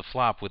have raised the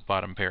flop with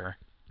bottom pair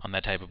on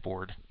that type of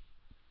board.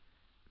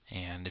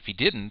 And if he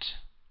didn't,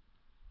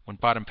 when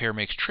bottom pair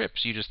makes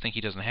trips, you just think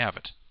he doesn't have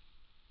it.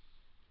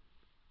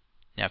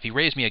 Now, if he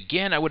raised me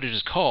again, I would have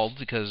just called,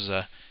 because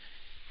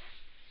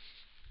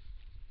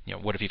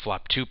what if he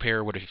flopped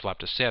 2-pair? What if he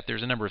flopped a set?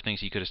 There's a number of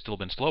things he could have still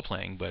been slow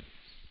playing, but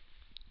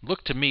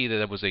looked to me that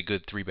that was a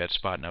good 3-bet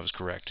spot, and I was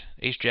correct.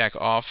 Ace-Jack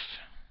off,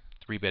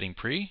 3-betting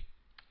pre.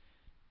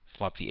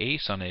 Flop the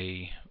ace on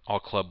a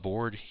all-club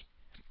board.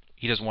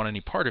 He doesn't want any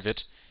part of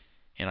it,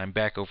 and I'm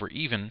back over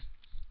even.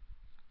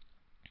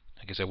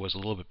 I guess I was a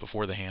little bit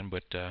before the hand,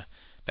 but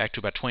back to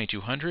about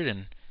 2,200,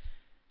 and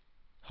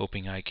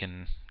hoping I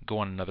can go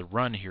on another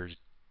run here to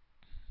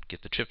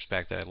get the chips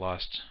back that I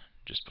lost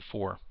just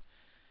before.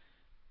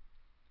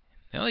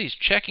 Now he's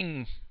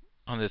checking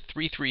on the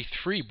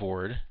 3-3-3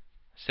 board.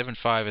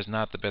 7-5 is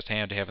not the best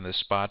hand to have in this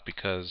spot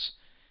because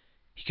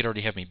he could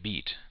already have me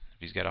beat if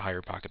he's got a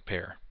higher pocket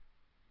pair.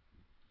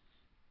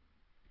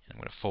 And I'm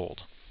going to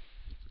fold.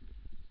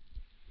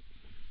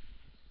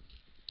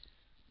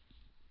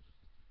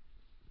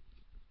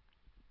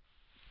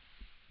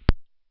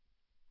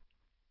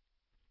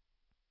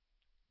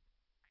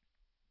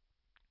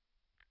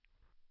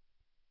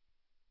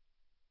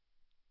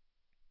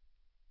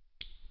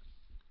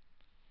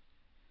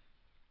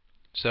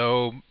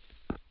 So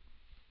I'm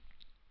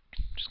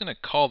just going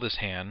to call this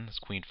hand, this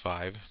Queen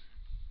 5.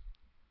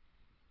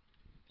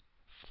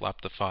 Flop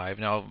the 5.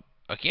 Now,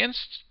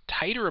 against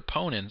tighter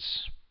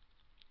opponents,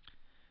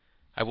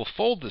 I will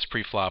fold this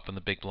pre-flop in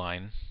the big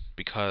blind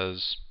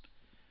because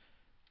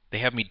they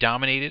have me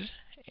dominated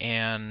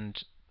and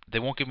they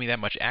won't give me that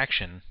much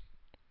action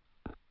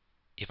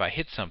if I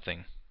hit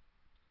something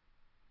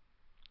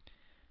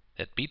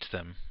that beats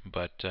them.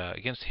 But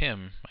against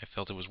him, I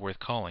felt it was worth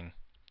calling.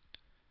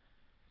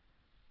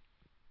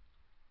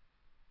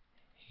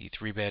 He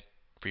 3-bet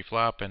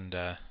pre-flop and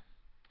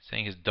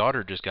saying his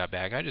daughter just got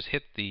back. I just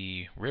hit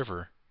the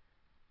river,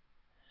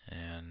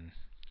 and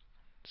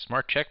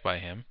smart check by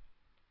him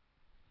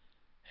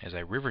as I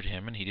rivered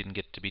him, and he didn't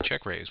get to be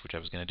check raised, which I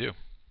was going to do.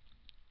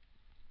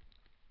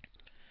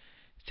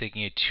 He's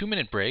taking a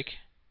 2-minute break.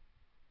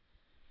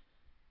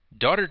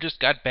 Daughter just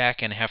got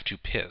back and have to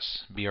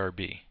piss.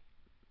 BRB.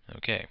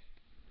 Okay.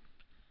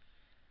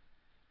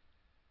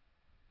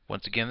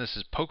 Once again, this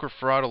is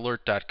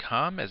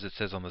PokerFraudAlert.com, as it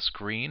says on the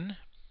screen.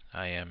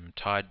 I am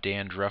Todd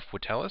Dan Druff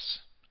Witteles.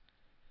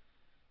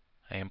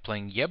 I am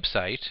playing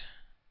Yebsite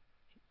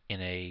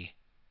in a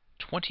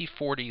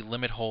 2040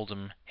 Limit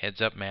Holdem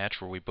heads-up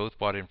match where we both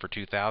bought in for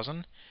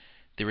 2,000.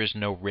 There is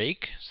no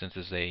rake since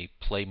this is a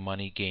play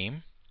money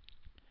game.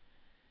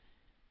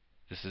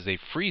 This is a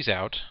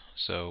freeze-out,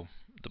 so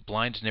the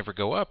blinds never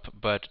go up,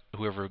 but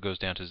whoever goes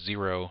down to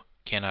 0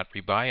 cannot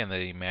rebuy and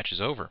the match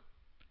is over.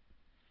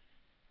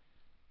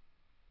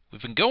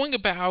 We've been going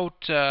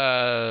about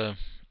an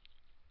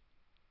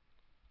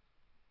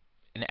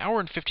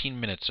hour and 15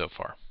 minutes so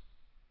far.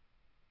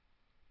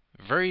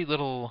 Very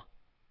little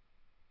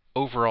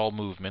overall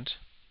movement.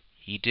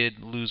 He did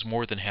lose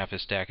more than half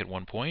his stack at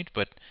one point,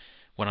 but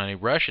went on a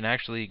rush and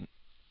actually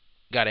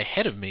got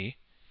ahead of me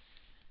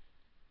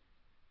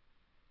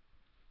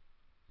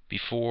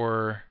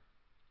before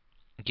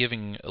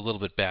giving a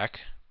little bit back.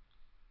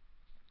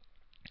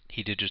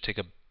 He did just take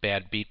a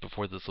bad beat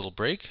before this little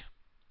break.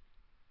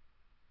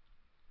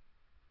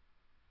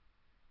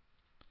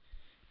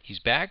 He's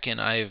back,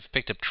 and I've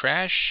picked up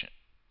trash.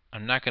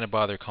 I'm not going to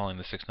bother calling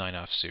the 6-9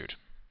 offsuit.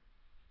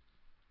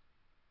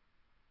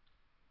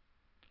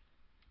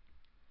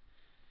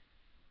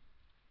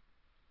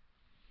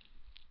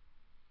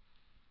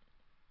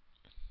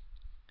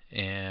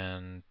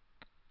 And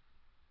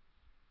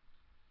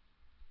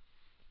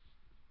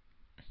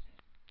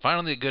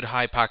finally a good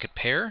high pocket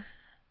pair.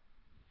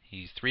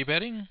 He's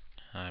 3-betting.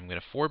 I'm going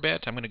to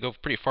 4-bet. I'm going to go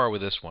pretty far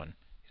with this one.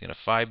 He's going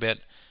to 5-bet.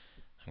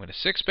 I'm going to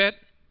 6-bet.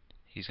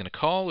 He's going to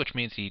call, which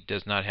means he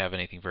does not have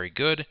anything very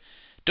good.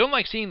 Don't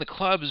like seeing the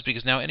clubs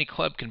because now any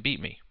club can beat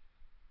me.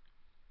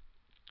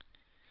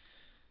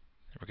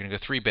 We're going to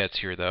go 3 bets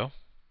here, though.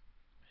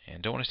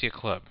 And don't want to see a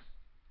club.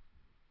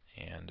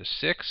 And a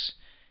 6.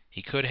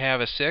 He could have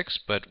a 6,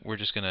 but we're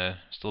just going to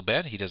still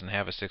bet. He doesn't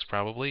have a 6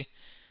 probably.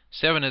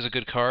 7 is a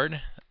good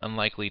card.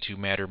 Unlikely to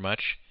matter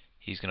much.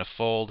 He's going to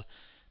fold.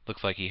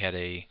 Looks like he had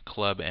a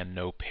club and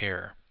no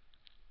pair.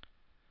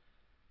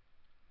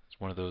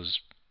 It's one of those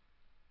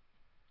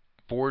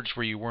boards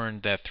where you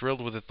weren't that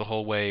thrilled with it the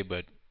whole way,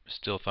 but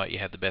still thought you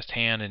had the best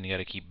hand and you got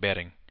to keep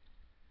betting.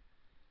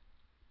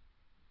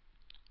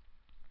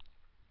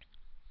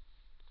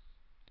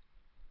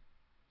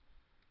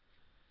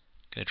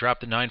 Going to drop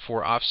the 9-4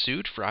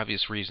 offsuit for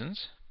obvious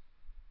reasons.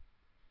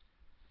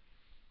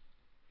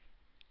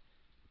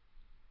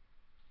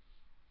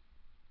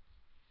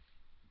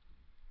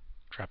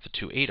 Drop the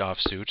 2-8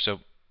 offsuit.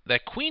 So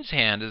that queen's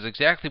hand is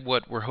exactly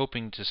what we're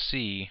hoping to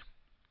see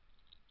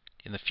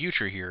in the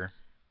future here.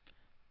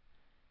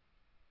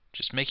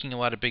 Just making a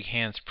lot of big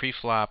hands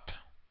pre-flop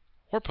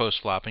or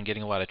post-flop and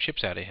getting a lot of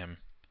chips out of him.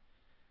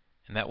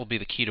 And that will be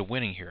the key to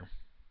winning here.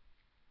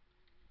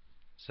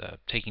 It's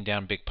taking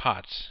down big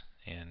pots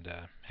and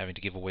having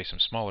to give away some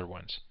smaller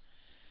ones.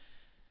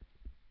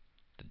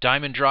 The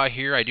diamond draw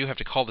here, I do have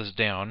to call this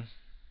down.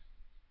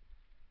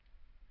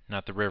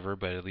 Not the river,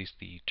 but at least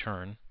the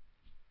turn.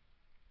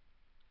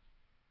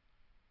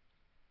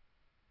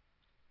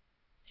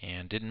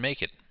 And didn't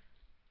make it.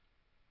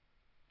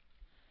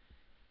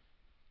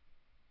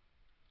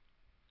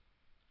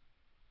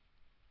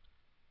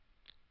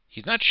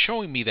 He's not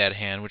showing me that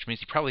hand, which means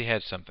he probably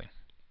had something.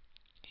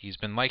 He's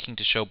been liking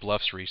to show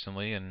bluffs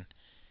recently, and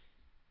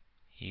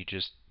he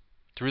just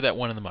threw that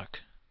one in the muck.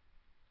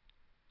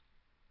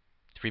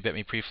 3-bet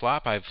me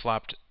pre-flop. I've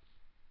flopped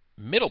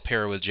middle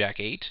pair with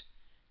Jack-8.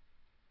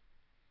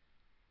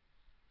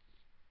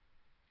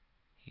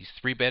 He's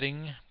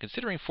 3-betting,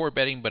 considering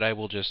 4-betting, but I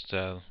will just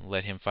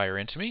let him fire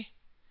into me,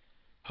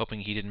 hoping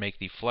he didn't make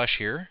the flush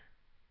here.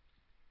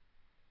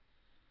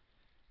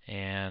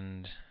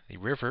 And the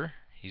river,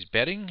 he's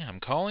betting, I'm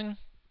calling.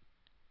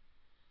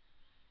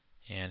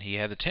 And he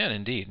had the 10,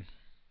 indeed.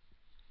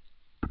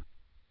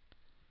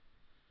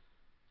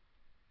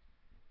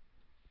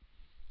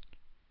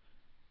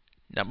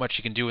 Not much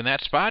you can do in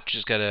that spot,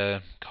 just got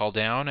to call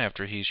down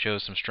after he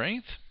shows some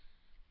strength.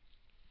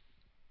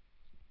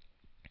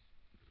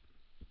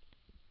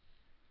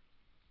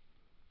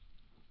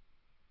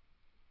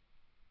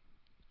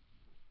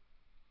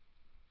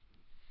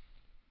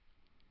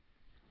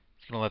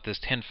 He's going to let this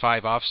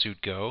 10-5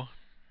 offsuit go.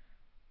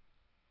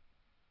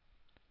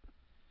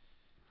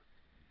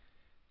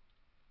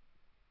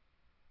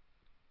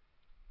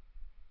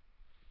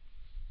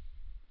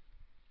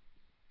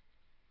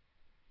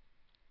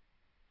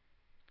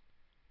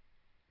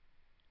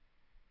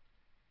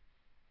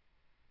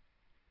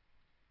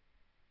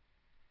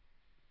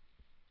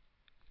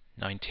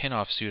 Nine 10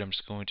 offsuit, I'm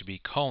just going to be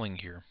calling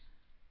here.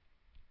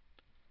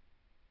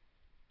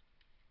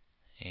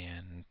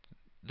 And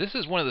this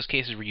is one of those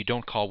cases where you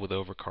don't call with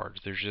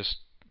overcards. There's just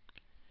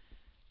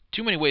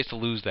too many ways to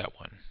lose that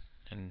one,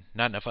 and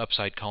not enough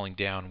upside calling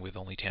down with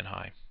only 10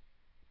 high.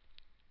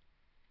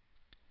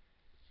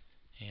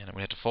 And I'm going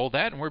to have to fold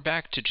that, and we're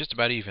back to just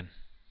about even.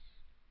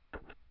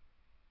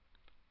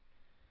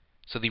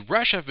 So the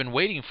rush I've been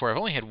waiting for, I've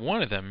only had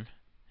one of them,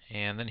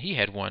 and then he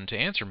had one to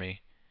answer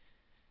me.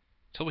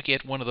 Until we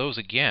get one of those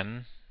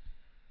again,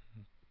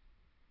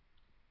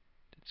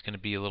 it's going to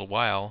be a little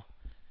while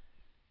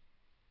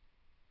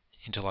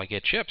until I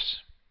get chips.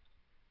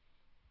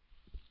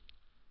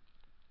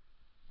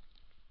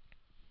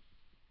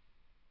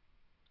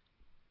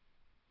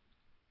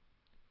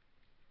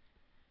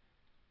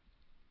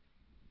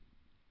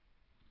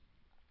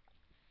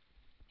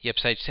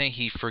 Yebsite saying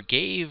he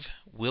forgave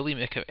Willie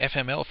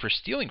FML for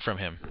stealing from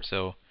him.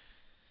 So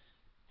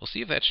we'll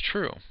see if that's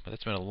true. But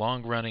that's been a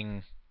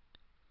long-running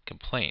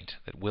complaint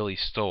that Willie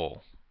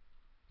stole.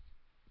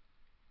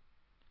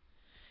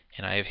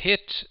 And I have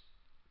hit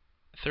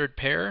third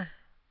pair.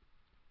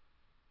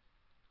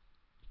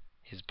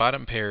 His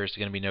bottom pair is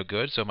going to be no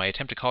good, so my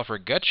attempt to call for a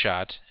gut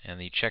shot and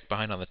the check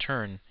behind on the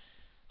turn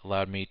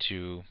allowed me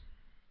to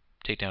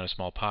take down a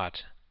small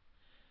pot.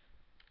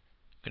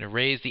 I'm going to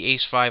raise the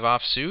ace-5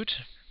 offsuit.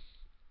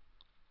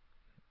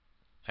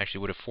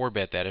 Actually would have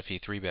 4-bet that if he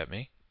 3-bet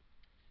me.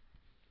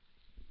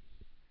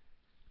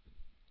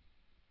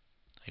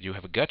 I do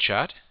have a gut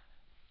shot.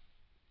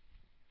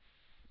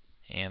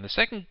 And the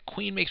second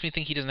queen makes me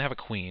think he doesn't have a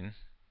queen.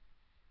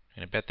 I'm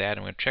going to bet that.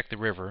 I'm going to check the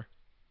river.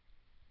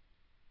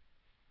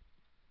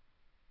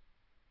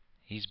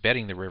 He's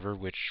betting the river,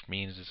 which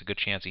means there's a good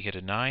chance he hit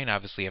a 9.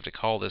 Obviously, I have to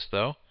call this,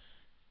 though.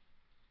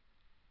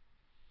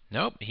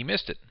 Nope, he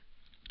missed it.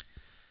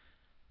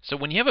 So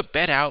when you have a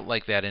bet out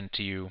like that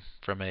into you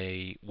from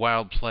a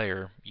wild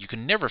player, you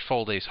can never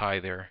fold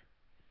ace-high there.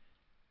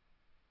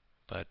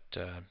 But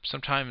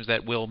sometimes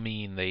that will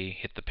mean they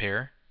hit the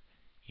pair.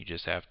 You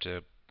just have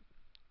to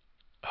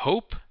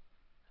hope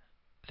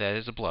that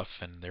is a bluff,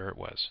 and there it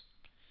was.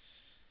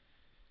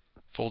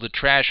 Folded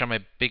trash on my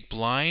big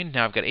blind.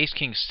 Now I've got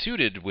ace-king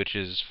suited, which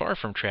is far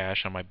from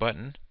trash on my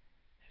button.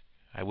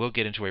 I will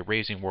get into a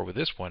raising war with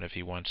this one if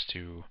he wants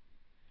to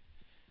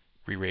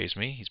re-raise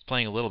me. He's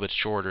playing a little bit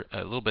shorter,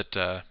 a little bit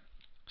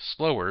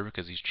slower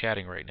because he's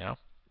chatting right now.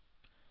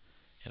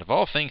 And of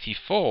all things, he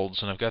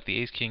folds when I've got the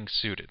ace-king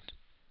suited.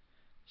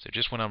 So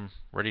just when I'm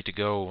ready to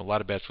go a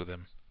lot of bets with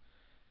him,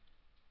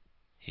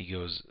 he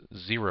goes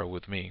 0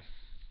 with me.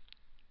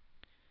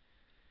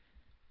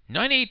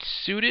 9-8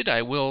 suited,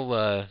 I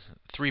will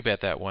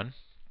 3-bet that one.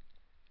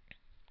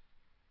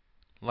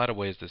 A lot of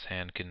ways this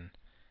hand can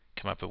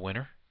come up a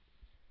winner,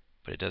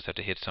 but it does have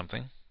to hit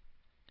something.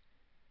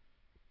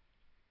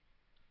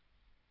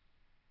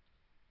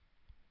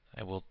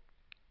 I will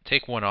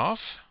take one off.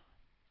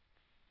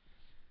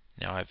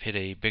 Now I've hit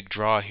a big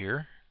draw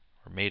here,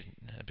 or made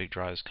a big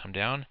draw has come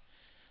down.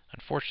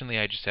 Unfortunately,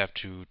 I just have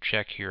to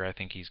check here. I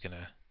think he's going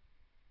to...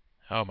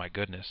 Oh my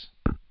goodness.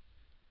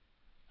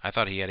 I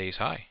thought he had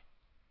ace-high.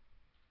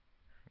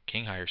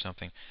 King-high or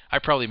something. I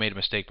probably made a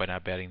mistake by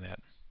not betting that.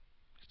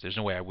 There's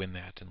no way I win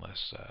that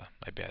unless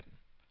I bet.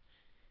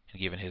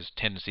 And given his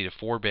tendency to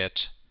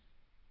 4-bet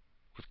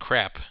with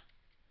crap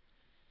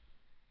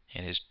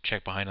and his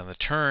check behind on the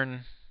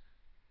turn,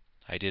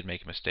 I did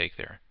make a mistake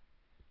there.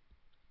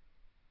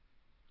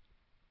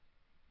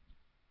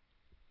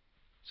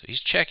 So he's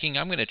checking.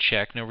 I'm going to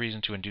check. No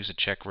reason to induce a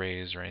check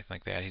raise or anything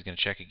like that. He's going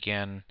to check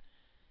again,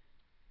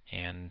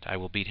 and I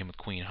will beat him with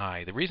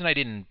queen-high. The reason I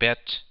didn't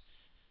bet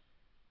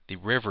the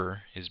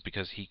river is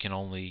because he can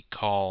only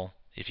call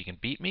if he can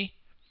beat me.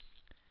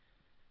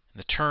 And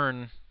the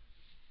turn,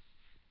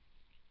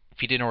 if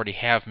he didn't already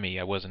have me,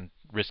 I wasn't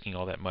risking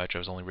all that much. I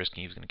was only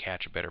risking he was going to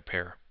catch a better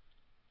pair.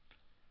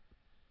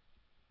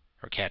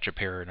 Or catch a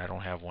pair and I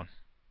don't have one.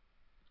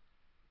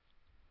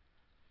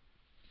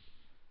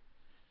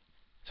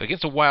 So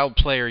against a wild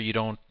player, you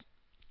don't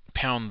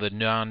pound the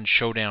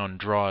non-showdown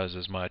draws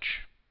as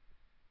much.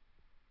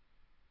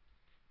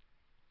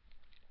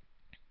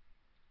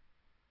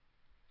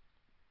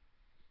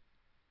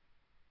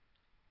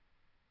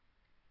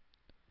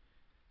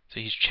 So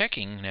he's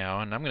checking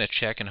now, and I'm going to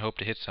check and hope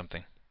to hit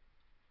something.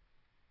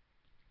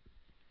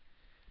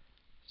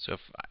 So if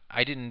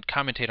I didn't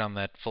commentate on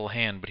that full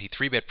hand, but he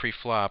 3-bet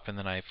pre-flop, and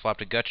then I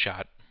flopped a gut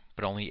shot,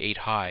 but only 8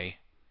 high.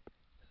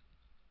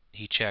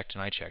 He checked,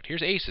 and I checked.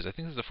 Here's aces. I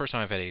think this is the first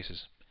time I've had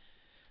aces.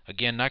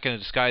 Again, not going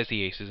to disguise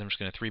the aces. I'm just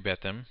going to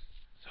 3-bet them,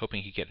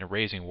 hoping he'd get in a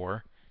raising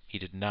war. He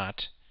did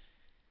not.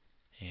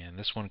 And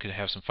this one could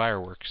have some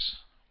fireworks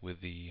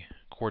with the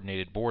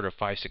coordinated board of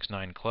 5, 6,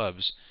 9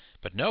 clubs.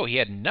 But no, he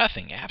had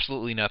nothing,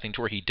 absolutely nothing,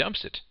 to where he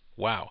dumps it.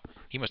 Wow.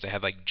 He must have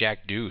had like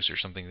Jack Deuce or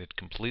something that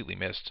completely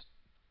missed.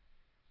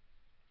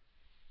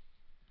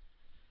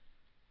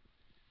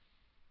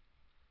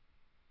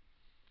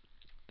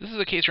 This is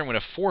a case where I'm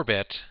going to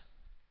 4-bet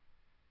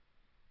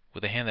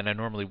with a hand that I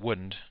normally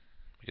wouldn't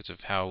because of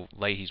how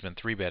late he's been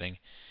 3-betting.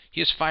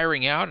 He is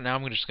firing out, and now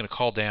I'm just going to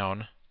call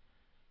down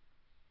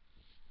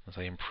as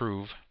I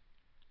improve.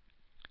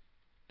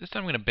 This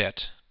time I'm going to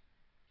bet,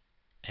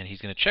 and he's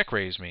going to check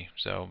raise me.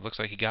 So it looks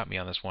like he got me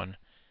on this one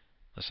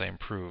unless I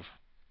improve.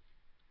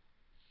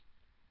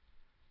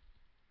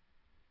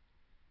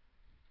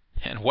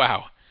 And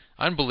wow,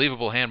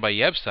 unbelievable hand by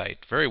Yebsite.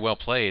 Very well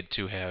played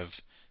to have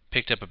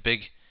picked up a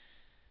big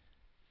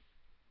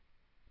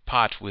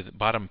pot with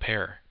bottom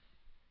pair.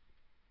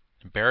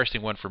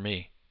 Embarrassing one for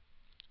me.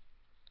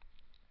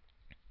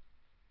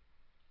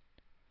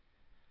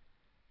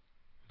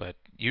 But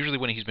usually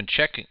when he's been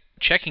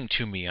checking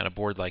to me on a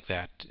board like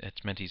that,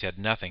 it's meant he's had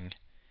nothing.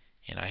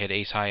 And I had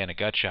ace-high and a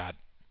gut shot,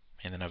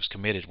 and then I was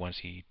committed once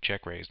he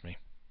check raised me.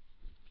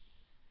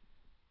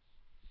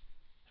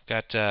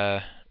 I've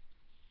got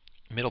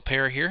middle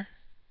pair here.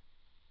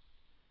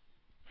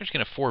 I'm just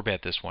going to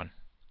 4-bet this one.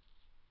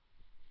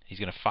 He's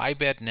going to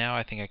 5-bet now.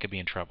 I think I could be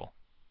in trouble.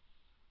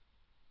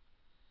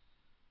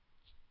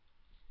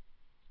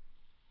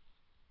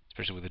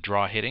 Especially with the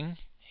draw hitting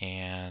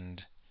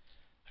and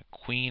a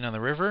queen on the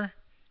river.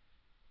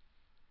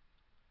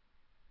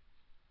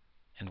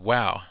 And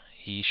wow,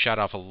 he shot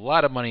off a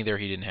lot of money there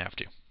he didn't have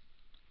to.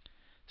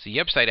 So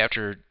Yebsite,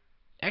 after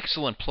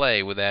excellent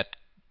play with that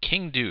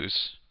king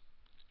deuce,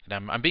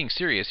 and I'm being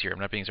serious here, I'm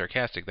not being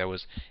sarcastic, that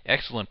was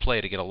excellent play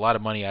to get a lot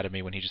of money out of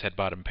me when he just had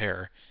bottom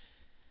pair.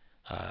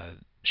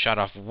 Shot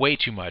off way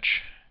too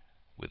much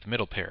with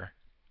middle pair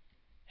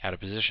out of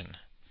position.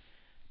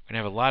 I'm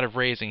going to have a lot of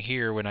raising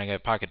here when I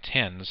got pocket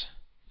tens.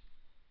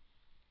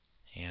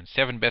 And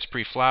 7 bets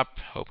pre-flop,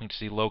 hoping to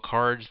see low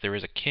cards. There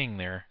is a king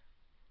there.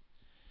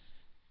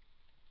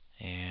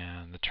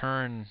 And the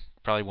turn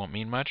probably won't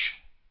mean much.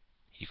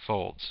 He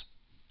folds.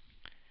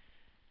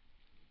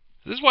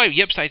 This is why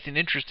Yebsite's an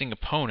interesting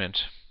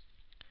opponent.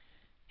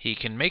 He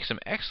can make some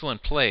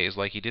excellent plays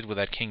like he did with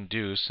that king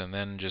deuce and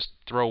then just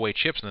throw away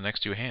chips in the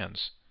next 2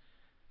 hands.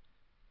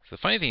 So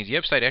the funny thing is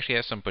Yebsite actually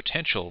has some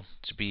potential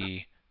to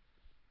be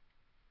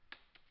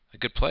a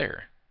good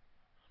player,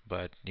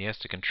 but he has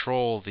to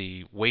control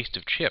the waste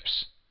of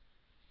chips.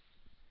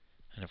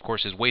 And of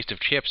course his waste of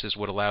chips is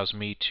what allows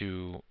me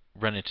to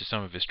run into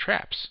some of his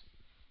traps,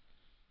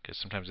 because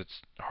sometimes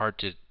it's hard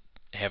to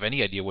have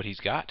any idea what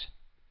he's got.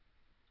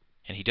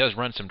 And he does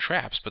run some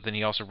traps, but then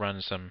he also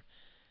runs some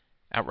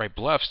outright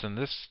bluffs, and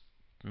this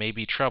may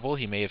be trouble.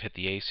 He may have hit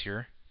the ace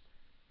here.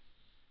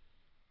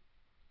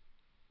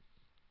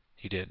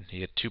 He did.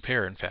 He had 2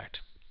 pair, in fact.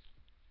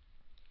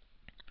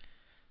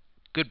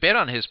 Good bet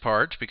on his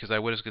part, because I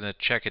was going to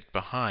check it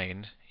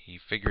behind. He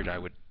figured I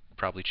would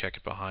probably check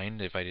it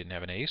behind if I didn't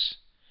have an ace.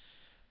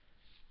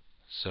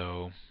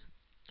 So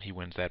he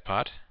wins that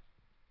pot.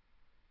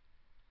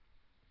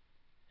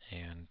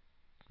 And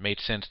made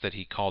sense that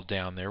he called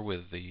down there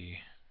with the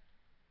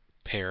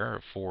pair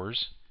of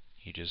 4s.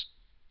 He just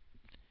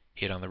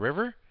hit on the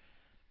river.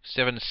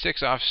 7-6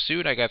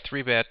 offsuit. I got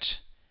 3-bet,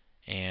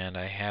 and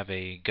I have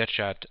a gut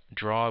shot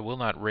draw. I will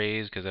not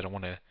raise because I don't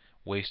want to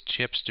waste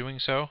chips doing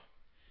so.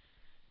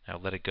 I'll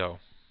let it go.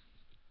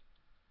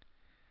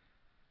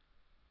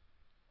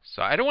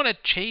 So I don't want to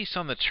chase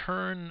on the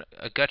turn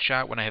a gut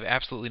shot when I have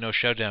absolutely no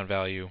showdown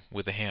value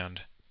with the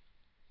hand,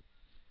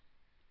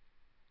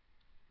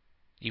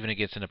 even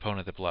against an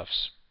opponent that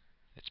bluffs.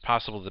 It's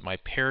possible that my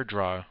pair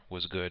draw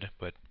was good,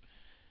 but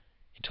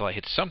until I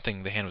hit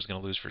something, the hand was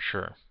going to lose for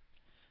sure.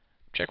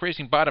 Check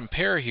raising bottom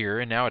pair here,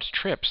 and now it's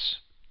trips.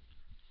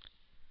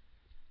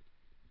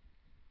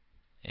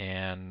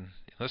 And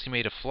unless he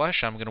made a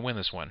flush, I'm going to win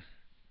this one.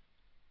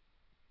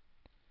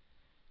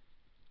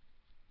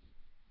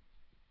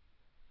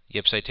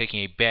 Yebsite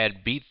taking a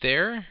bad beat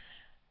there.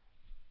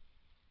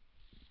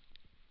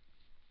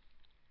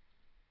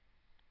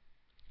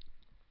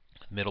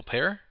 Middle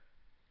pair.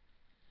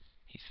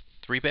 He's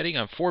 3-betting.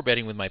 I'm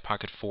 4-betting with my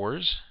pocket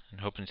 4s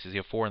and hoping to see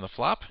a 4 in the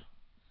flop.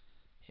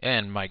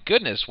 And my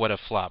goodness, what a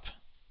flop.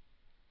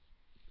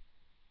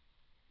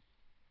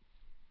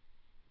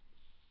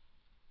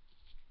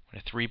 I'm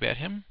going to 3-bet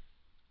him.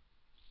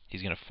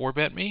 He's going to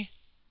 4-bet me.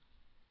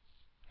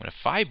 I'm going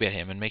to 5-bet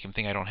him and make him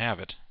think I don't have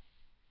it.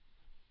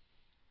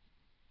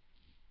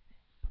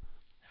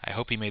 I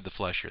hope he made the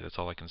flush here. That's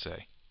all I can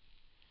say.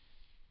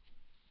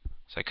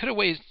 So I could have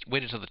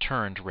waited till the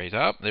turn to raise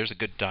up. There's a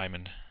good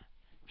diamond.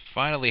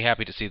 Finally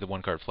happy to see the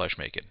 1-card flush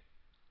make it.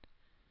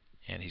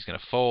 And he's going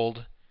to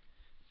fold.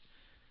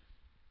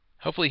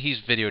 Hopefully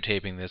he's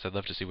videotaping this. I'd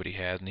love to see what he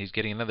has. And he's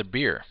getting another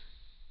beer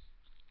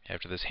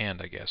after this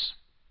hand, I guess.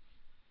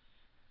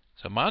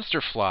 So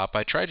monster flop.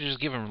 I tried to just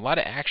give him a lot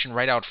of action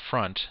right out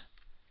front.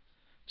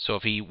 So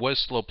if he was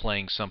slow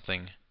playing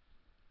something,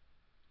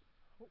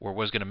 or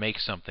was going to make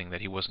something,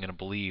 that he wasn't going to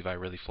believe I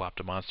really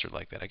flopped a monster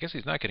like that. I guess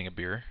he's not getting a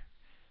beer.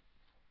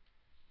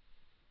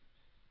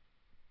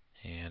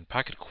 And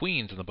pocket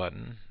queens on the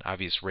button.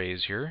 Obvious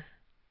raise here.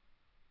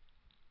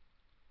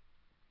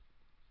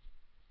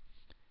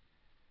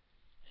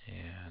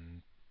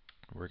 And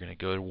we're going to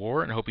go to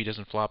war and hope he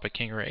doesn't flop a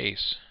king or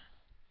ace.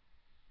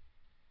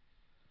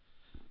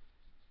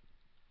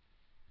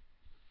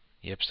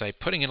 Yebsite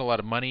putting in a lot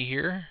of money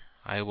here.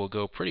 I will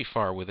go pretty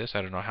far with this.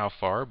 I don't know how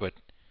far, but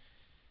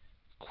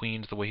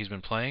queens the way he's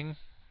been playing.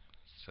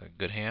 It's a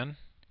good hand.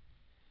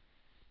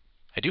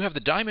 I do have the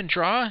diamond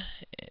draw,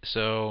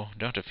 so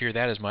don't have to fear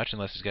that as much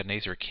unless he's got an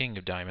ace or a king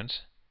of diamonds.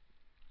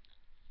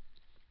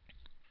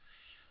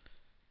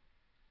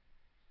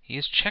 He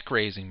is check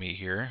raising me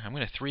here. I'm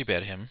going to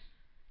 3-bet him.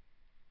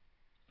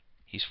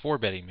 He's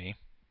 4-betting me.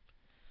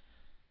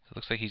 So it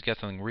looks like he's got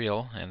something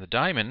real. And the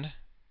diamond,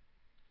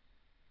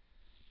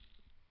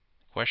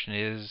 the question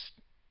is,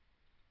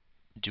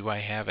 do I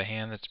have a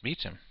hand that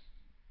beats him?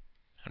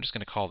 I'm just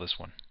going to call this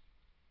one.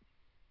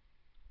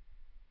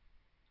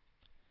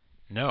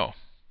 No.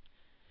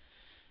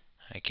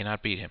 I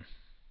cannot beat him.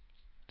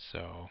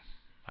 So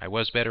I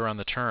was better on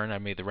the turn. I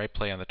made the right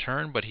play on the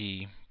turn, but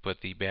he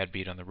put the bad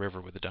beat on the river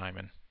with the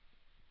diamond.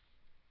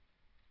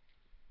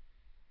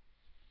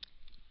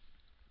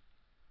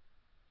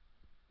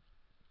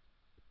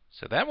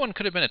 So that one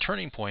could have been a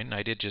turning point, and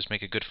I did just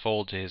make a good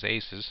fold to his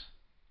aces.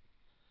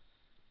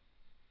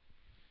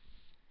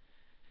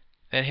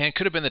 That hand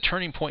could have been the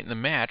turning point in the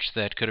match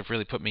that could have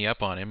really put me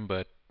up on him,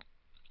 but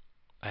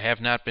I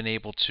have not been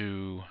able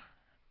to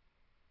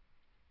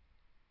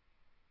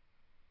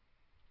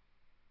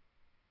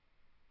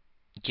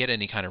get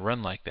any kind of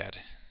run like that.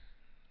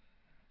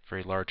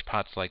 Very large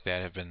pots like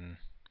that have been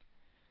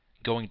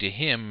going to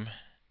him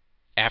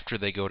after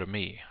they go to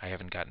me. I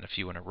haven't gotten a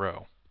few in a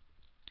row.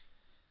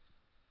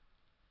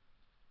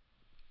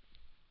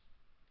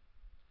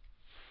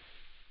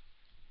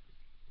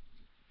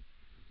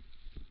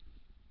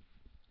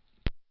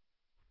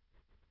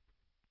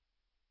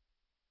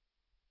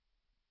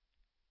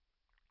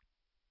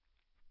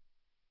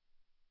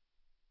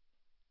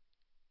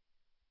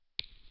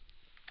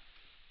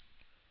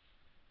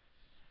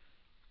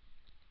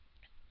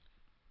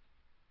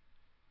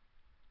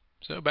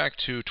 So back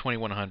to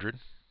 2100.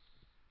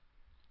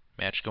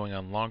 Match going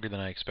on longer than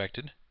I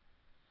expected.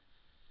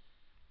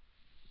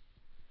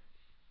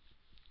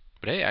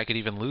 But hey, I could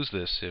even lose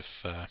this if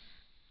I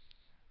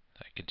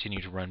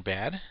continue to run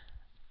bad.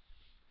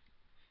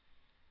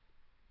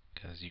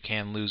 Because you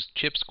can lose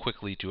chips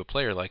quickly to a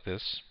player like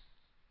this.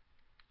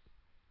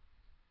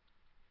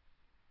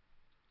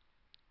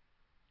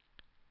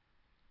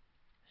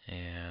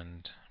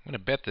 And I'm going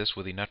to bet this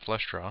with a nut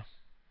flush draw.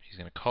 He's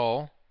going to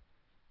call.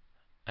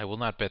 I will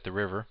not bet the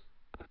river.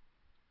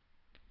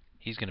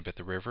 He's going to bet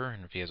the river,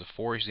 and if he has a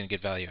 4, he's going to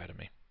get value out of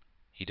me.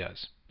 He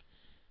does.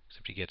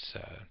 Except he gets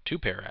 2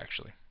 pair,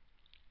 actually.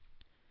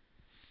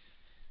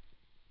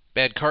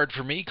 Bad card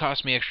for me.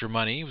 Cost me extra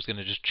money. He was going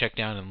to just check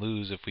down and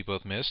lose if we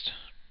both missed.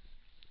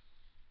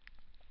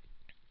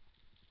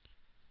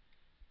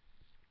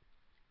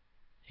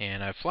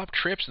 And I've flopped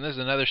trips, and this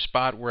is another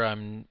spot where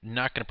I'm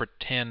not going to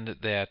pretend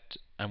that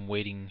I'm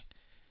waiting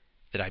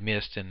that I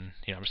missed, and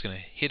I'm just going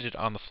to hit it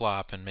on the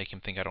flop and make him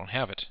think I don't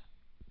have it.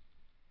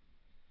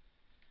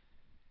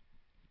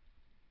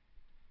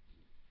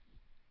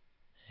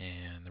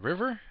 And the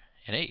river,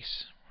 and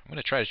ace. I'm going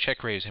to try to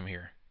check raise him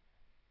here.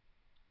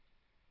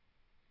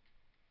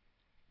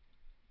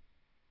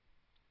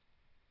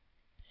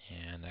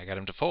 And I got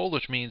him to fold,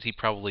 which means he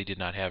probably did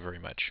not have very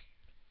much,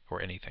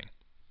 or anything.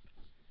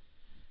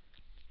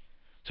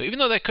 So even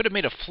though that could have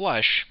made a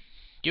flush,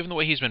 given the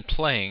way he's been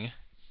playing,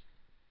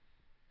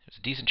 there's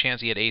a decent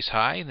chance he had ace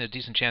high, and there's a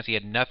decent chance he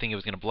had nothing, he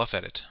was going to bluff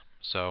at it.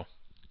 So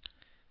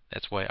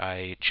that's why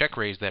I check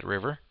raised that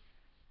river,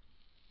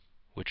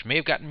 which may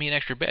have gotten me an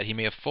extra bet. He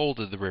may have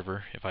folded the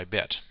river if I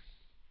bet.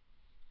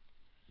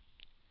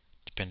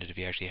 Depended if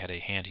he actually had a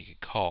hand he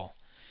could call.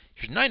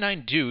 Here's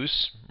 9-9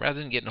 deuce. Rather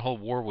than get in a whole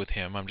war with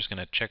him, I'm just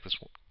going to check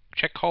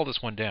call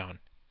this one down.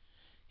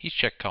 He's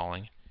check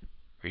calling,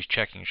 or he's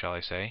checking, shall I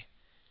say.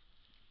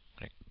 I'm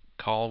going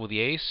to call with the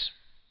ace,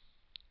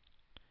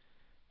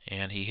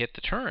 and he hit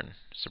the turn.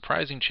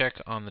 Surprising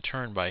check on the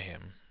turn by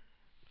him.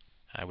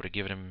 I would have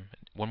given him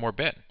one more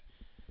bet.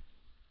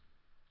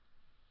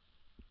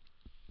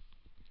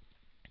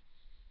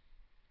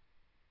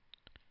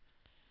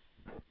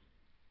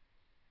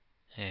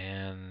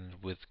 And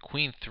with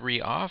queen 3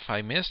 off,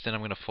 I missed, and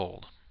I'm going to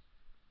fold.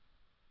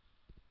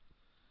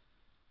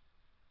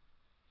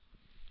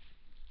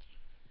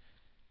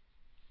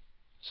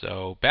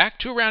 So back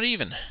to around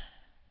even.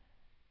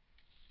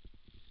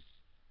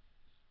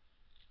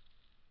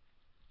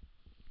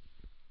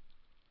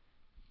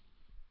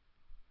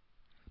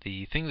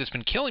 The thing that's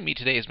been killing me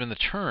today has been the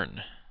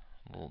turn.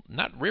 Well,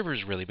 not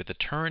rivers really, but the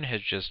turn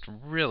has just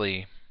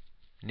really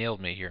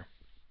nailed me here.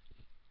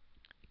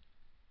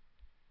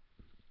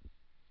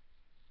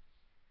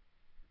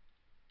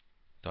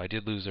 Though I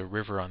did lose a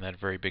river on that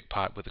very big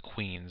pot with the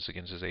queens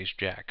against his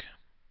ace-jack.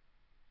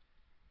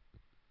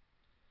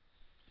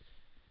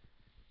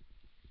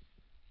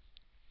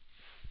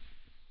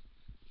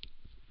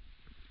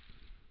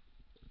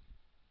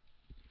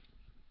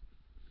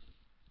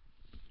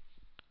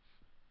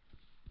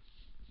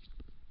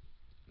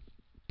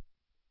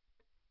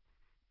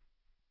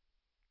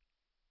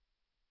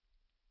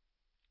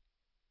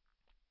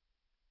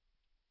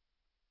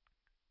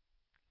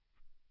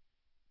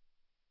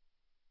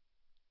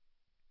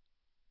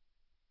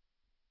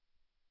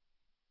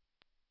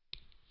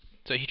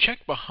 So he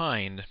checked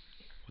behind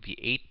with the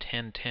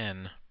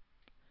 8-10-10.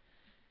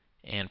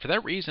 And for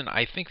that reason,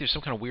 I think there's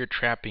some kind of weird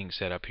trap being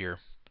set up here.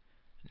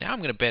 Now I'm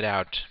going to bet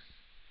out.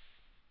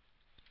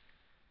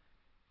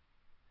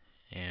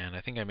 And I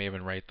think I may have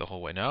been right the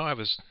whole way. No,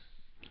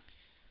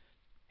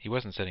 he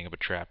wasn't setting up a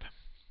trap.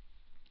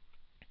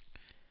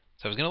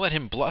 So I was going to let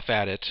him bluff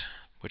at it,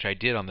 which I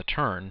did on the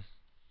turn.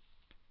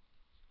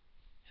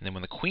 And then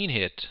when the queen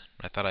hit,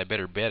 I thought I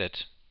better bet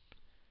it,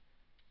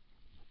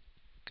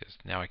 because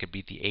now I could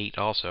beat the 8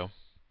 also.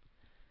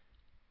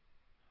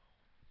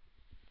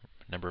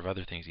 A number of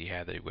other things he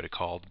had that he would have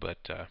called,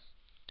 but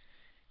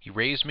he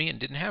raised me and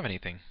didn't have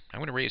anything. I'm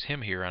going to raise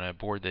him here on a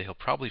board that he'll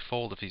probably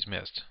fold if he's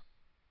missed,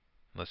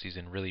 unless he's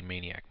in really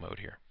maniac mode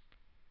here.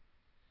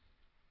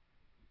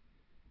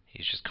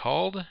 He's just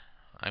called.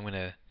 I'm going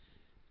to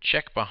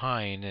check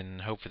behind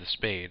and hope for the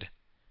spade.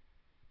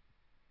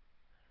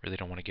 Really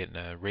don't want to get in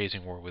a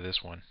raising war with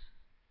this one.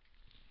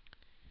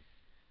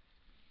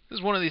 This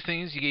is one of these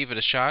things, you gave it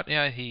a shot.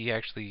 Yeah, he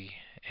actually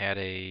had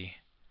a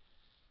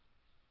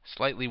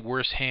slightly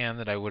worse hand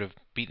that I would have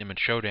beaten him in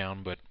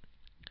showdown, but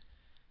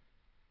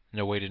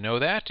no way to know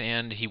that.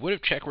 And he would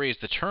have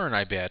check-raised the turn,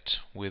 I bet,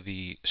 with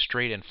the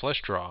straight and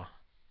flush draw.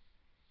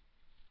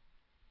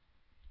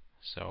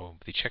 So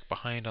the check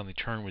behind on the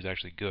turn was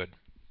actually good.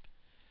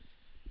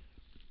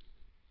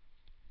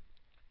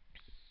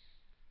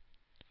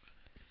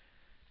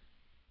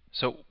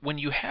 So when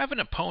you have an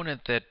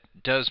opponent that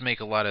does make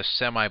a lot of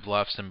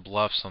semi-bluffs and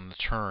bluffs on the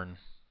turn,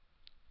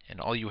 and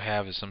all you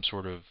have is some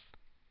sort of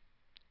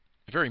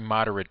very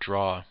moderate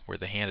draw where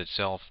the hand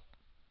itself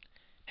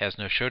has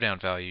no showdown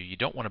value, you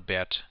don't want to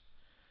bet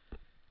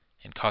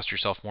and cost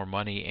yourself more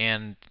money,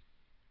 and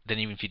then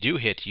even if you do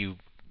hit, you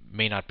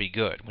may not be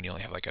good when you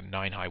only have like a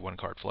 9-high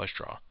one-card flush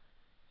draw.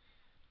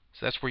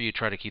 So that's where you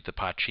try to keep the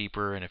pot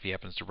cheaper, and if he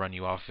happens to run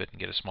you off it and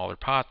get a smaller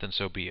pot, then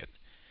so be it.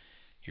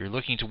 You're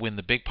looking to win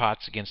the big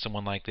pots against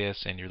someone like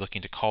this, and you're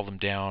looking to call them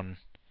down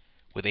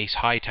with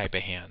ace-high type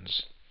of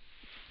hands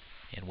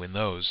and win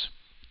those.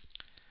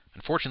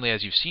 Unfortunately,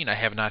 as you've seen, I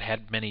have not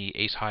had many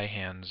ace-high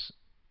hands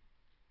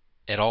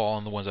at all,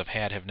 and the ones I've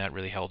had have not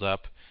really held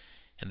up,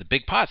 and the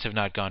big pots have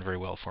not gone very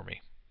well for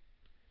me.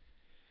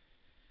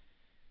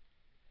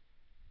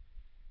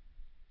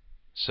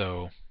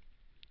 So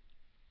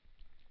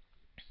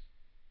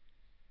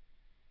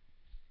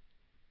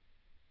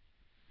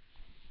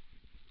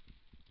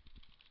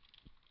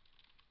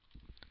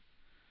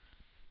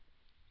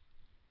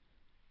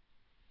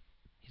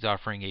he's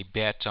offering a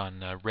bet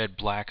on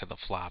red-black of the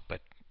flop,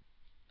 but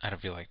I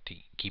don't feel like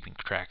keeping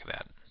track of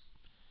that.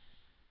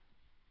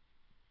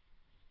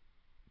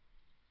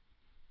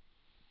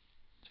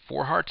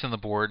 Four hearts on the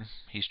board.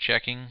 He's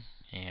checking,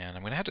 and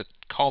I'm going to have to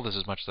call this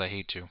as much as I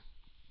hate to.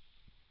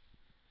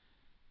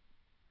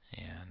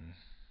 And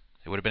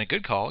it would have been a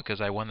good call because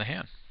I won the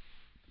hand.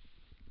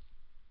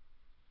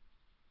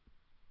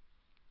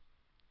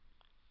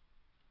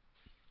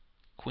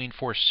 Queen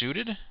 4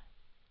 suited.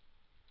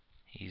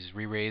 He's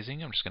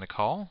re-raising. I'm just going to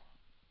call.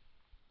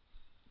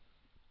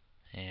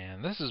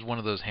 And this is one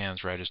of those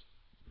hands where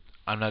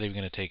I'm not even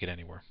going to take it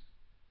anywhere.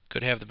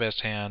 Could have the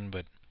best hand,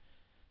 but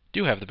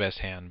do have the best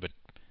hand, but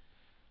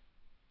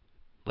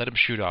let him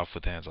shoot off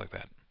with hands like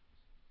that.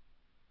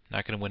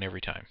 Not going to win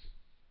every time.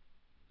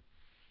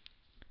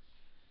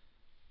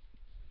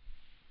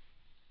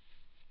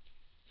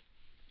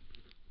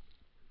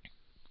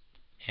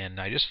 And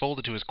I just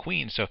folded to his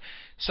queen. So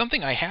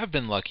something I have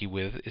been lucky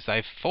with is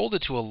I've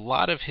folded to a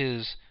lot of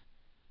his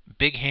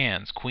big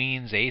hands,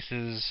 queens,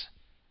 aces.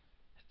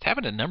 It's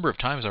happened a number of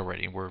times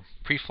already where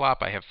pre-flop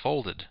I have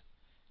folded,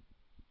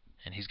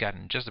 and he's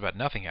gotten just about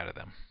nothing out of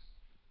them.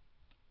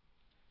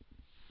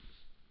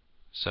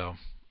 So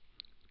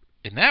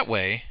in that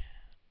way,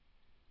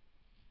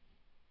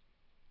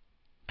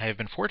 I have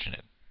been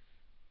fortunate.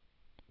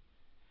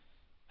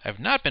 I have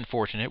not been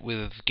fortunate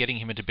with getting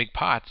him into big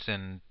pots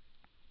and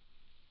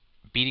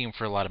beating him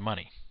for a lot of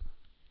money.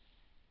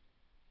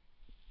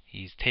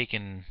 He's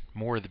taken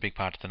more of the big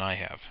pots than I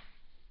have.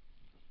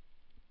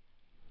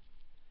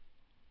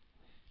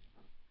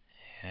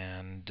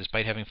 And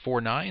despite having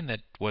 4-9,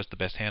 that was the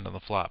best hand on the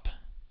flop.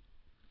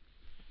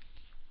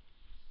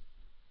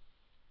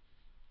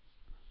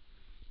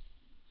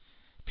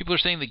 People are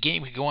saying the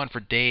game could go on for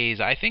days.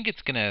 I think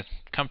it's going to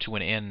come to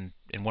an end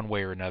in one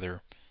way or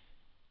another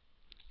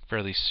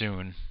fairly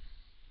soon.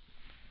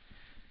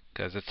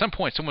 Because at some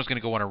point, someone's going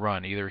to go on a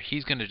run. Either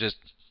he's going to just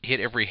hit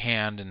every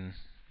hand and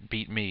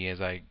beat me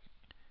as I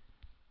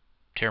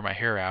tear my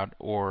hair out,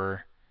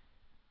 or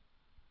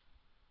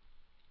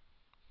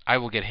I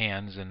will get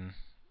hands and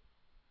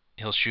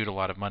he'll shoot a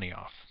lot of money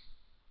off.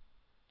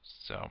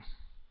 So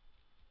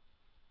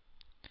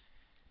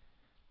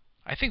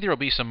I think there will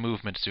be some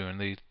movement soon.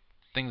 The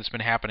thing that's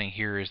been happening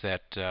here is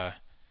that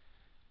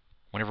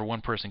whenever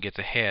one person gets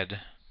ahead,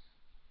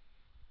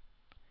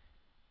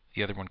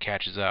 the other one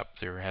catches up.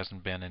 There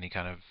hasn't been any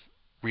kind of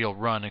real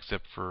run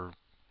except for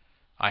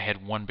I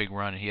had one big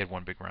run and he had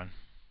one big run.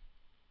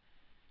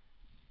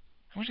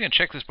 I'm just going to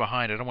check this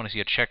behind. I don't want to see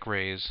a check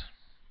raise,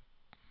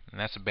 and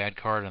that's a bad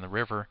card on the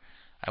river.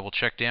 I will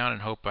check down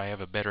and hope I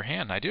have a better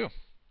hand. I do.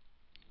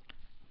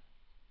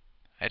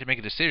 I had to make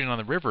a decision on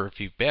the river if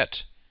you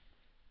bet.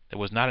 That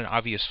was not an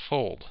obvious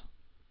fold.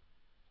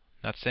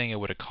 Not saying I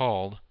would have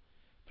called,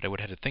 but I would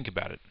have had to think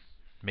about it.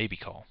 Maybe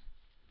call.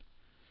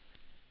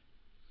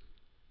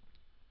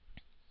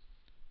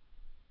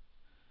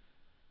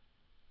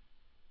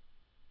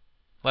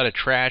 A lot of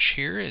trash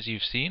here, as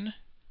you've seen.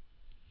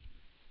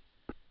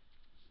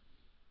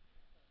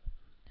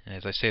 And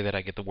as I say that,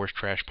 I get the worst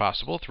trash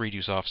possible.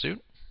 3-deuce offsuit.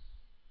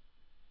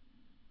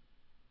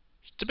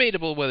 It's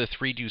debatable whether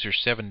 3-deuce or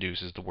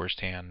 7-deuce is the worst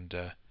hand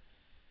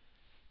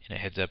in a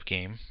heads-up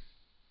game.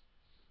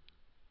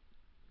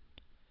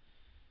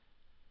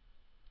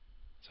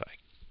 So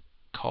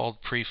I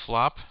called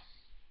pre-flop.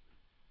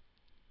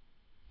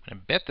 I'm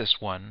going to bet this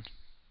one.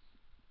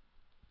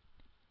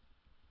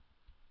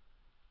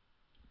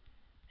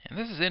 And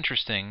this is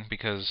interesting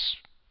because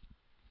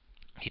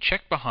he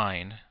checked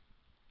behind,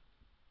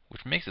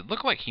 which makes it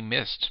look like he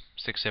missed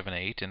 6, 7,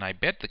 8, and I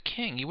bet the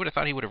king, he would have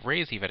thought he would have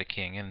raised if he had a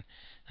king, and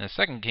the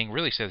second king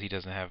really says he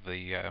doesn't have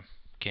the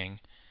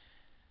king.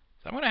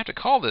 So I'm going to have to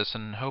call this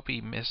and hope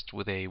he missed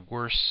with a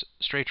worse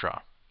straight draw.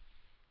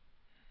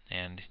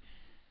 And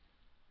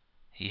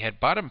he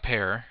had bottom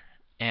pair,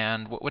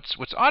 and what's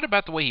odd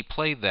about the way he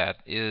played that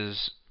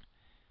is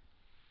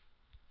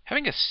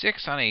having a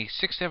 6 on a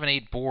 6, 7,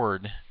 8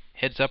 board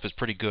heads up is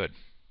pretty good.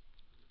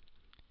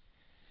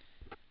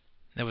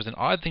 That was an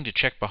odd thing to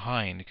check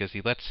behind because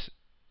he lets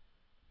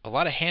a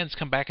lot of hands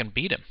come back and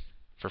beat him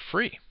for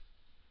free.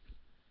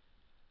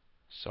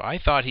 So I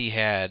thought he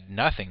had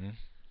nothing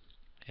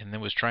and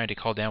then was trying to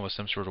call down with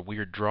some sort of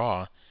weird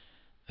draw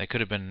that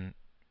could have been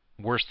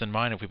worse than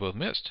mine if we both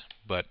missed.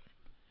 But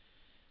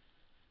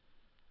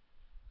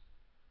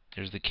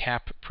there's the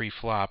cap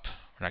pre-flop,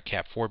 or not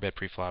cap, 4-bet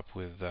pre-flop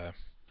with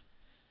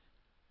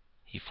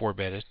he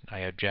 4-betted. I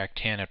had Jack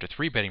 10 after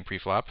 3-betting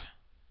pre-flop.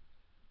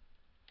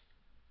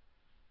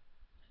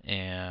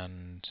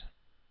 And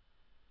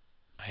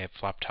I have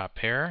flop top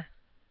pair.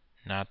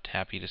 Not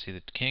happy to see the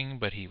king,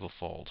 but he will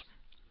fold.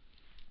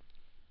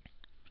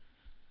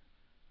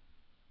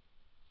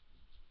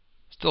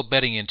 Still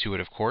betting into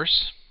it, of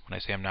course. When I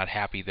say I'm not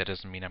happy, that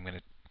doesn't mean I'm going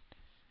to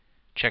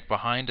check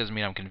behind. Doesn't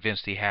mean I'm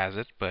convinced he has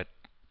it, but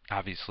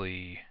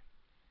obviously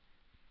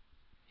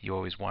you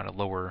always want a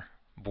lower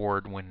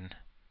board when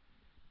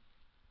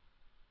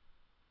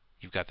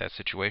you've got that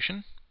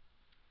situation.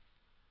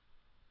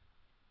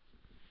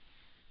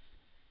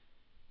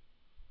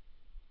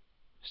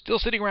 Still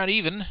sitting around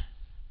even.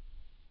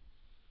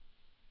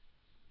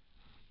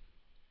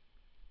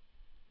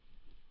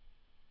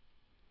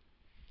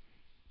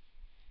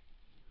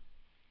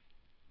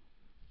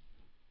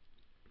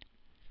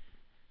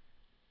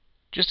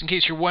 Just in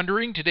case you're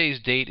wondering,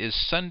 today's date is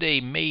Sunday,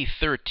 May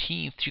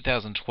 13th,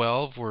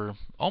 2012. We're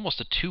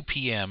almost at 2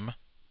 p.m.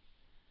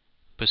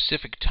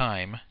 Pacific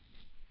time.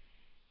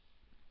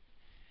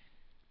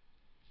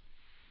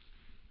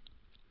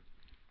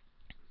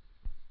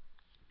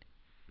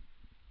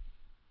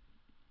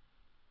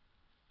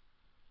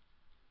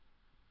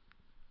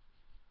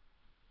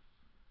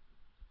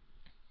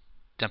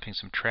 Dumping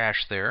some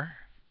trash there.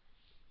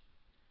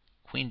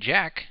 Queen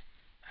Jack.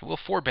 I will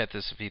 4-bet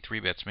this if he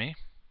 3-bets me.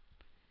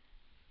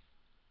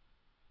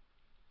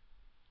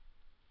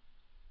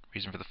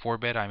 Reason for the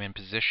 4-bet, I'm in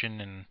position,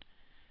 and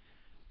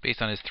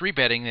based on his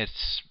 3-betting,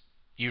 it's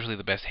usually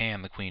the best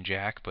hand, the Queen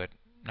Jack, but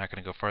not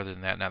going to go farther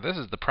than that. Now this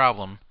is the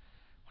problem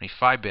when he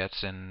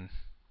 5-bets and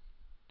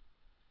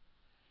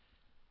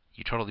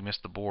you totally miss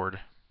the board.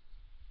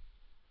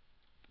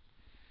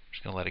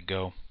 Just going to let it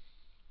go.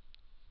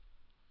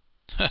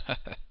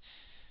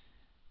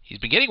 He's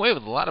been getting away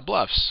with a lot of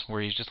bluffs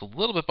where he's just a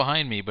little bit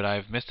behind me, but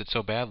I've missed it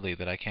so badly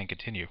that I can't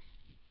continue.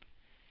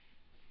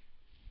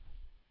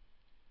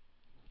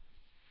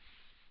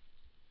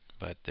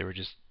 But there were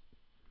just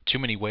too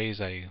many ways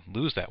I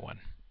lose that one.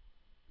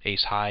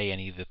 Ace high,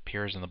 any of the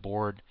pairs on the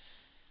board,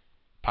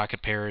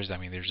 pocket pairs. I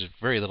mean, there's just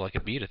very little I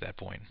could beat at that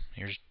point.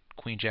 Here's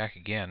Queen Jack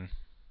again.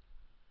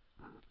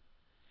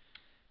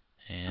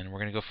 And we're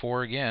going to go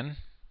 4 again.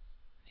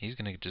 He's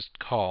going to just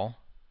call.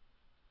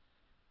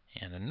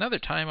 And another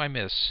time I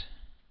miss.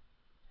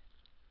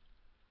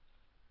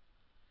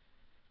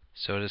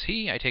 So does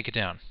he. I take it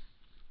down.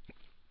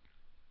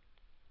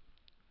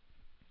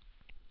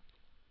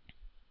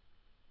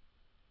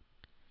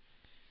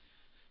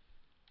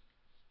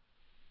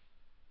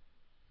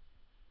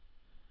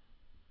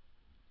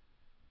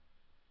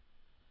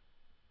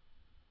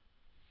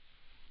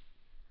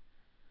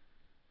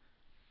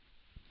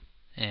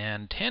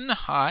 And 10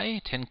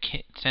 high,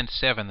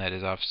 10-7 that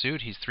is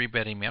offsuit. He's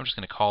 3-betting me. I'm just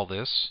going to call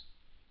this.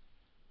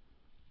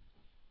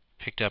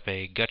 Picked up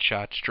a gut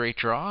shot straight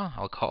draw.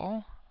 I'll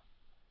call.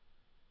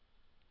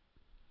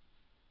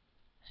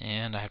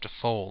 And I have to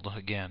fold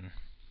again.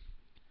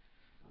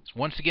 It's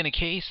once again a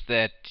case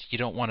that you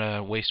don't want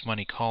to waste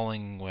money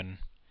calling when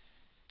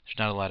there's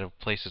not a lot of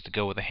places to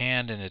go with a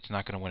hand and it's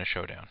not going to win a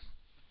showdown.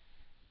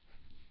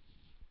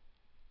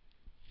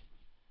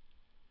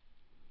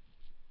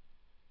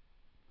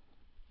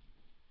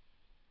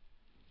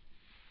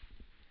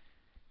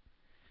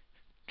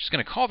 Just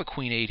going to call the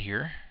Queen 8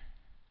 here,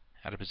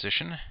 out of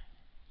position.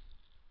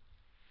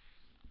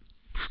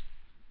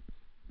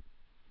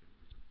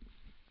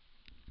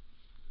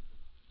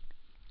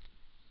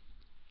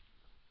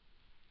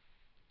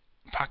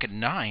 Pocket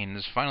 9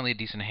 is finally a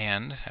decent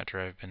hand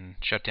after I've been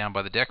shut down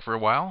by the deck for a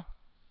while.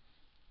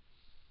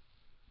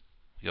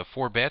 We go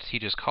 4 bets, he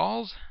just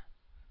calls.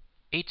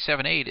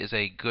 8-7-8 is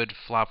a good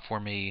flop for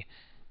me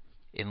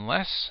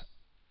unless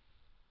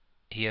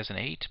he has an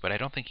 8, but I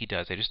don't think he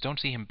does. I just don't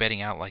see him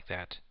betting out like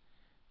that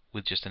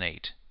with just an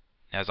 8.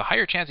 Now, there's a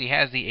higher chance he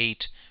has the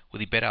 8 with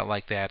he bet out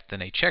like that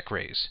than a check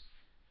raise.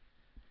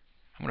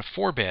 I'm going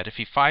to 4-bet. If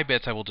he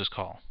 5-bets, I will just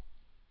call.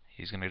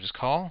 He's going to just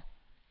call.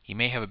 He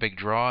may have a big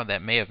draw.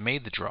 That may have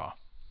made the draw.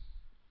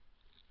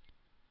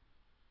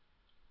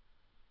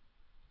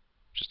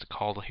 Just a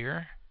call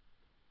here.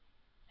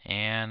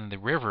 And the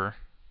river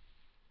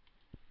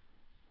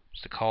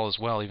is the call as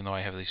well, even though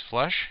I have these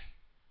flush.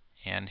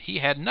 And he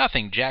had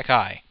nothing, jack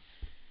high.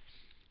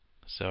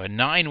 So a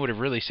 9 would have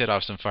really set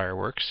off some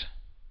fireworks.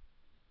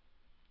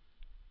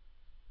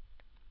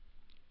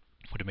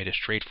 Would have made a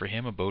straight for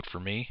him, a boat for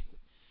me.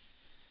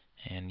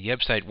 And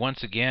Yebsite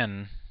once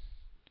again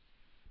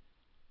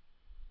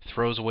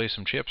throws away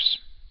some chips.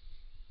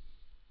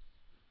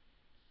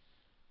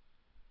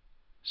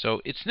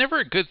 So it's never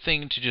a good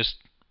thing to just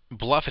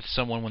bluff at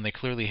someone when they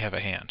clearly have a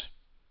hand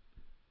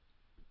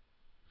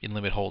in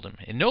Limit Holdem.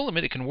 In No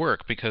Limit it can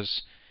work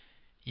because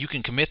you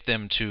can commit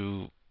them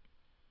to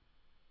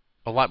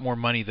a lot more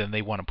money than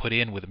they want to put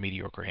in with a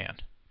mediocre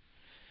hand.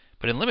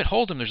 But in Limit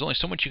Holdem, there's only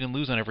so much you can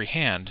lose on every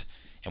hand,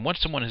 and once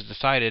someone has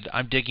decided,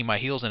 I'm digging my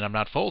heels in, I'm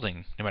not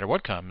folding, no matter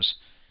what comes,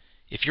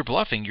 if you're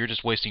bluffing, you're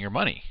just wasting your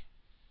money.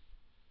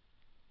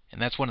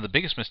 And that's one of the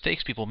biggest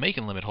mistakes people make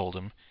in Limit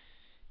Holdem,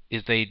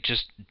 is they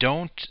just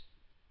don't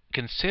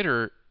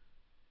consider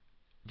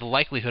the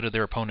likelihood of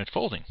their opponent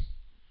folding.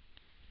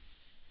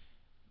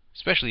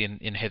 Especially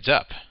in heads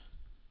up.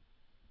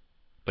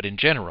 But in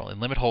general, in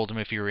Limit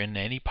Holdem, if you're in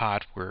any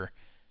pot where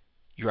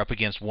you're up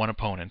against one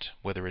opponent,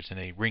 whether it's in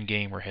a ring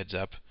game or heads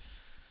up,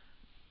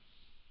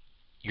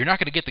 you're not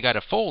going to get the guy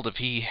to fold if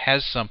he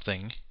has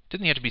something. It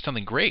doesn't have to be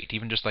something great,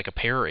 even just like a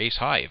pair or ace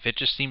high. If it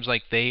just seems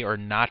like they are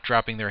not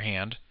dropping their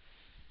hand,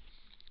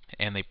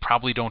 and they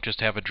probably don't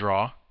just have a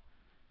draw,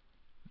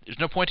 there's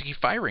no point to keep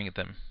firing at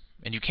them.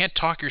 And you can't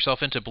talk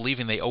yourself into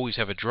believing they always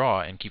have a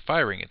draw and keep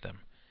firing at them,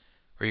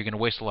 or you're going to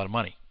waste a lot of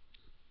money.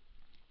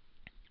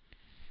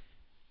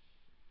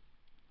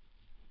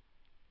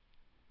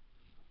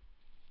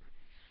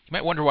 You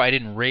might wonder why I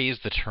didn't raise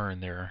the turn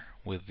there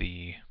with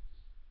the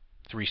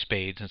 3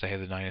 spades, since I had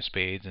the 9 of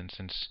spades, and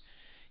since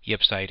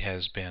Yebsite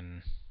has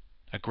been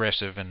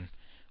aggressive and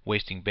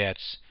wasting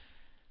bets.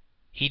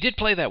 He did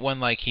play that one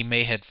like he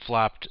may have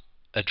flopped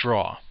a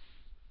draw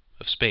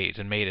of spades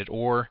and made it,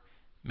 or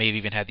may have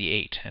even had the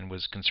 8 and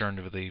was concerned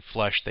with the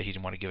flush that he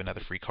didn't want to give another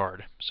free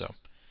card. So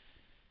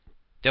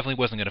definitely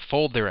wasn't going to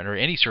fold there under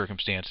any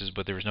circumstances,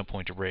 but there was no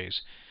point to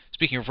raise.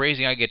 Speaking of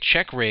raising, I get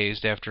check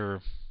raised after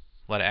a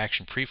lot of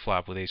action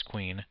pre-flop with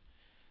ace-queen.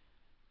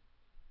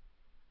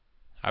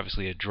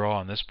 Obviously a draw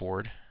on this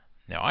board.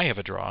 Now I have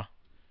a draw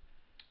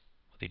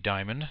with a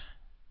diamond.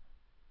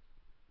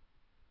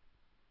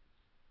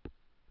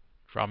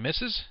 Draw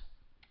misses.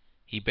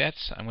 He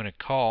bets. I'm going to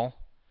call.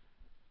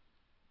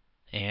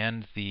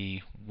 And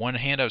the one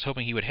hand I was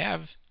hoping he would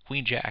have,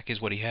 Queen-Jack,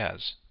 is what he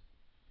has.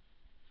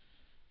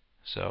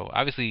 So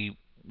obviously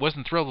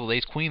wasn't thrilled with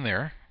ace-queen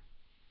there.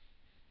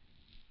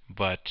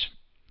 But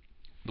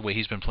the way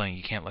he's been playing,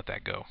 you can't let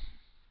that go.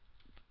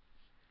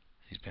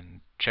 He's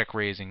been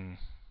check-raising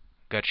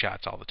gut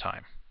shots all the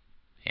time,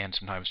 and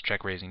sometimes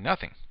check-raising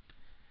nothing.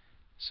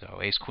 So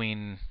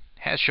ace-queen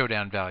has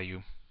showdown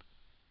value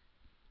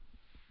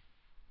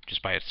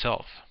just by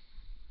itself.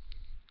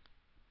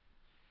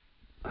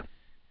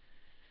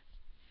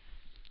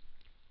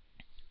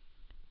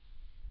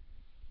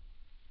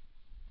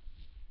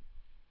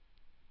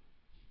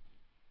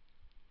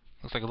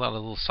 Looks like a lot of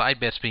little side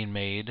bets being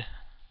made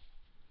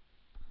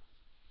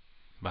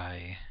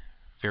by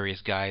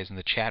various guys in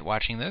the chat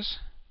watching this.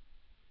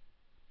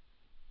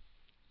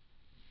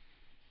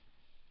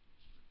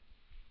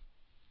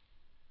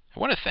 I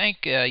want to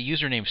thank a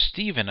user named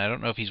Steven. I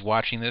don't know if he's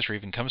watching this or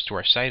even comes to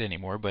our site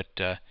anymore, but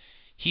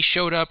he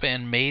showed up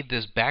and made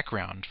this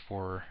background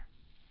for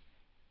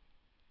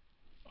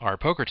our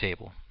poker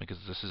table, because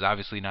this is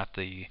obviously not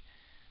the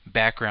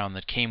background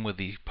that came with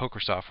the poker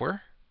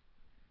software,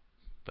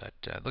 but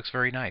it looks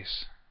very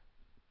nice.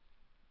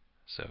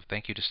 So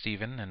thank you to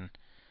Steven. And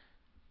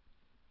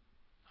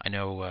I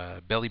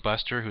know Belly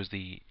Buster, who's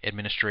the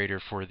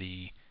administrator for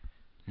the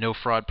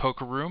NoFraud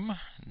Poker Room,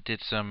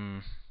 did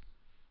some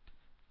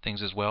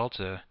things as well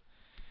to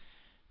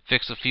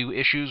fix a few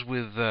issues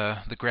with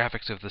the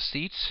graphics of the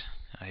seats.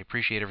 I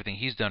appreciate everything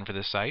he's done for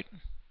this site.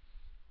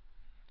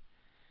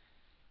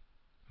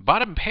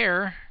 Bottom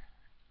pair,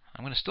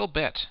 I'm going to still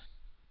bet.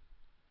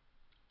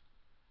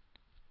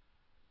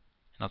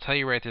 And I'll tell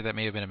you right there, that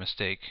may have been a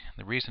mistake.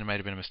 The reason it might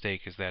have been a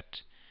mistake is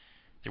that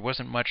there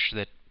wasn't much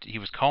that he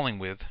was calling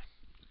with.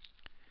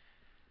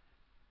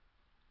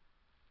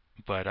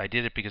 But I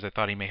did it because I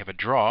thought he may have a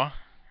draw,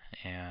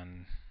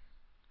 and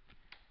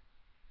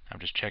I'm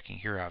just checking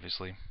here,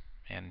 obviously,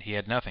 and he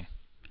had nothing.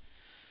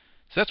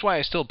 So that's why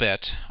I still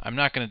bet. I'm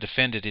not going to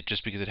defend it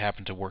just because it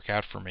happened to work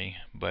out for me,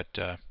 but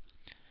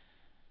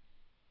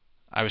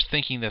I was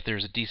thinking that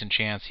there's a decent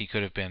chance he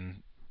could have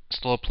been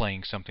slow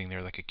playing something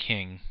there like a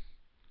king.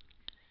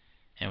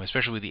 And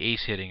especially with the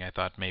ace hitting, I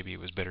thought maybe it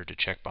was better to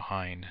check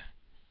behind.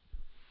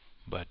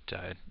 But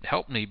it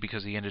helped me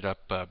because he ended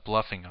up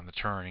bluffing on the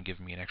turn and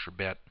giving me an extra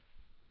bet.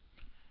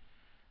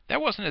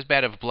 That wasn't as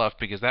bad of a bluff,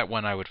 because that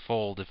one I would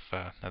fold if...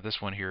 now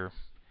this one here,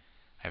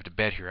 I have to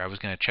bet here. I was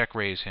going to check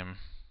raise him.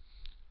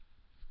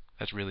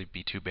 That's really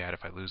be too bad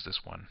if I lose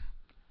this one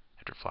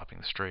after flopping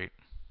the straight.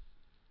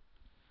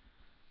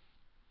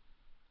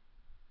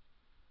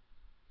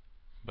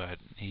 But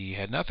he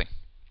had nothing.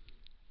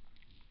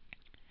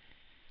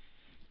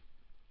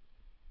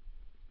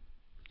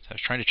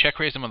 trying to check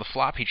raise him on the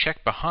flop. He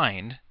checked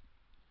behind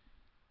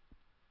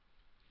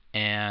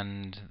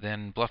and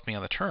then bluffed me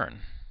on the turn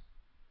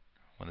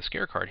when the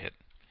scare card hit.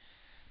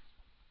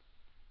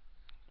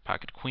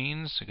 Pocket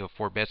queens, I go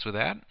 4 bets with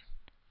that.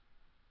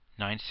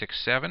 9,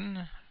 6,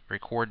 7. Very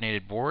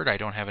coordinated board. I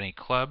don't have any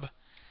club.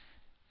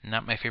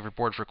 Not my favorite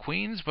board for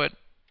queens, but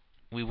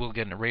we will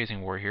get in a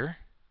raising war here.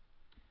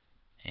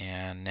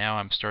 And now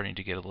I'm starting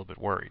to get a little bit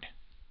worried,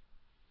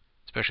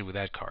 especially with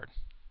that card.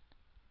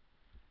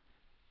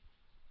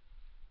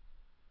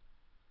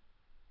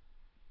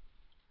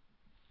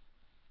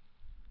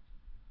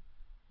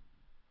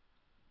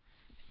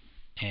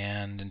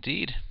 And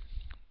indeed,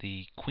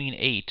 the Queen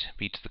 8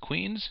 beats the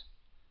queens.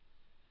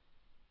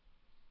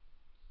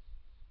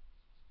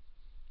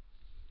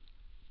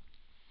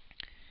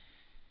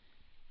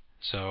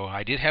 So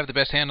I did have the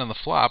best hand on the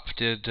flop,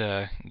 did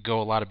go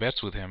a lot of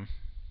bets with him.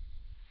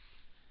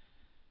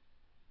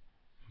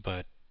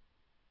 But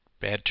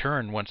bad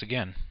turn once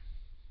again.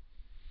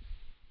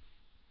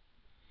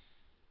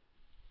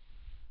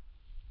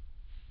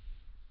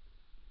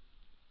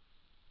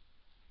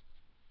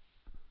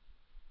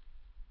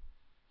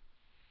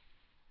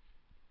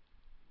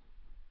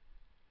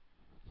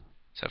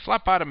 So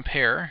flop bottom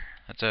pair,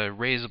 that's a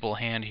raisable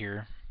hand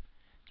here,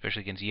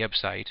 especially against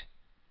Yebsite.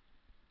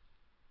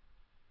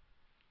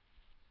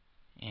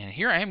 And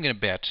here I am going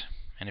to bet,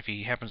 and if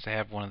he happens to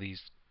have one of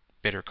these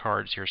better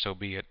cards here, so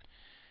be it.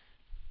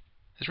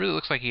 This really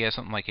looks like he has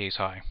something like ace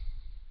high.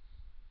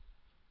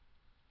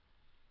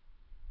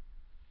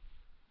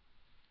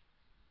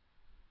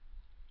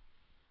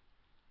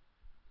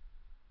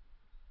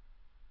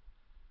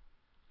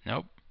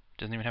 Nope,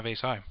 doesn't even have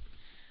ace high.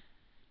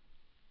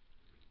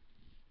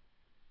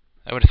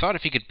 I would have thought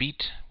if he could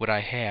beat what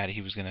I had,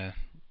 he was going to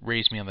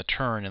raise me on the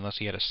turn unless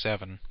he had a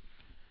 7.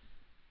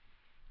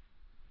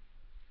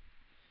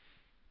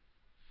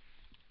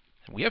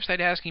 Website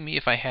asking me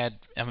if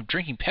I'm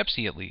drinking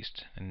Pepsi at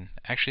least, and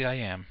actually I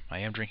am. I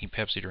am drinking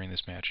Pepsi during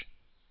this match.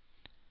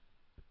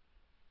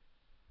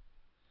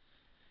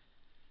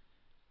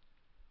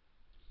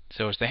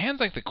 So it's the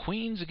hands like the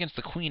queens against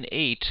the Queen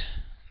 8,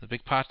 the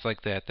big pots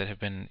like that have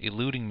been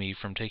eluding me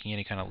from taking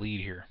any kind of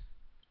lead here.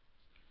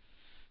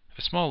 I have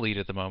a small lead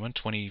at the moment,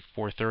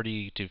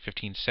 2430 to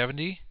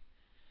 1570.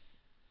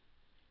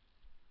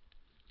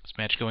 This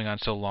match going on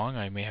so long,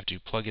 I may have to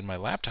plug in my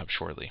laptop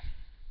shortly.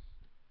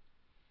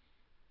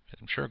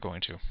 I'm sure going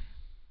to.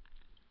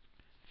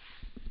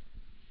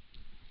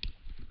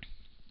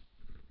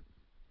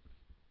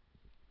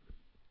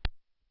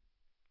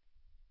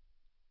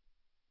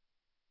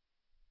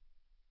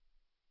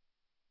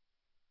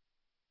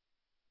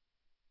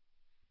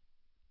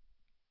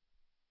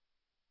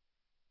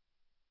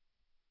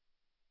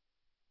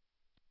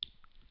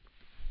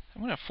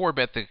 I'm going to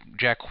 4-bet the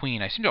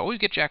Jack-Queen. I seem to always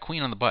get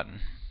Jack-Queen on the button,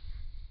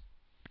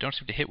 but don't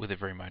seem to hit with it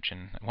very much,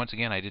 and once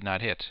again I did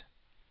not hit.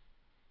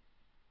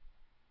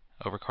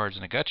 Overcards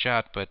in a gut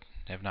shot, but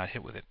have not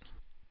hit with it.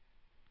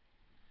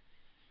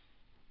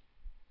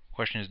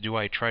 Question is, do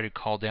I try to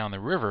call down the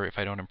river if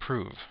I don't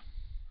improve?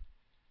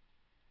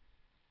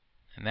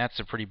 And that's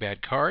a pretty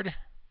bad card.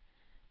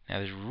 Now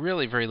there's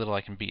really very little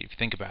I can beat if you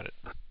think about it.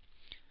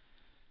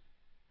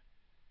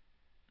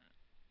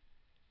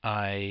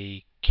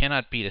 I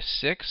cannot beat a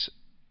 6,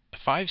 a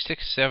 5,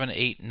 6, 7,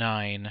 8,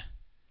 9.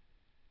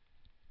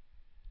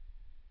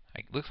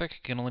 It looks like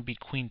I can only beat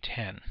Queen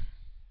 10.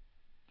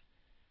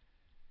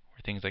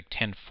 Or things like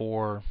 10,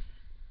 4.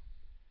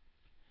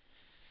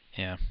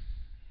 Yeah.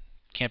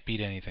 Can't beat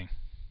anything.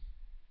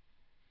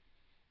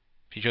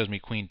 If he shows me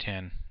Queen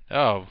 10.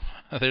 Oh,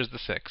 there's the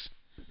 6.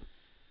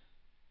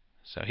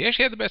 So he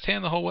actually had the best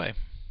hand the whole way.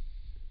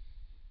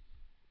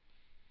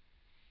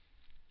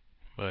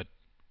 But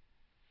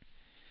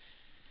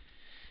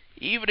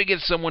even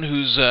against someone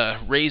who's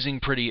raising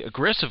pretty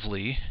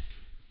aggressively,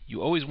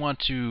 you always want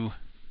to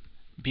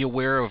be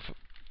aware of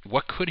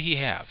what could he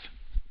have.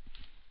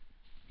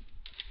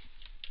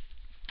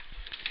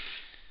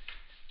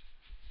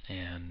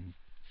 And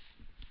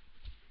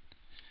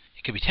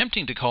it could be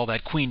tempting to call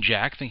that Queen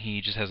Jack, thinking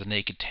he just has a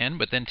naked 10,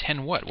 but then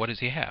 10 what? What does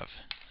he have?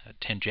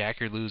 10 Jack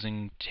you're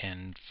losing,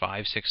 10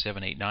 5, 6,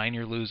 7, 8, 9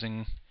 you're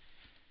losing,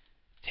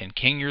 10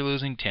 King you're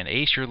losing, 10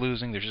 Ace you're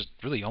losing. There's just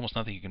really almost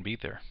nothing you can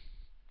beat there.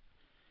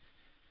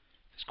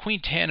 This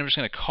Queen 10, I'm just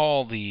going to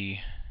call the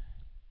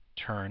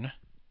turn,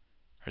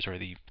 or sorry,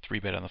 the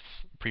 3-bet on the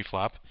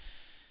pre-flop.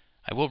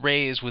 I will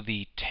raise with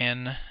the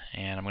 10,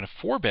 and I'm going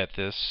to 4-bet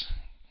this.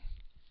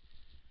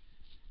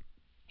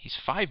 He's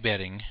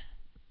 5-betting.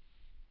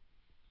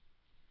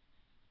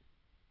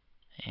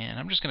 And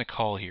I'm just going to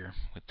call here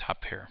with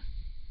top pair.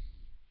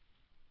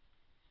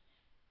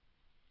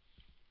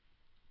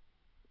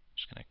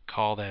 Just going to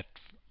call that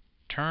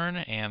turn,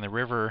 and the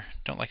river,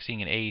 don't like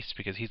seeing an ace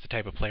because he's the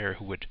type of player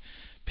who would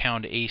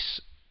pound ace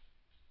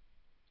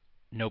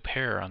no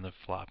pair on the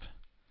flop.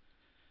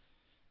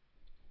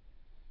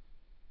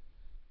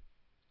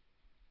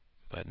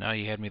 But now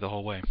you had me the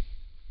whole way.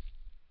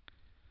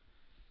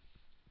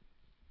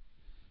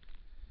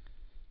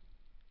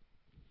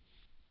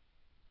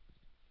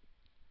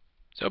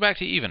 So back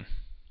to even.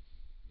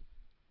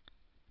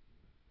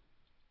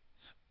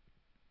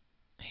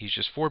 he's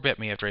just 4-bet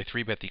me after I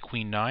 3-bet the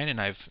Queen-9, and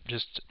I've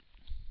just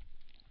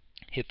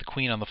hit the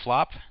Queen on the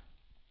flop.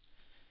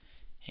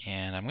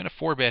 And I'm going to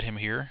 4-bet him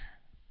here.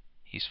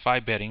 He's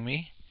 5-betting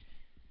me.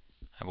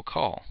 I will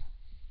call.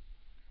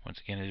 Once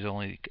again, it is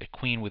only a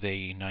Queen with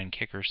a 9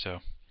 kicker, so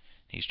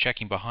he's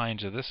checking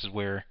behind, so this is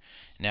where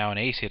now an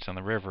ace hits on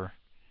the river.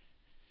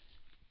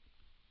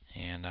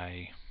 And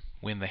I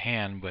win the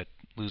hand, but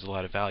lose a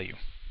lot of value.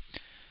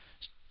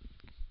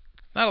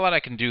 Not a lot I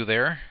can do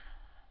there.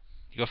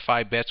 You go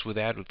 5 bets with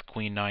that with the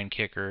Queen-9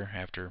 kicker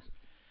after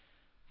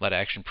a lot of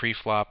action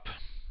pre-flop,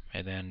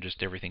 and then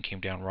just everything came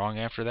down wrong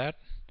after that.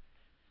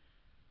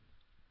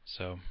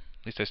 So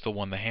at least I still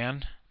won the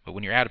hand. But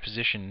when you're out of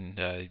position,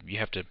 you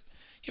have to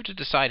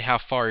decide how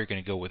far you're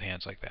going to go with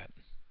hands like that.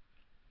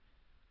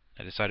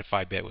 I decided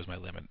 5-bet was my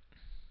limit.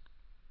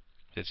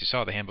 As you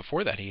saw, the hand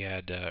before that, he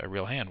had a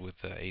real hand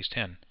with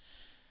ace-10.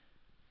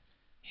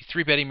 He's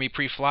 3-betting me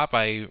pre-flop.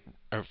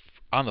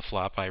 On the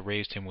flop, I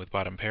raised him with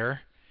bottom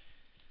pair.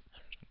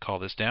 Call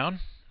this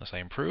down unless I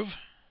improve.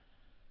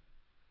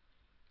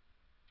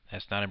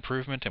 That's not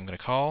improvement. I'm going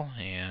to call,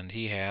 and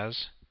he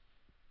has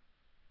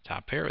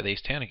top pair with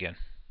ace-10 again.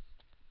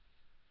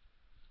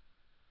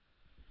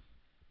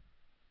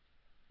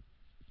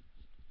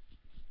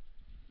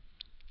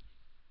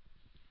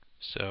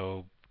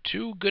 So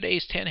 2 good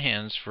ace-10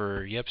 hands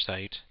for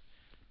Yebsite,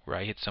 where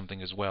I hit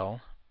something as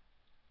well.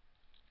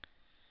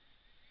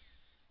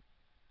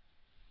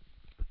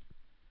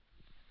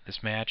 This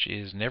match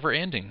is never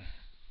ending.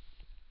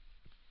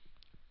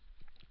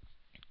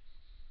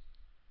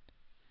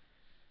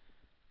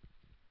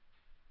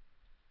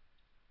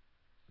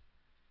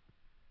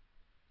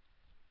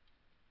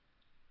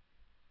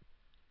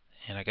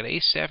 And I got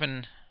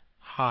ace-7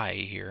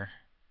 high here.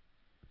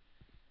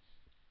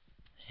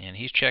 And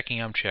he's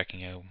checking, I'm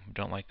checking. I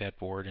don't like that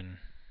board. And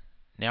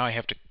now I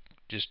have to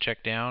just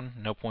check down.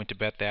 No point to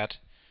bet that.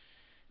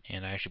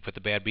 And I actually put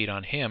the bad beat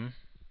on him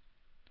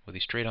with the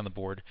straight on the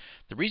board.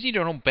 The reason you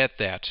don't bet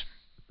that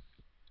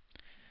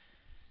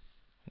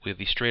with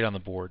the straight on the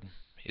board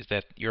is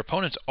that your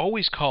opponent's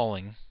always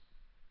calling,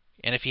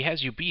 and if he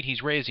has you beat,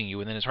 he's raising you,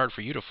 and then it's hard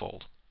for you to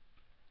fold.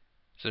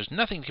 So there's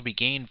nothing to be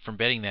gained from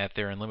betting that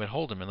there in Limit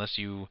Holdem unless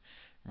you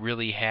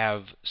really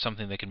have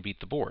something that can beat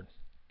the board.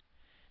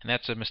 And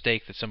that's a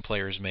mistake that some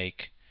players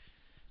make.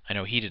 I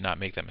know he did not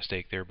make that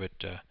mistake there, but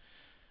a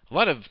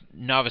lot of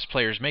novice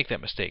players make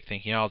that mistake,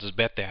 thinking, I'll just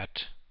bet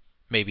that,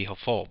 maybe he'll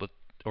fold. But,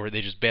 or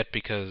they just bet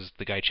because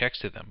the guy checks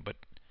to them. But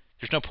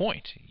there's no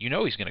point. You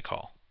know he's going to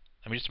call.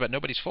 I mean, just about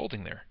nobody's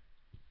folding there.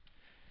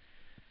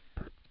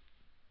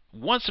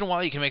 Once in a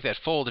while you can make that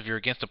fold if you're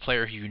against a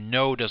player who you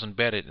know doesn't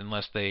bet it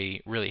unless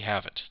they really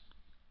have it.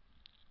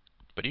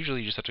 But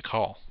usually you just have to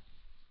call.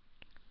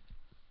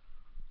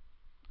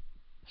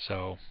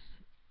 So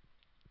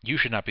you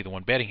should not be the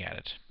one betting at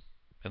it,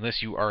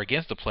 unless you are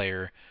against a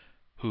player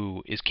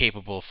who is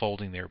capable of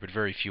folding there, but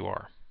very few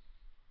are.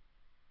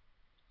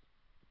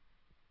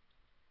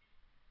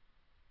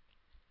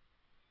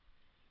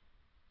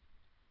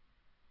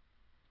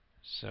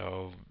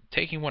 So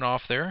taking one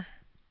off there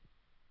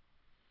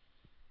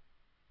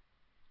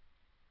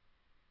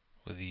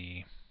with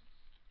the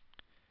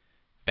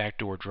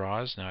backdoor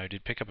draws. Now I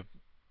did pick up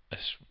a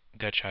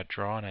gut shot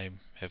draw, and I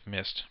have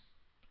missed.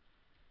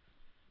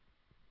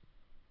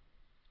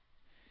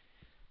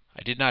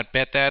 I did not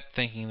bet that,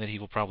 thinking that he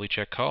will probably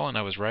check call, and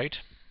I was right.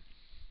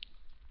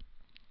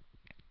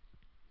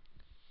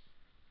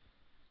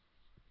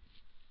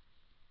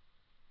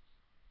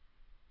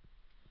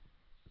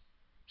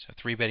 So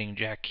 3-betting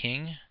Jack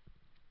King.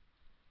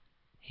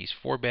 He's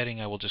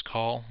 4-betting. I will just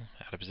call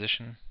out of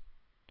position.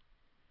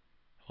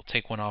 We'll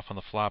take one off on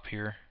the flop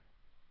here.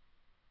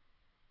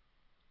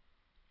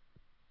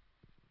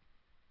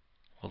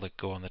 We'll let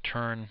go on the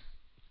turn.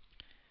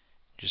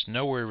 Just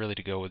nowhere really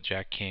to go with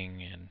Jack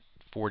King, and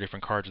 4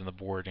 different cards on the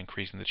board,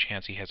 increasing the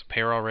chance he has a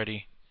pair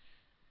already.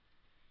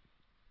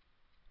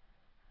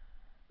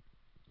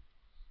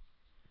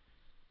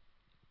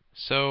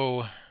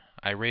 So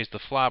I raised the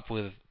flop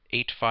with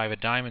 8-5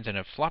 of diamonds and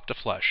have flopped a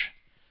flush.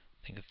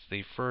 I think it's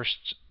the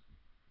first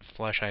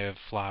flush I have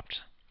flopped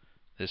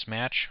this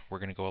match. We're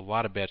going to go a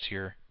lot of bets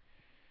here.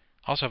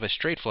 Also have a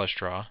straight flush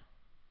draw.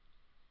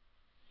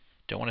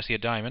 Don't want to see a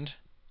diamond.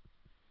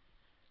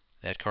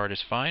 That card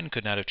is fine.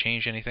 Could not have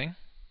changed anything.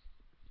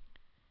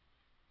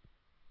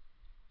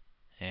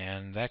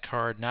 And that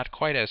card not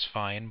quite as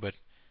fine, but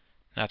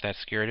not that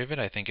scared of it.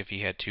 I think if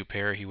he had 2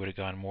 pair, he would have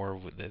gone more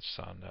with this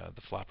on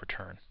the flop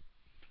return.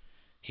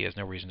 He has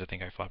no reason to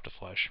think I flopped a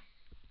flush.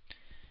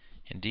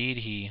 Indeed,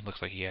 he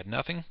looks like he had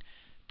nothing.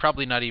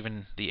 Probably not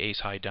even the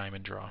ace-high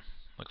diamond draw.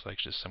 Looks like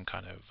just some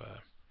kind of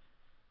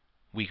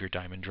weaker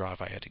diamond draw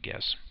if I had to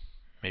guess.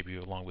 Maybe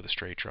along with a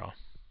straight draw.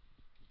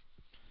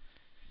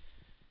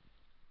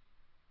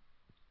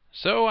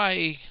 So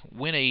I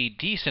win a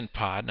decent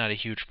pot, not a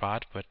huge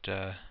pot,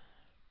 but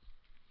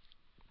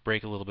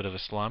break a little bit of a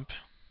slump.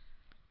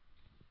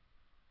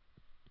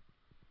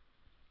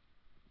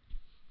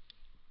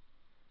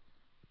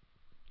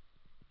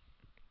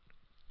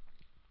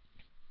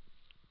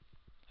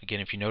 Again,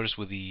 if you notice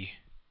with the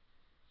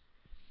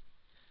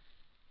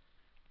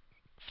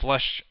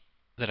flush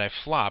that I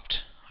flopped,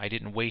 I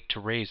didn't wait to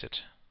raise it.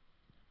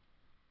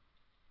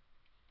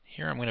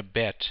 Here I'm going to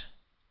bet.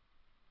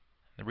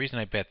 The reason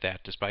I bet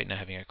that, despite not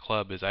having a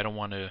club, is I don't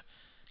want to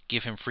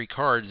give him free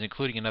cards,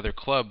 including another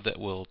club that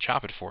will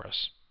chop it for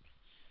us.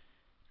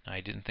 I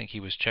didn't think he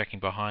was checking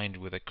behind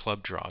with a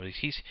club draw.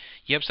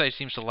 Yebsite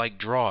seems to like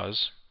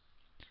draws,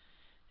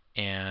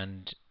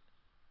 and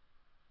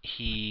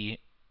he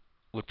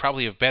would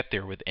probably have bet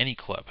there with any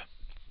club.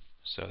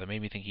 So that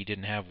made me think he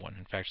didn't have one.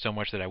 In fact, so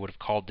much that I would have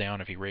called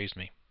down if he raised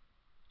me.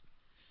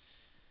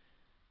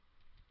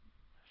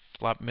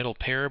 Flop middle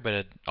pair, but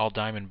an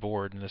all-diamond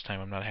board, and this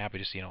time I'm not happy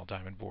to see an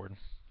all-diamond board.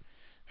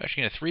 I'm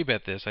actually going to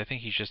 3-bet this. I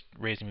think he's just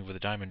raising me with a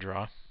diamond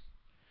draw.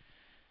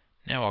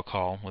 Now I'll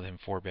call with him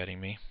 4-betting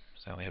me,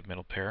 because I only have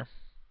middle pair.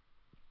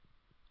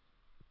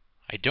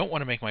 I don't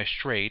want to make my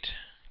straight,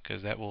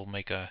 because that will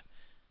make a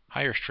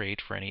higher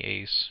straight for any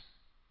ace.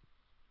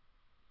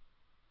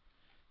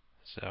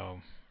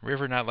 So,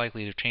 river not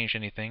likely to have changed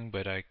anything,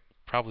 but I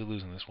probably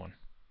losing this one.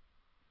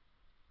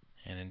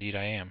 And indeed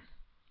I am.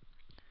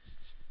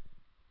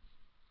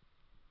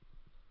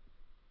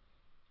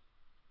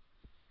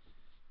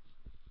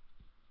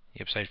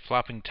 Yebsite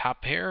flopping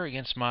top pair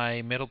against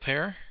my middle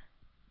pair.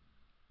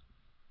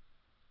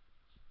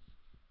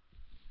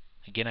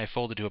 Again, I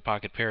folded to a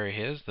pocket pair of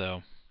his,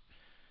 though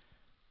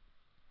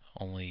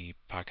only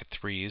pocket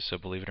threes, so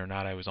believe it or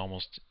not, I was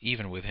almost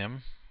even with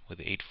him with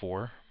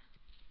 8-4.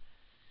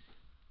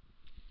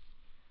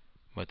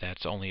 But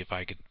that's only if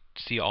I could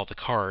see all the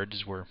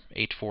cards, where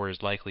 8-4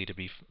 is likely to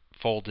be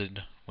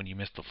folded when you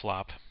miss the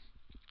flop.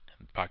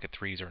 And pocket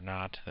threes are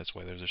not. That's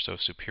why those are so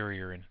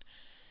superior in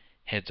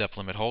heads-up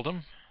limit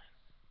hold'em.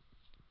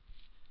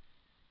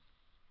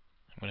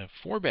 I'm going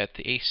to 4-bet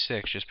the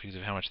ace-6 just because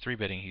of how much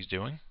 3-betting he's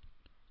doing.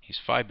 He's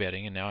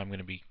 5-betting, and now I'm going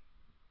to be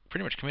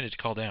pretty much committed to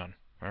call down.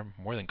 Or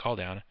more than call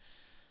down.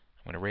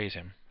 I'm going to raise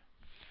him.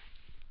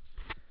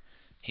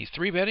 He's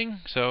 3-betting,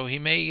 so he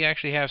may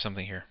actually have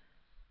something here.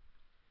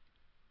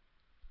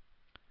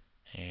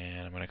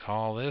 And I'm going to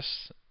call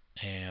this,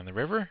 and the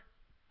river.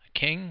 A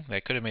king.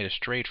 That could have made a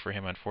straight for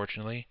him,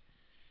 unfortunately.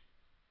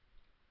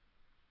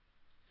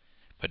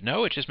 But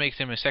no, it just makes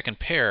him a second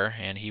pair,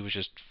 and he was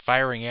just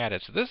firing at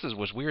it. So this is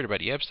what's weird about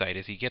Yebsite,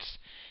 is he gets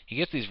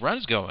these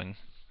runs going,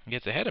 he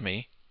gets ahead of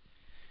me,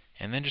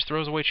 and then just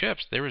throws away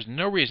chips. There was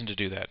no reason to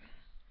do that.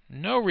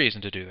 No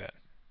reason to do that.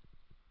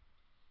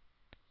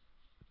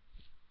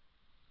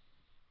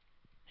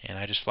 And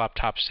I just flopped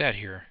top set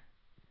here.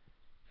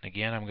 And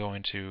again, I'm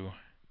going to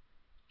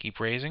keep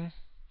raising.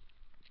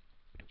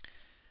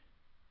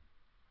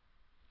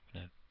 I'm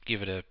going to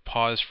give it a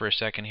pause for a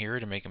second here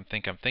to make him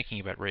think I'm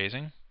thinking about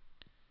raising.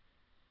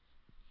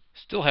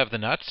 Still have the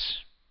nuts.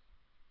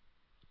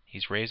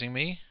 He's raising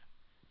me.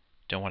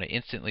 Don't want to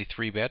instantly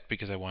 3-bet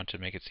because I want to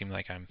make it seem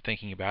like I'm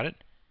thinking about it.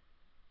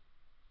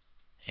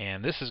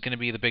 And this is going to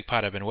be the big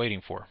pot I've been waiting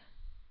for.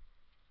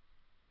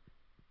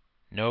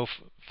 No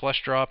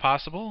flush draw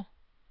possible.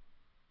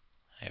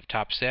 I have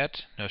top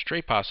set. No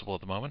straight possible at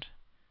the moment.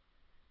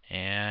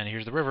 And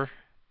here's the river.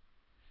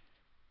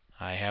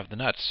 I have the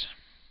nuts.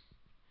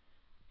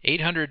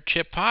 800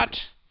 chip pot.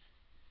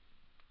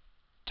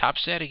 Top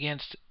set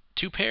against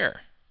 2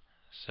 pair.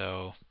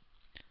 So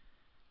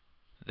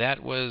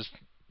that was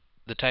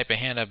the type of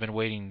hand I've been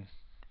waiting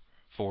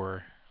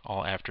for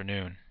all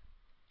afternoon.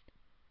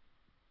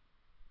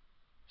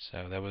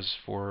 So that was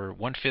for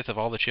 1/5 of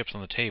all the chips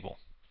on the table.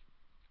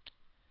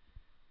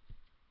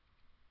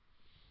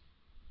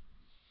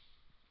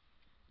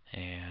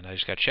 And I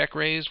just got check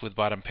raised with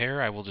bottom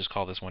pair. I will just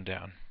call this one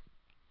down.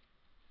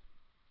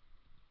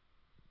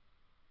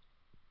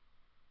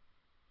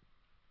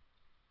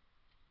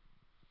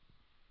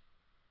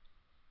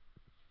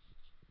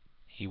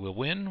 He will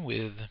win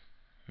with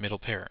middle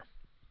pair.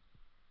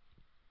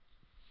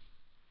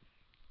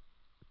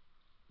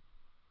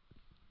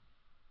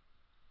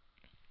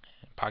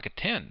 Pocket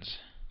tens.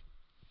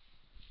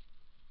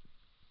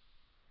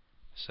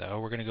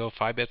 So we're going to go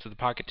 5 bets of the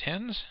pocket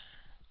tens.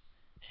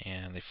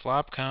 And the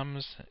flop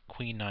comes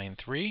Queen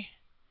 9-3.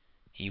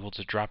 He will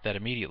just drop that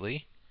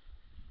immediately.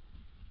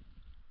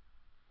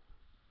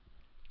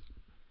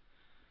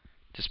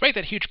 Despite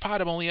that huge pot,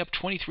 I'm only up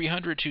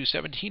 2,300 to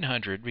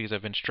 1,700 because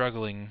I've been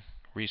struggling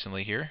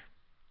recently here.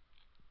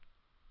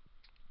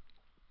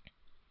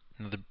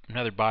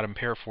 Another bottom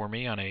pair for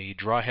me on a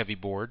draw-heavy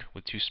board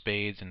with 2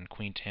 spades and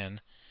Queen 10.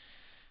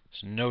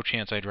 There's no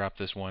chance I drop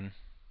this one.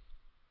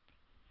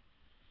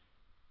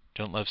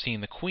 Don't love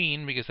seeing the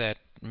queen because that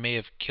may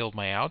have killed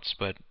my outs,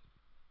 but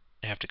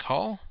I have to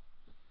call.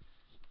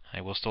 I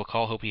will still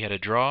call, hope he had a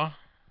draw.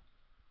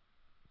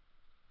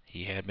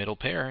 He had middle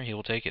pair, he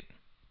will take it.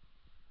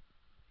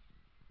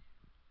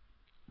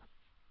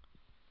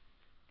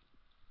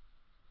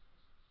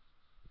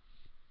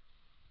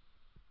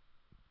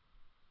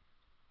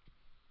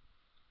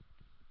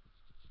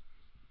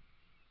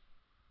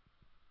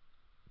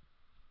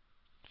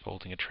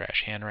 Folding a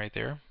trash hand right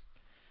there.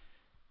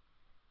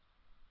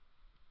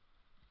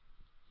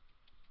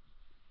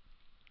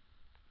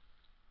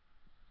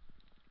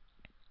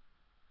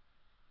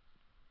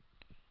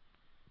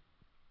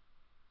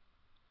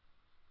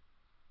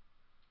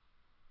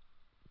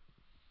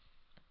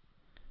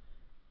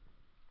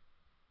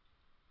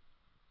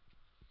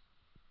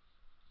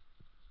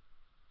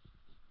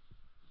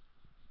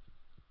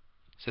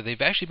 So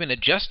they've actually been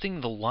adjusting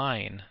the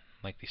line,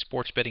 like the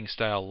sports betting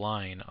style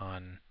line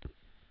on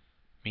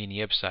me and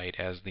Yebsite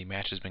as the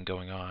match has been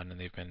going on, and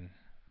they've been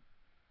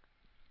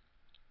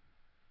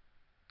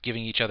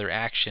giving each other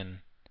action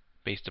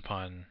based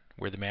upon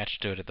where the match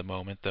stood at the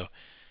moment, though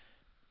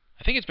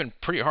I think it's been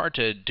pretty hard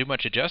to do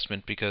much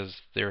adjustment because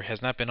there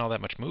has not been all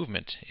that much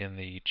movement in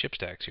the chip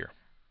stacks here.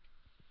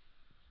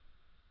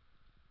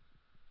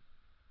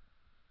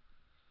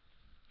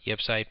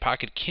 Yebsite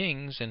pocket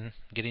kings and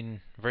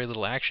getting very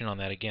little action on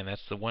that again.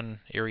 That's the one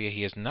area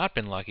he has not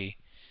been lucky,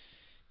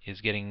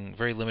 is getting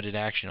very limited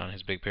action on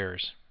his big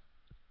pairs.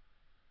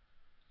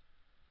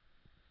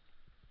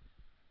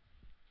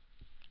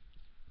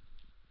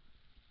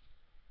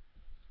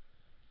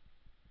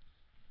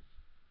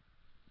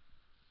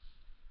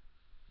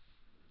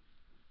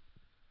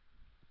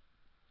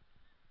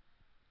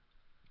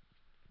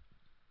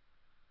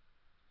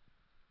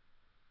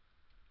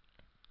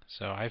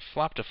 So I've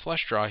flopped a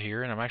flush draw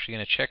here, and I'm actually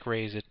going to check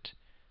raise it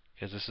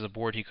because this is a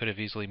board he could have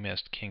easily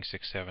missed. King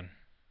 6-7.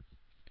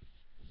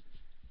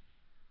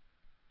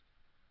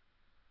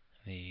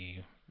 The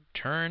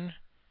turn,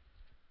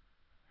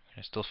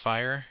 I still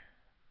fire,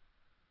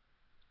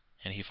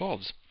 and he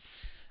folds.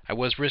 I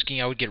was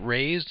risking I would get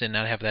raised and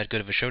not have that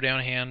good of a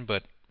showdown hand,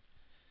 but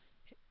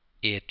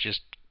it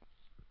just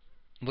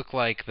looked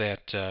like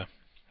that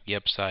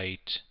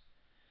Yebsite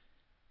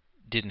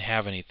didn't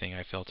have anything.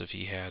 I felt if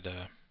he had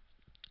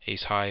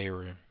ace high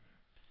or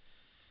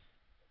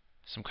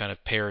some kind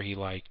of pair he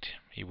liked,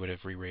 he would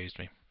have re-raised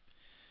me.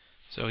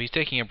 So he's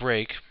taking a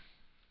break.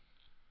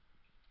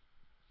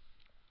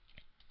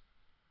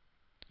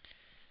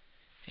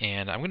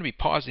 And I'm going to be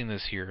pausing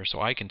this here so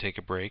I can take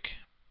a break.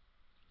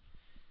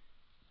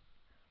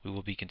 We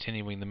will be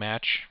continuing the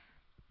match.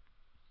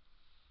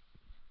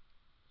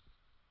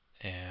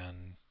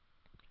 And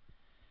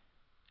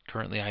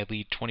currently I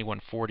lead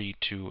 2140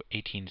 to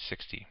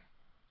 1860.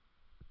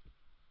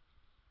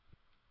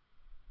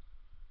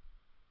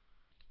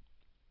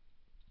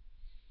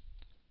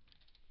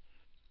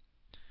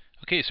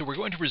 Okay, so we're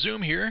going to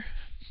resume here.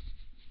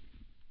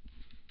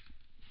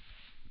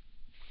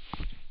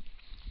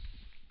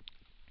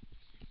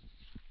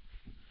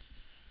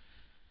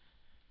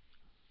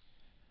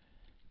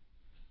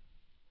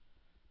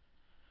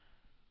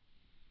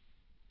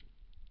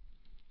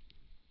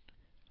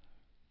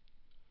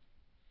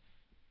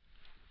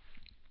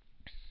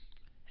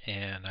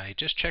 And I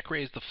just check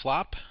raised the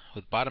flop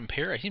with bottom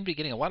pair. I seem to be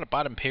getting a lot of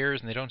bottom pairs,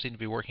 and they don't seem to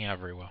be working out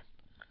very well.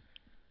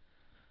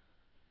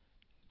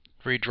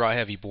 Very draw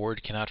heavy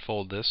board, cannot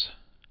fold this.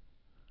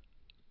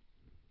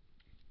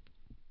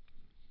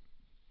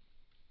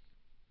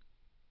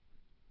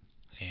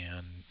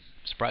 And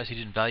surprised he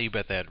didn't value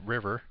bet that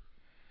river.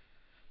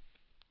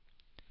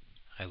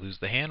 I lose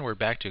the hand, we're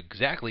back to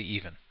exactly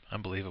even.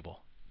 Unbelievable.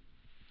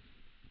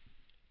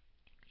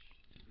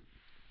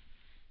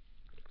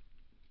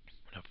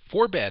 I'm going to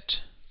 4-bet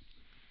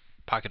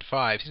pocket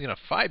 5. He's going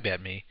to 5-bet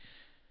me.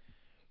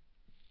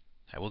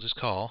 I will just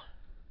call.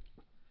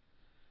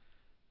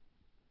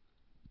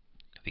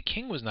 If the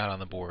king was not on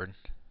the board,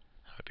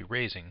 I would be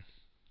raising.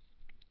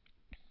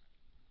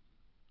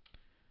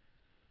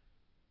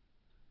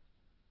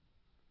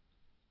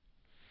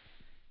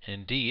 And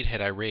indeed,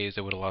 had I raised,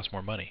 I would have lost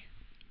more money.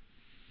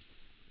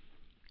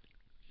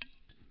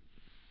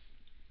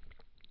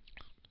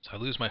 So I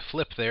lose my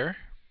flip there.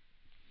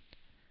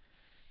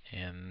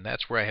 And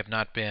that's where I have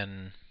not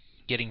been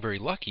getting very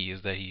lucky,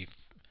 is that he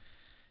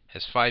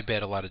has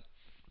 5-bet a lot of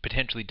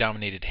potentially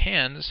dominated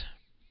hands.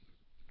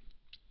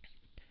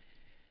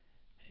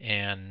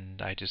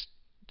 And I just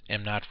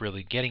am not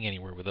really getting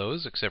anywhere with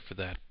those, except for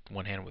that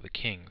one hand with the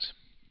kings.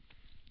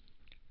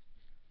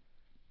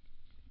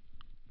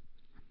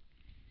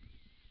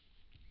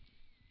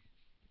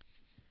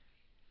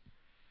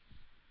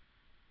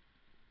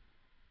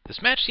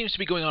 This match seems to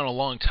be going on a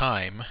long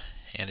time,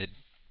 and it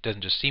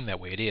doesn't just seem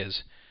that way, it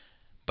is.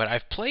 But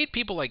I've played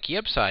people like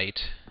Yebsite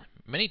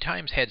many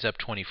times heads up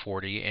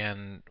 2040,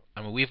 and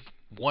I mean, we've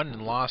won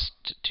and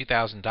lost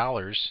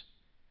 $2,000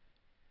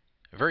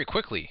 very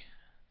quickly.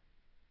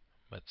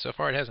 But so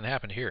far it hasn't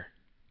happened here.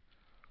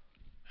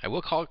 I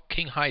will call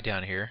king high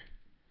down here.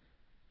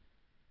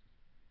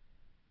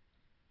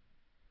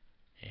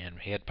 And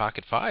he had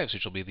pocket 5s,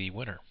 which will be the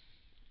winner.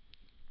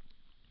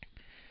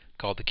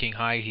 Called the king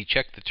high, he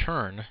checked the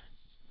turn,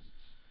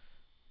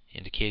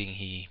 indicating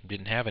he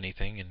didn't have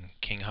anything, and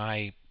king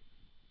high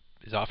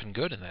is often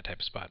good in that type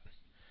of spot.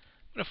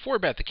 I'm going to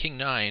 4-bet the king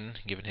 9,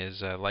 given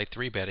his light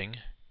 3-betting.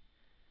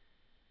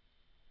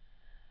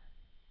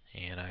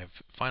 And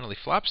I've finally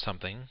flopped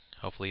something.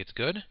 Hopefully it's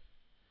good.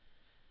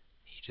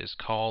 He just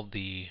called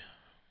the...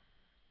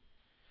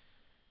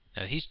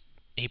 Now he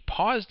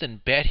paused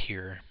and bet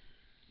here.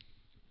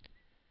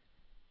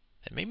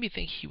 That made me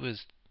think he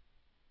was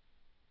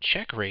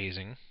check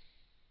raising.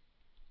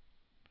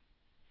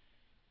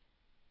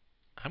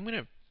 I'm going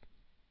to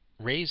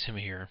raise him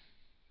here,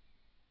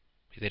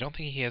 because I don't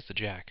think he has the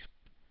jack.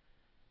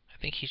 I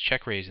think he's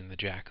check raising the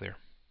jack there.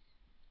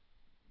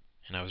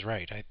 And I was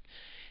right.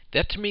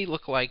 That to me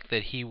looked like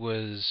that he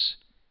was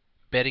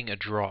betting a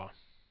draw.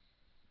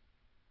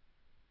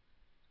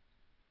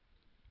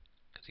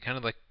 Because he kind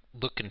of like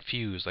looked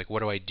confused, like, what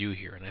do I do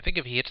here? And I think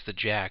if he hits the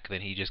jack,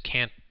 then he just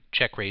can't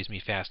check raise me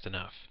fast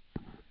enough.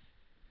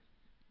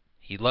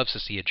 He loves to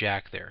see a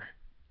jack there.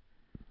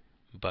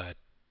 But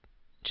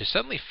just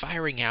suddenly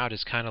firing out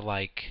is kind of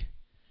like,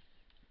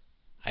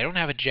 I don't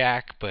have a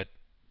jack, but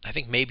I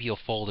think maybe he'll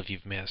fold if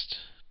you've missed.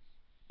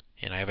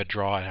 And I have a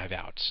draw and I have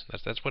outs.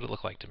 That's what it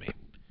looked like to me.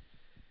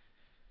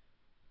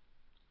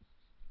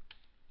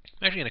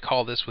 I'm actually going to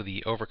call this with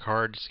the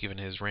overcards, given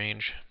his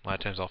range. A lot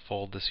of times I'll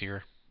fold this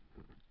here.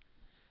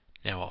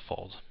 Now I'll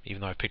fold.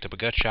 Even though I've picked up a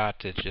gut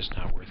shot, it's just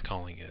not worth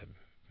calling a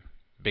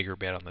bigger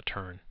bet on the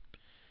turn.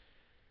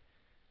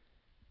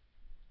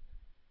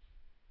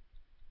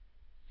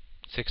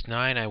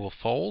 6-9, I will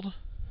fold.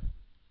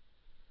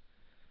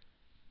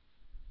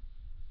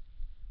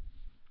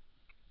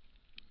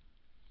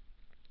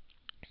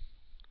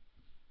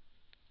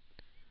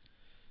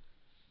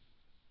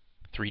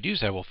 Three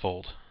deuce, I will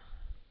fold.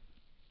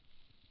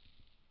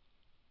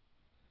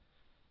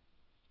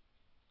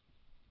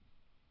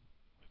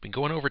 We've been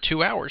going over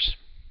 2 hours.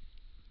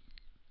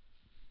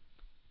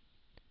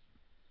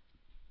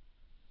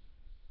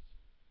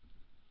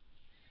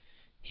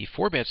 He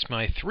 4-bets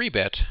my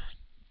 3-bet,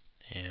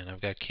 and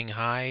I've got king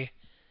high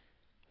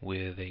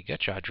with a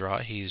gut shot draw.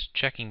 He's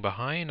checking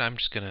behind. I'm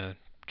just going to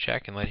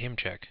check and let him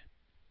check.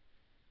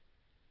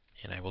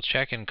 And I will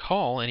check and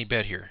call any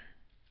bet here.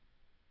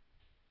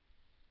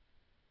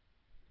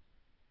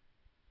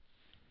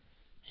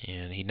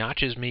 And he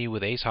notches me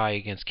with ace high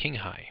against king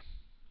high.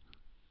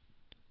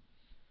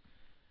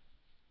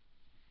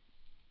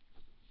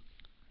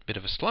 Bit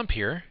of a slump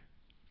here.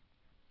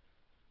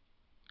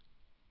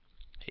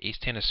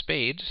 Ace-10 of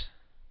spades.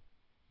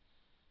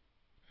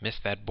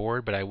 Missed that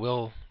board, but I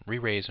will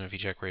re-raise him if he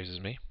check raises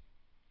me.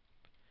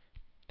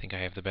 Think I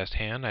have the best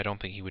hand. I don't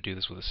think he would do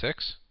this with a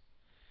 6.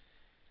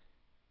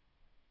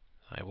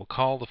 I will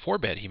call the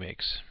 4-bet he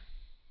makes.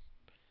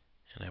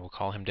 And I will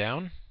call him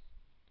down.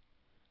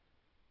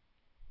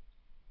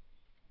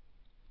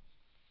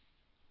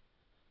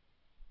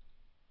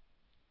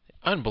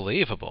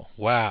 Unbelievable.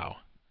 Wow.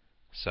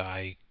 So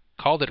I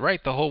called it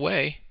right the whole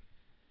way.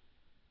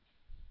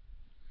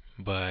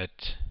 But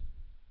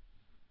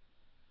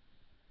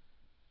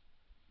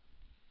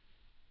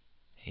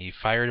he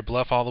fired a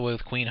bluff all the way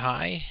with queen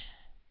high,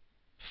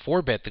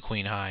 4-bet the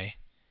queen high,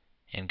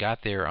 and got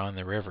there on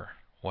the river.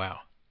 Wow.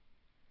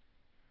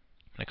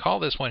 I'm going to call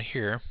this one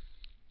here.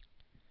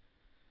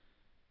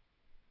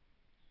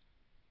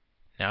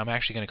 Now I'm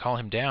actually going to call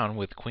him down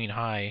with queen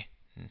high.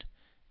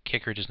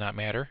 Kicker does not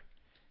matter.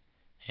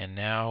 And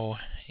now,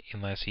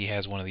 unless he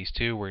has one of these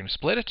two, we're going to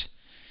split it.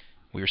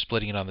 We are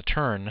splitting it on the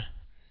turn,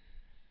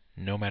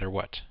 no matter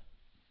what.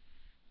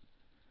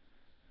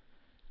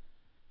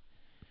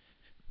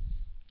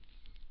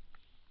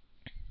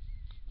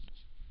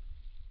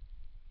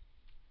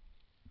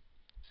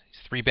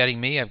 He's 3-betting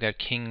me. I've got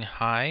king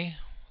high,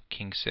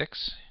 king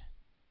 6.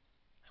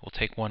 We'll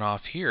take one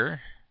off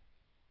here.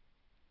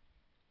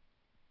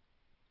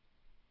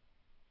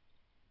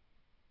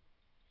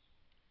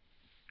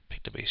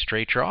 Picked up a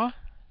straight draw.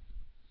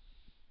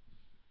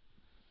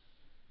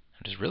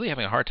 I'm just really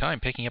having a hard time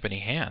picking up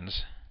any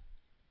hands.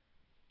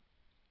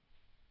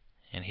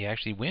 And he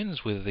actually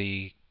wins with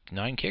the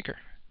 9 kicker.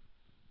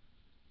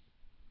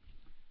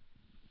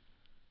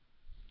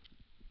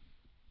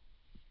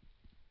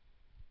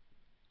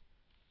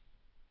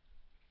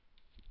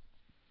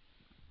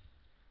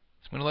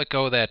 So I'm going to let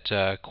go of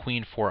that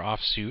queen 4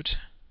 offsuit.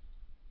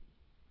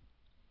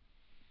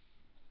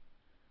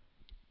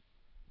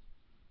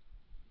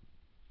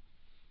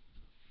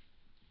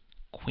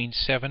 Queen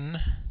 7.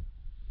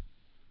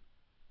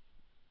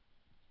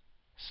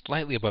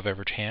 Slightly above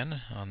average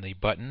hand on the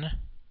button.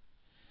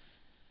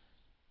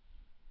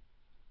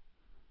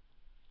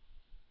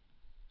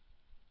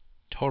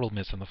 Total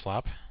miss on the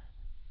flop.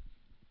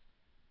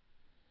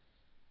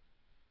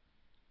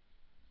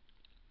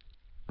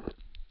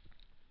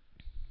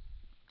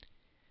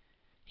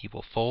 He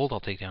will fold. I'll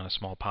take down a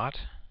small pot.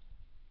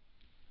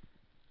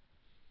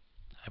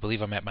 I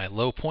believe I'm at my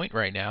low point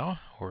right now,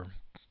 or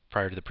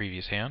prior to the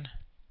previous hand.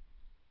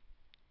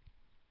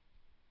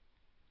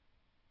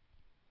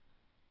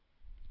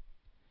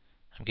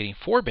 I'm getting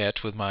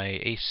 4-bet with my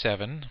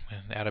ace-7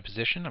 out of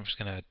position. I'm just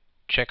going to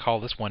check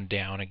call this one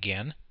down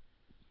again.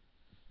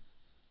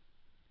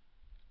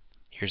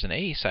 Here's an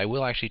ace. I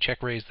will actually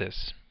check raise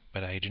this,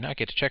 but I do not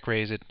get to check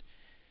raise it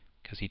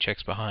because he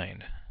checks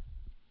behind.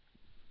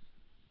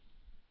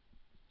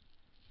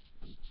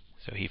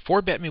 So he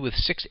 4-bet me with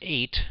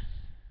 6-8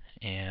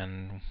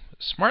 and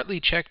smartly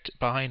checked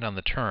behind on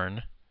the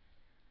turn.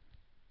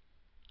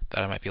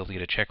 Thought I might be able to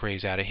get a check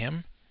raise out of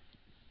him.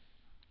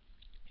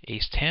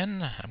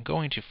 Ace-10, I'm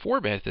going to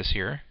 4-bet this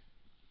here.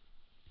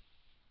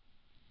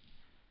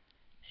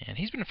 And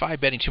he's been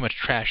 5-betting too much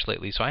trash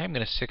lately, so I am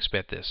going to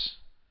 6-bet this.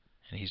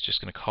 And he's just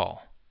going to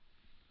call.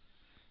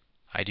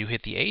 I do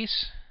hit the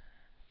ace.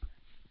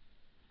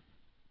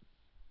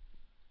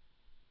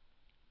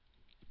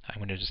 I'm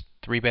going to just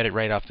 3-bet it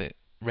right off the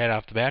right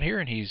off the bat here,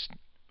 and he's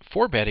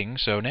 4-betting,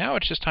 so now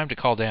it's just time to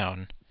call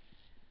down.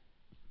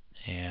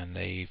 And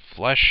a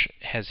flush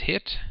has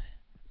hit,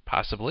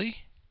 possibly.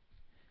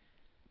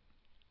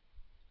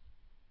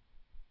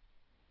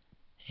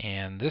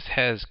 And this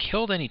has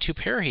killed any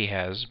 2-pair he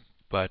has,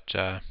 but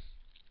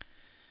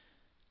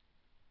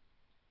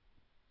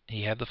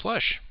he had the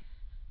flush.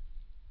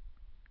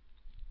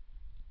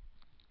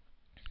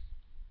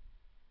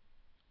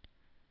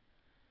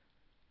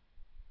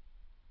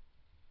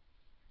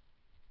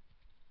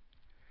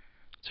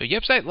 So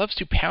Yebsite loves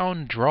to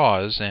pound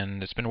draws,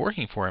 and it's been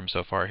working for him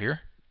so far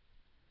here.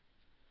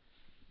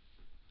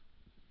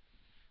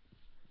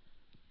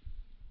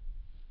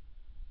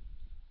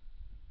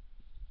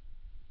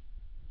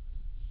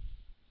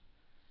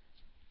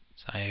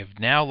 So I have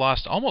now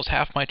lost almost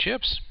half my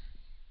chips.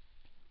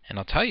 And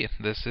I'll tell you,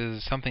 this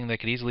is something that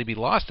could easily be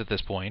lost at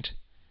this point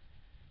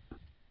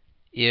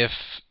if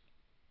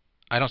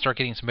I don't start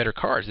getting some better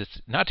cards.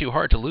 It's not too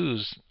hard to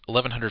lose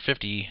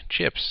 1,150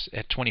 chips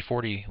at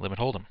 2040 Limit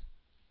Holdem.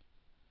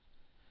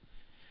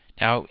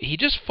 Now, he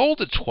just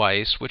folded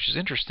twice, which is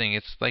interesting.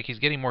 It's like he's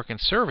getting more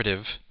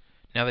conservative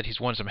now that he's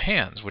won some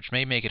hands, which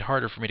may make it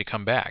harder for me to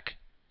come back,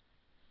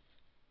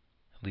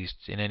 at least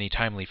in any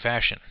timely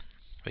fashion.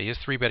 But he is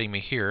 3-betting me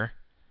here,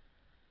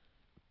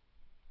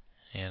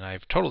 and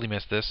I've totally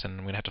missed this, and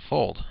I'm going to have to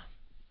fold.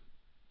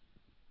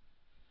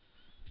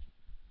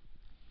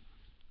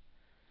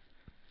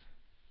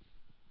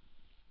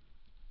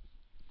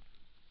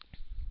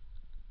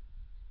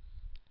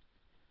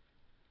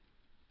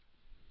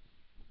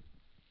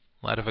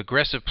 A lot of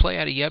aggressive play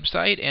out of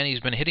Yebsite, and he's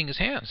been hitting his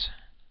hands.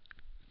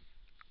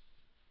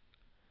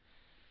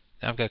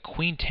 Now I've got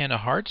Queen 10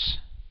 of hearts.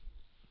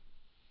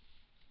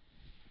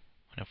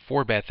 I'm going to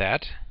 4-bet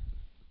that.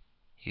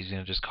 He's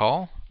going to just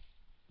call.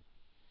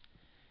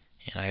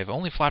 And I have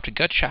only flopped a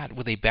gut shot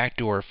with a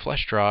backdoor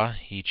flush draw.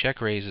 He check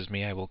raises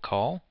me. I will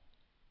call.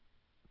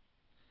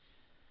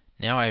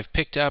 Now I've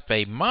picked up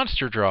a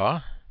monster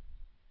draw.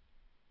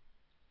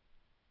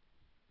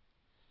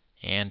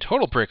 And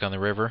total brick on the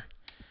river.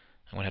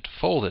 I'm going to have to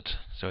fold it.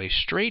 So a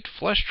straight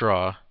flush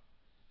draw.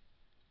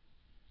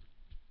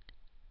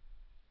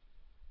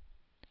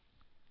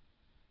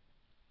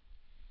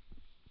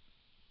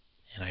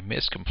 And I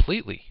miss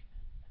completely.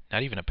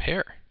 Not even a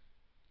pair.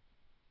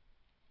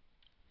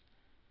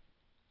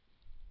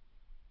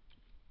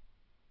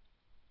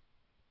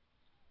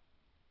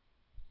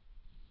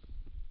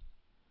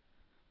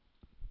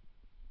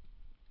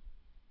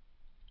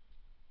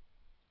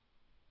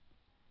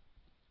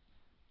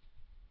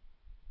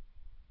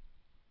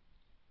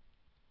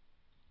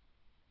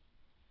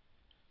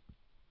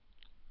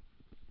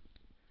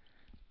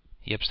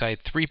 Yebsite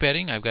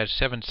 3-betting. I've got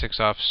 7-6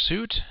 off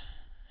suit.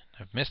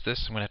 I've missed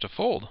this. I'm going to have to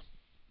fold.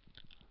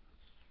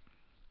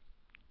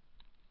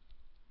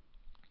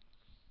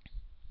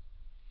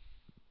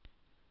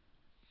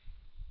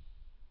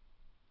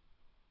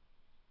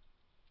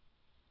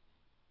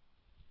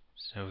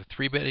 So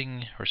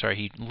 3-betting, or sorry,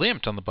 he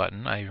limped on the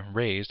button. I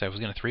raised. I was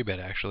going to 3-bet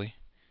actually.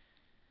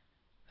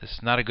 This is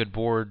not a good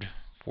board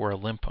for a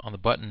limp on the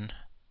button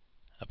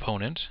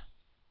opponent.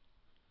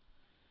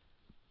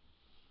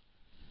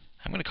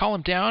 I'm going to call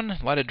him down.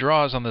 A lot of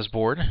draws on this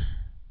board.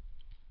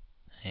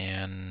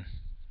 And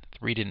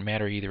 3 didn't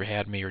matter, either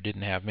had me or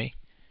didn't have me.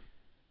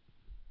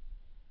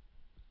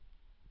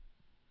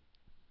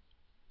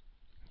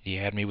 He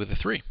had me with a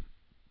 3.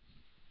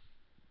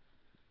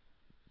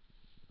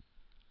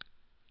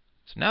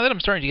 So now that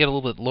I'm starting to get a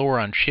little bit lower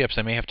on chips,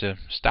 I may have to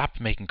stop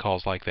making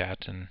calls like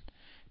that and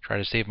try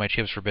to save my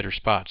chips for better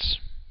spots.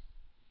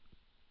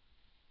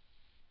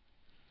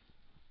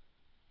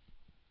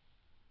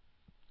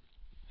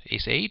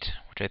 Ace-8,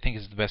 which I think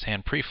is the best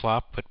hand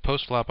pre-flop, but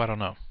post-flop, I don't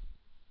know.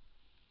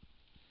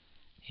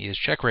 He is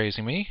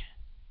check-raising me.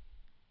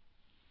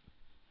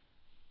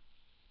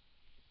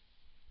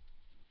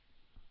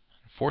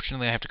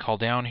 Unfortunately, I have to call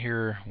down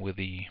here with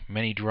the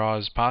many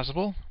draws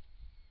possible.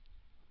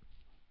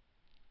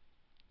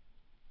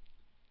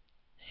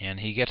 And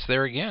he gets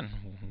there again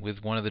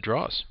with one of the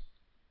draws.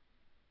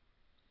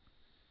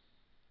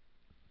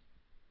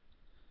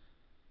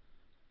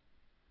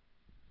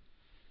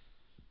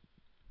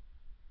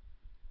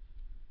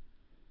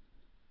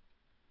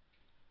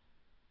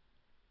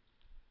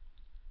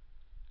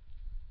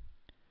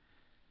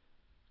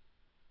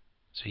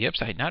 So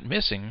Yebsite not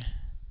missing.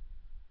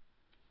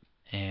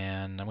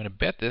 And I'm going to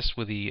bet this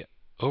with the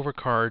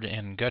overcard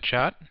and gut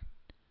shot.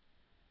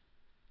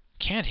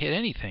 Can't hit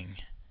anything.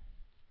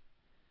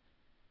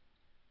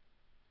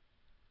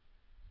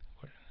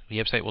 The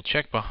Yebsite will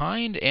check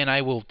behind, and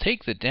I will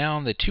take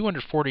down the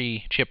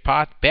 240 chip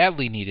pot,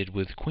 badly needed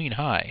with Queen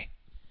High.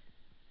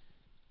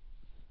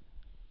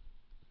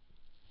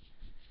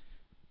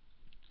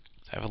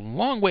 So I have a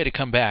long way to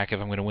come back if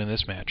I'm going to win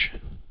this match.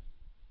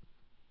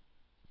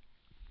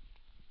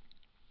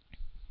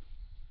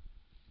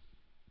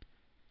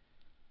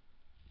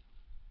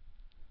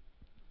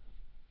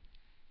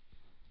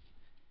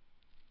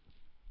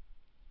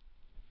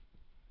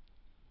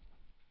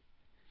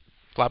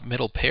 Flop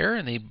middle pair,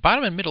 and the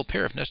bottom and middle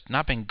pair have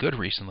not been good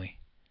recently.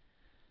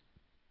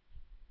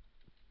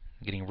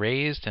 Getting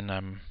raised, and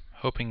I'm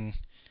hoping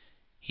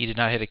he did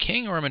not hit a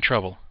king or I'm in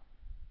trouble.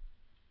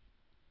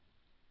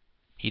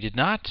 He did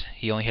not.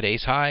 He only hit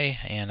ace high,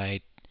 and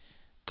I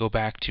go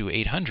back to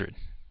 800.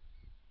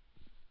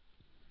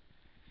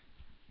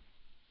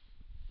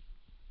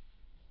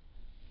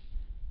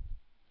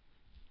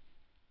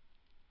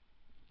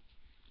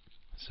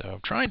 So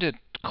I'm trying to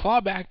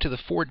claw back to the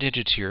 4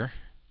 digits here.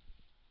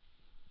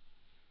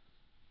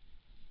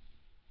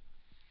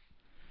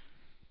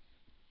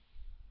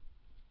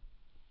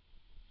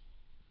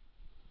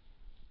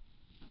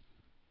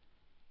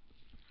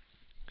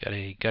 Got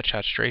a gut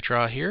shot straight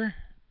draw here.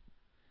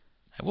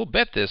 I will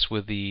bet this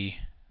with the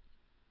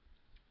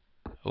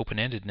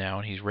open-ended now,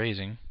 and he's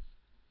raising.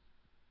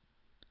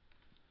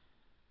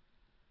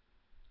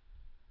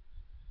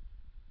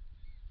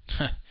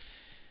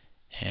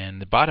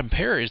 And the bottom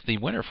pair is the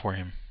winner for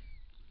him.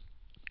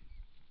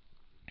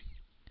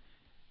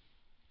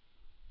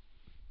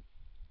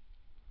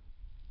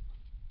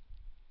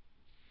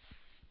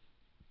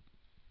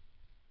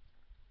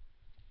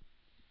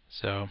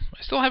 So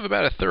I still have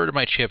about a third of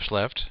my chips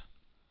left.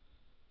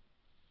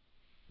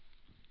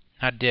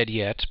 Not dead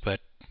yet, but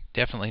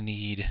definitely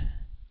need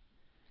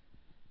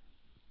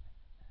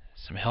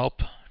some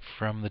help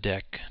from the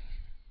deck.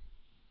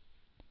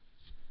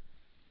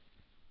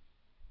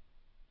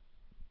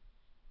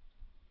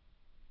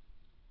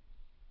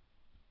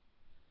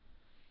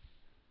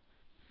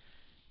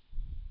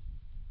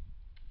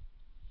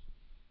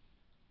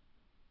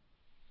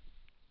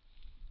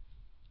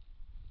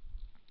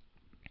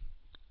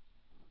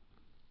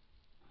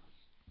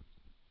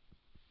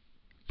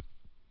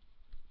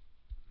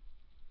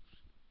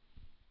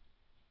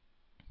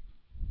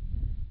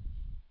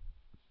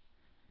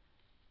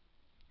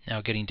 Now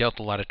getting dealt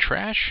a lot of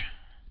trash.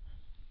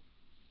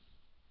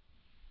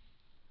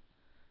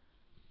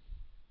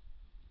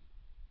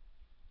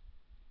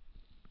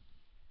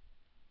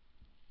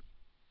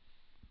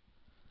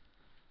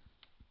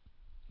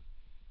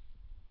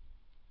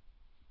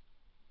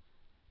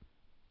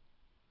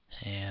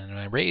 And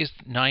I raised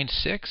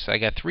 9-6. I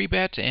got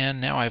 3-bet, and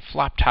now I've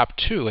flopped top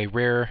 2, a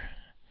rare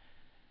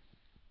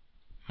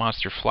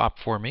monster flop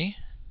for me.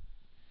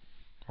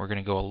 We're going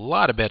to go a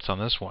lot of bets on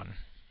this one,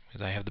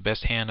 because I have the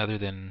best hand other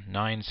than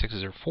 9s,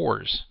 6s, or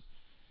 4s.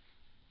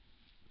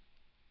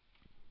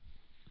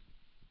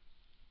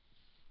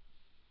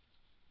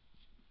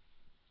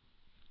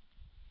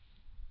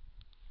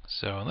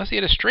 So unless he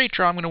had a straight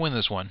draw, I'm going to win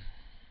this one.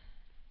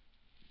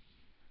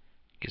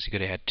 Guess he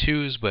could have had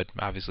 2s, but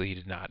obviously he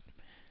did not.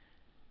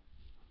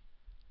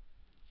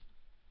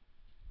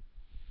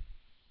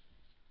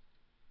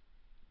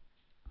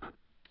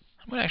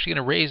 I'm actually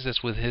going to raise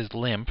this with his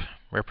limp,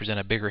 represent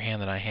a bigger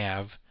hand than I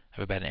have. I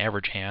have about an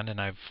average hand, and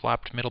I've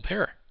flopped middle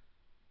pair.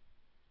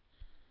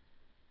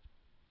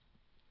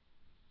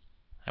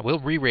 I will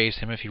re-raise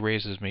him if he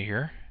raises me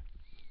here.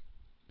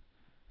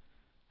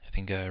 I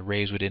think a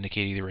raise would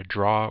indicate either a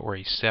draw or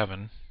a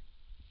 7.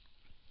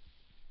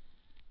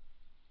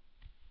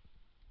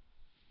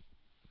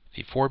 If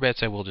he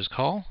 4-bets, I will just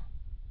call.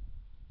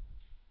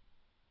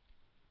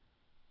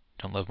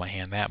 Don't love my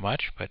hand that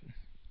much, but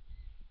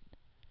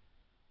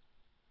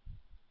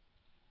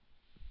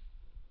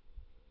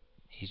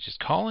he's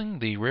just calling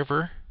the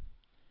river.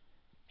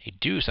 A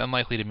deuce,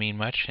 unlikely to mean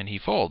much, and he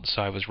folds.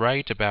 So I was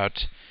right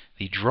about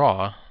the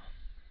draw.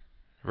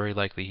 Very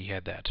likely he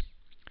had that.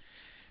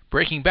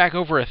 Breaking back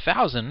over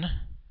 1,000.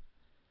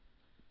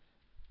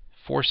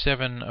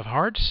 4-7 of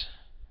hearts.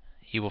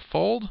 He will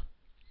fold.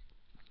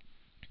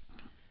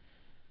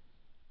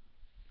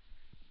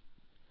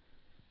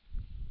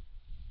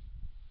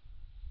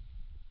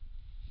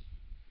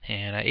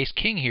 And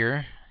ace-king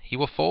here. He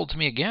will fold to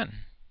me again.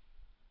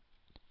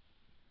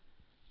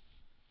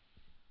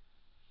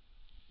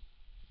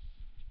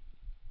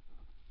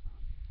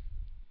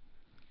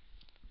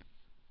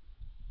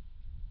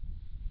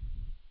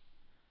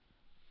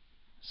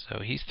 So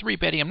he's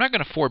 3-betting. I'm not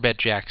going to 4-bet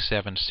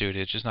Jack-7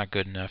 suited. It's just not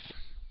good enough.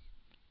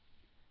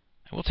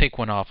 I will take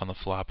one off on the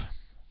flop.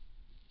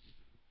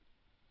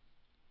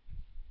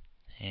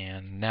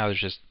 And now there's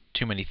just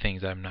too many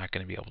things I'm not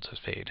going to be able to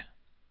fade.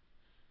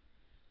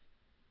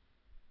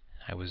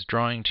 I was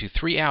drawing to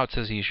 3 outs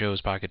as he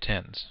shows pocket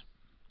 10s.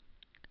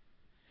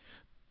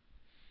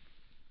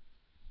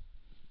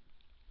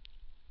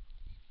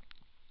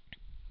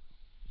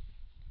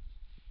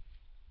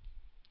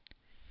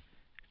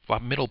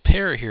 Flop middle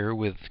pair here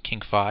with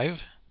king 5.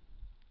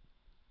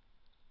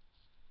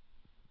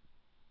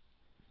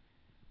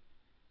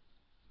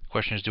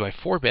 Question is, do I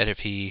 4-bet if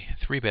he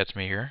 3-bets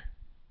me here?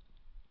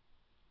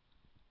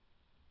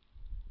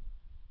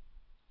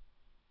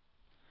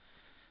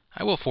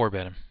 I will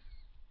 4-bet him.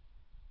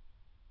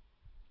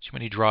 Too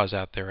many draws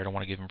out there. I don't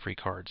want to give him free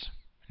cards.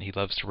 And he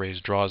loves to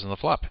raise draws in the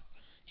flop,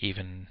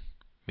 even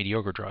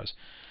mediocre draws.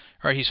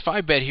 Alright, he's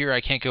 5-bet here. I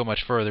can't go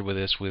much further with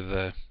this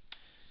with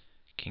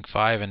king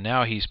 5, and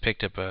now he's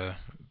picked up a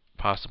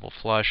possible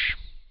flush.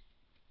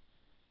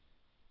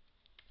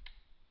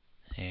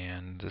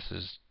 And this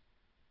is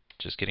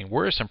just getting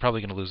worse. I'm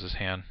probably going to lose this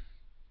hand.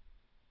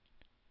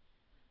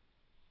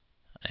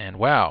 And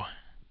wow,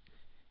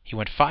 he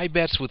went 5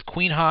 bets with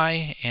queen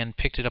high and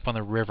picked it up on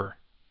the river.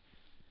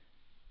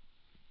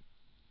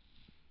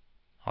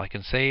 All I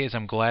can say is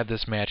I'm glad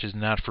this match is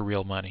not for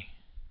real money.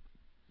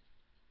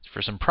 It's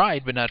for some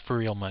pride, but not for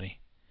real money.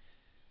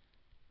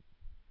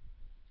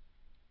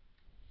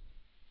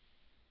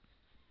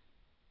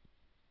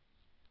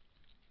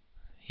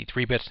 He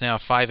 3-bets now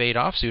 5-8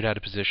 offsuit out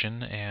of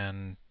position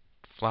and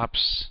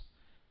flops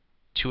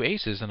 2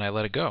 aces, and I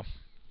let it go.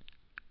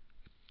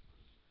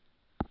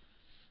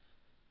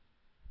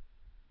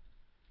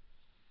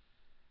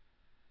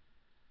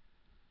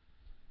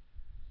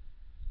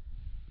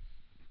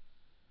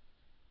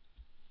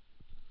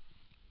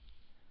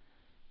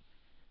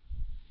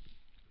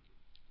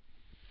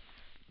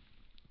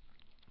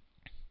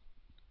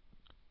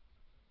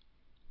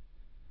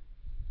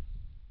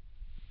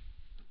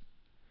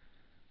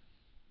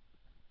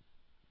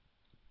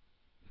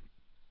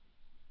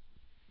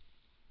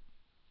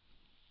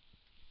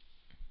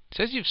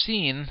 So as you've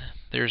seen,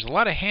 there's a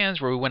lot of hands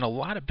where we win a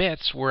lot of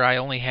bets where I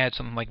only had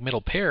something like middle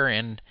pair,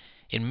 and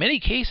in many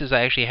cases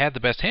I actually had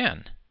the best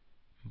hand.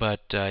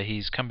 But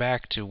he's come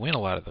back to win a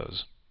lot of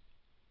those.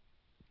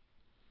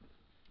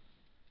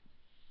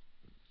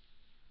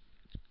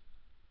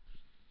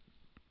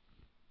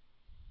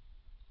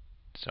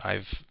 So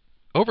I've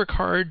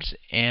overcards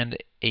and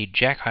a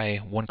jack-high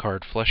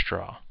 1-card flush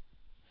draw.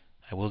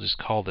 I will just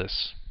call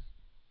this.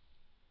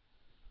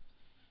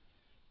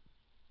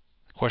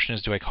 The question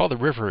is, do I call the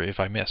river if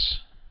I miss?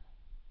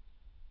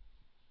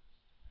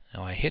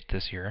 Now I hit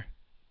this here.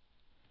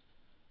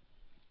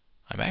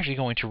 I'm actually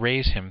going to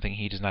raise him thinking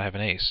he does not have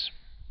an ace.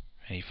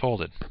 And he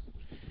folded.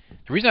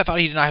 The reason I thought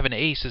he did not have an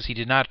ace is he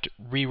did not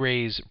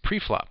re-raise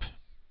pre-flop.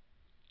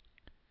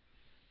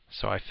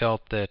 So I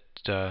felt that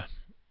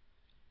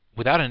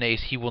without an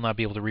ace he will not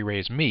be able to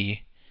re-raise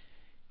me,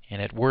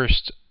 and at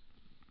worst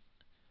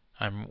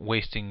I'm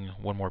wasting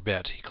one more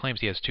bet. He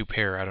claims he has 2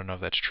 pair. I don't know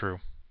if that's true.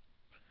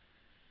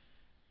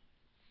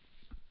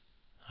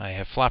 I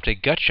have flopped a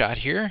gut shot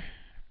here.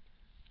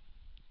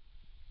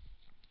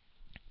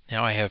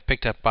 Now I have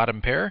picked up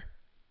bottom pair.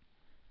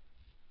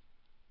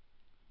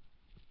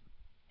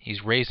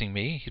 He's raising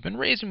me. He's been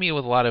raising me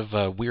with a lot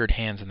of weird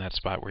hands in that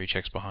spot where he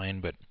checks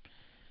behind, but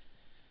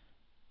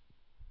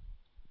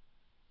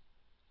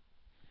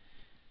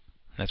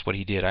that's what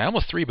he did. I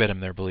almost 3-bet him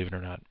there, believe it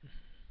or not.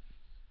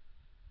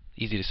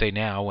 Easy to say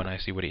now when I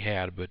see what he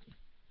had, but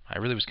I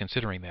really was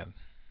considering that,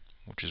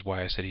 which is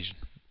why I said he's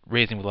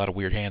raising with a lot of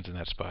weird hands in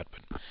that spot.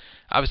 But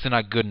obviously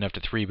not good enough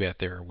to 3-bet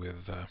there with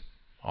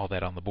all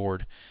that on the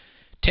board.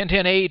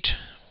 10-10-8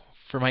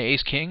 for my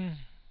ace-king.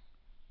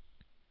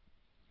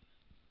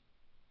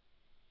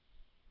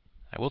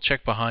 I will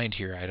check behind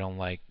here. I don't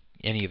like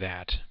any of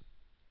that.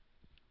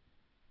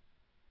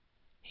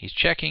 He's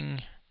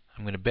checking.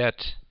 I'm going to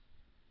bet.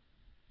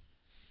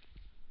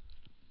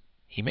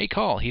 He may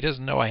call. He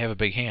doesn't know I have a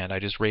big hand. I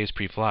just raised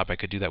pre-flop. I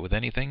could do that with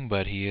anything,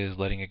 but he is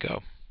letting it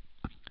go.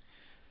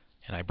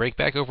 And I break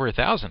back over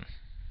 1,000.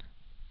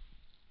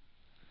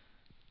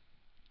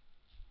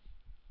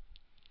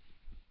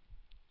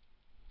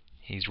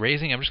 He's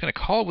raising. I'm just going to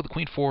call with the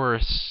queen 4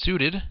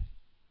 suited.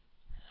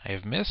 I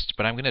have missed,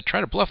 but I'm going to try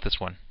to bluff this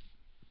one.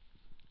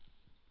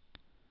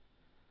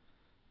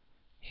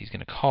 He's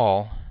going to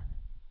call.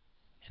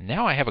 And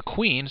now I have a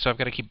queen, so I've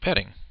got to keep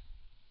betting.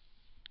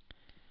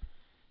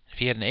 If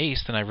he had an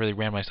ace, then I really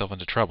ran myself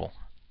into trouble.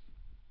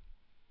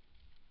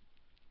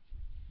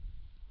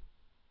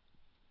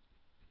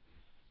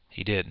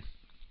 He did.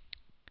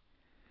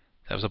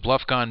 That was a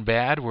bluff gone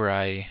bad where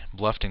I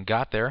bluffed and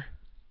got there.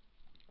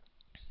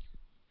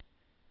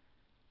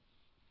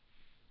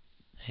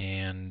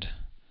 And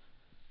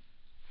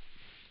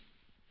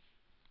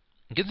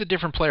against a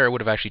different player, I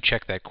would have actually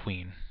checked that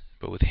queen.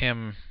 But with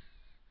him,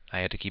 I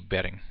had to keep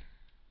betting.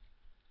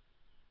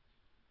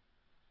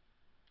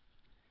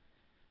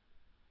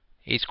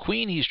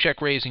 Ace-queen, he's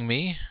check-raising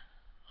me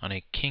on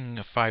a king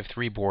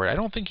 5-3 board. I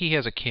don't think he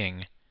has a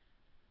king.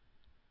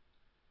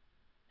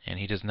 And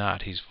he does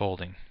not. He's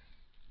folding.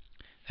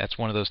 That's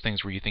one of those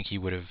things where you think he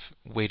would have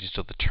waited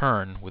till the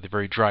turn with a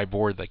very dry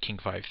board like king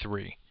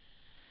 5-3.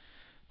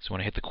 So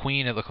when I hit the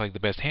queen, it looked like the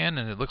best hand,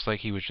 and it looks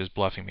like he was just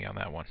bluffing me on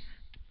that one.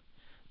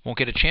 Won't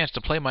get a chance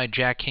to play my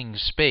jack-king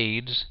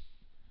spades.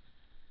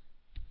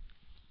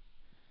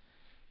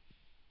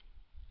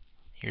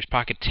 Here's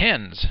pocket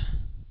tens.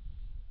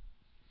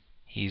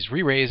 He's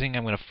re-raising.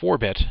 I'm going to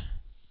 4-bet.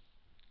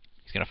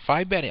 He's going to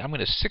 5-bet. I'm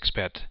going to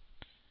 6-bet.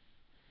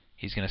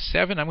 He's going to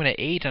 7. I'm going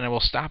to 8, and I will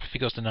stop if he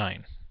goes to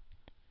 9.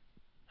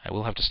 I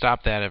will have to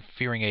stop that if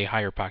fearing a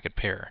higher pocket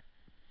pair.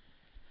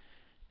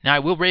 Now I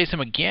will raise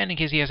him again in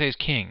case he has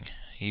ace-king.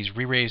 He's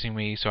re-raising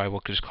me, so I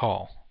will just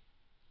call.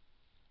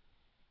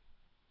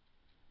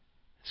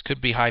 This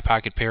could be high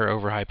pocket pair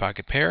over high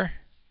pocket pair.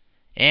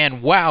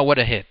 And wow, what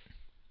a hit.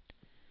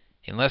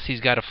 Unless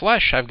he's got a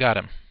flush, I've got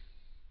him.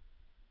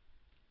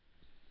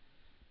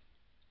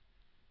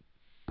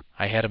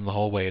 I had him the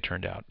whole way, it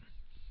turned out.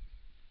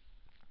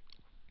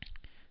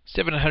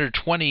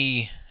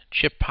 720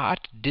 chip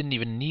pot, didn't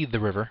even need the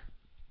river.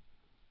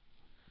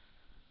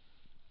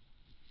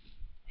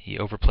 He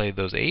overplayed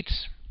those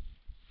 8s.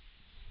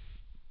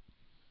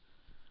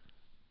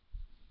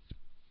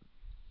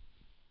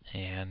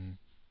 And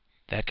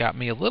that got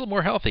me a little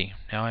more healthy.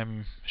 Now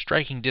I'm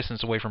striking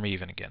distance away from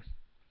even again.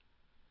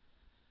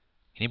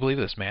 Can you believe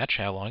this match,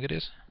 how long it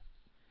is?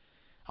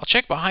 I'll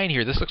check behind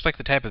here. This looks like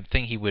the type of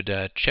thing he would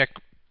check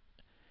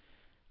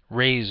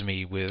raise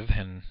me with,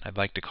 and I'd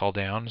like to call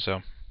down,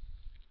 so...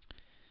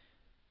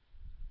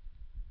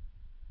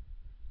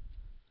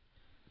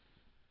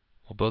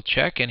 We'll both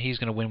check, and he's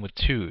going to win with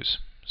 2s.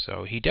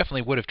 So he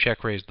definitely would have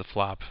check raised the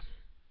flop.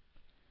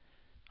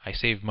 I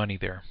saved money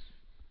there.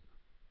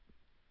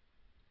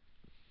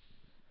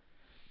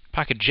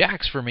 Pocket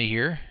jacks for me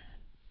here.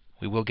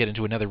 We will get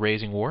into another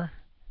raising war.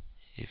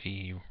 If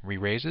he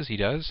re-raises, he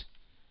does.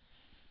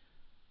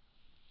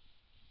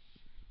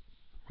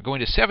 We're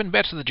going to 7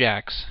 bets to the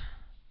jacks.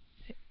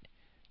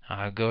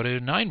 I'll go to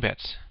 9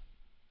 bets.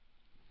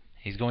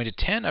 He's going to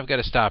 10. I've got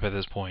to stop at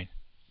this point.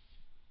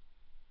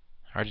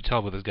 Hard to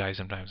tell with this guy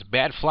sometimes.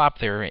 Bad flop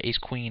there, ace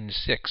queen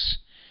 6.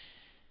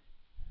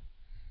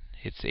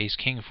 It's ace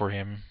king for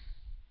him.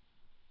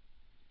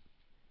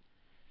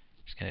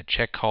 He's going to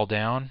check call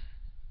down.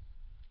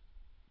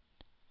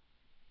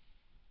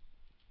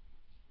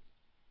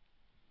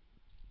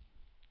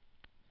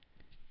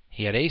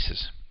 He had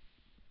aces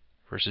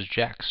versus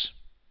jacks.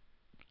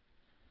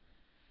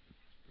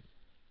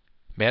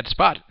 Bad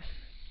spot.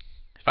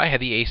 If I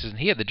had the aces and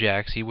he had the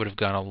jacks, he would have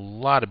gone a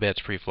lot of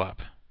bets pre-flop.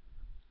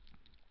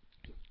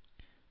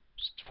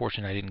 It's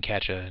fortunate I didn't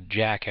catch a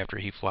jack after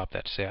he flopped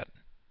that set.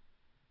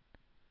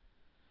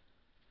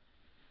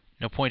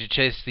 No point to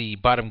chase the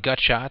bottom gut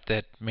shot.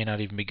 That may not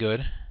even be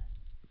good.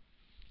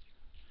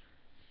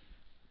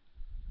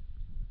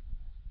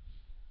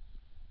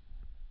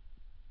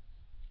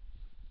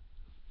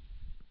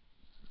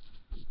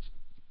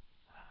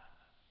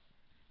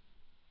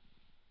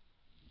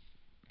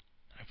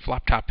 I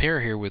flop top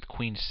pair here with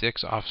queen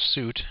 6 off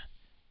suit.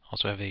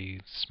 Also have a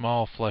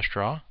small flush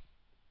draw.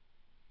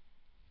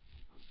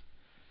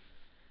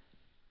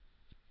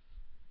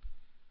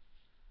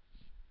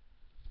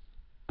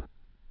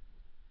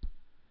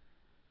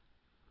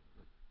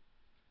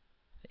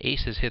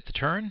 Ace has hit the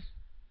turn.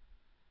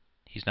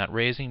 He's not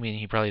raising, meaning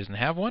he probably doesn't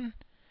have one.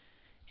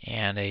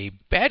 And a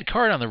bad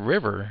card on the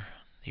river,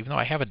 even though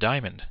I have a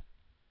diamond.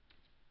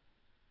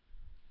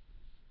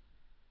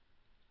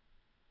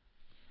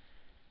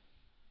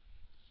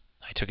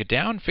 I took it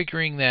down,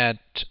 figuring that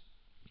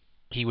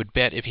he would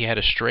bet if he had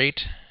a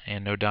straight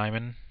and no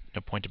diamond.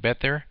 No point to bet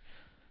there.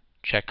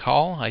 Check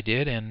call, I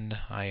did, and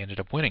I ended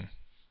up winning.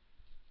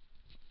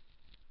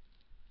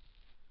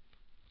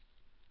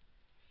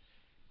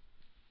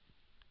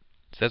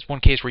 So that's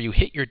one case where you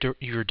hit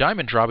your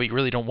diamond draw, but you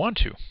really don't want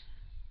to.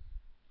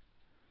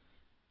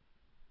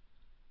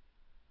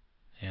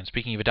 And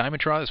speaking of a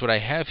diamond draw, that's what I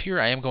have here.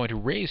 I am going to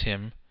raise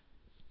him,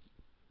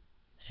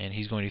 and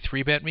he's going to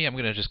 3-bet me. I'm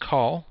going to just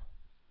call.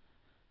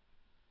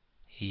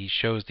 He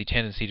shows the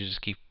tendency to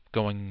just keep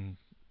going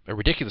a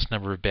ridiculous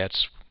number of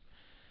bets,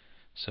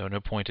 so no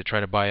point to try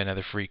to buy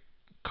another free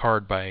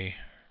card by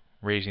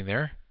raising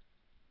there.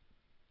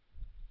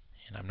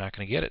 And I'm not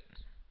going to get it.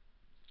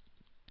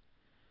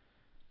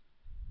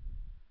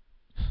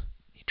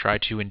 He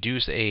tried to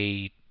induce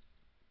a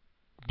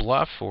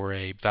bluff or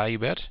a value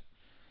bet.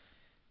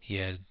 He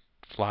had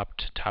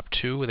flopped top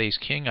 2 with ace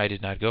king. I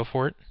did not go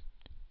for it.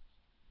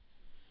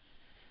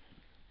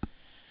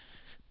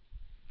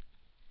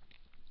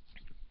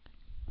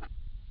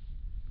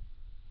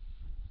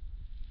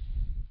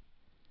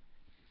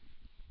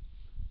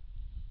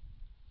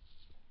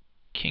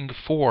 King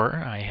 4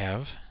 I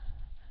have.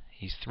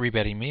 He's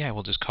 3-betting me. I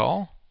will just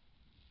call.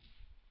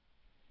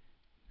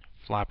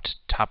 Flopped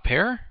top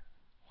pair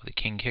with a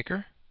king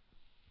kicker.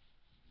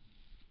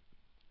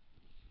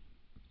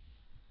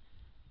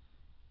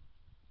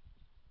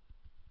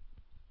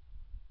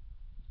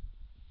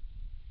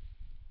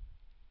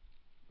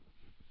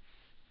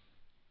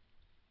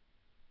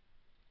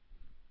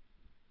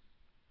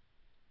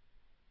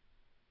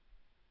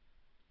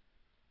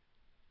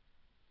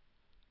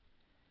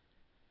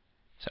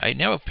 So I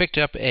now have picked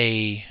up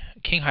a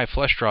king-high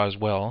flush draw as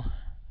well.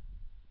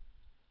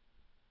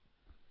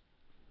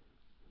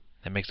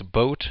 That makes a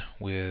boat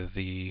with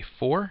the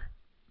 4.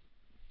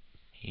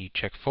 He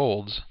check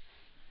folds,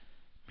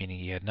 meaning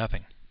he had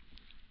nothing.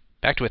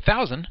 Back to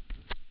 1,000.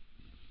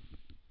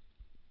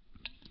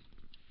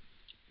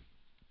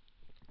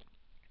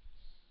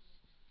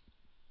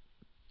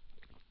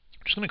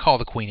 I'm just going to call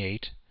the queen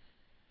 8.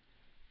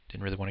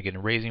 Didn't really want to get in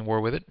a raising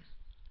war with it.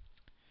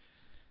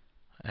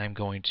 I'm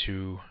going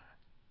to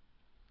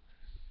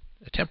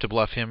attempt to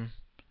bluff him.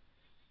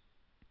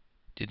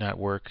 Did not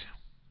work.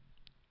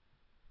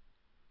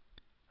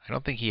 I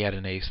don't think he had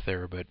an ace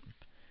there, but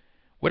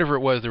whatever it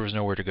was, there was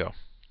nowhere to go.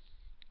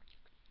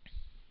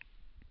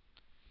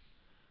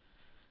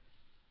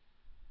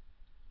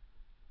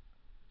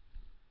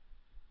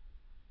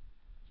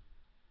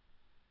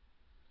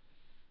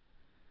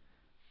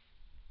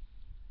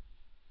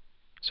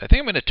 So I think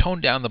I'm going to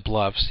tone down the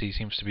bluffs. He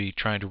seems to be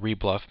trying to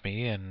rebluff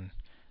me, and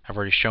I've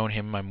already shown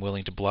him I'm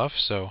willing to bluff,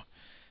 so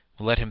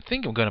we'll let him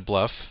think I'm going to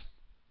bluff.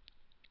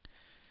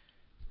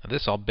 Now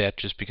this I'll bet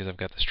just because I've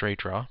got the straight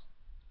draw.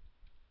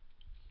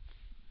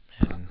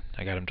 And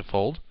I got him to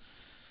fold.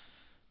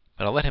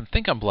 But I'll let him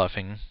think I'm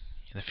bluffing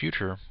in the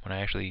future when I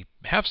actually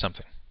have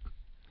something.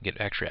 Get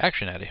extra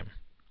action out of him.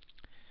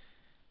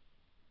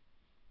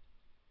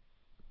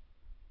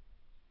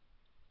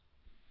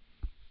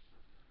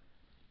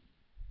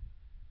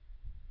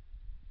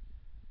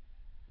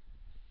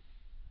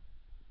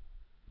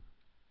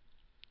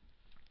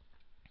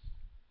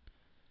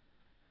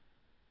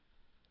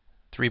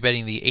 Three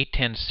betting the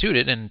 8-10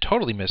 suited and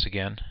totally miss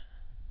again.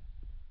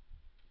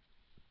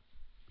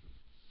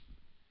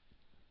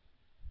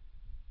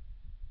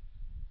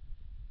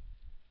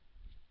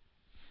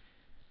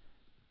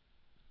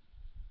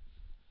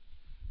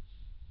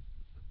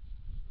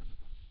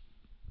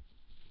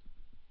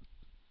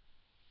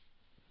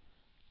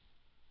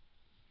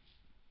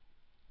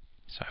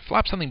 So I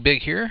flop something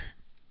big here.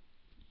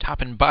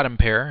 Top and bottom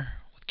pair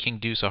with King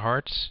Deuce of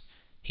Hearts.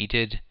 He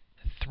did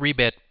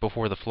 3-bet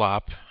before the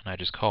flop, and I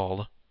just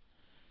called.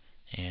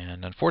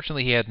 And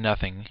unfortunately he had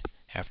nothing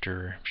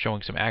after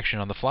showing some action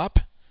on the flop.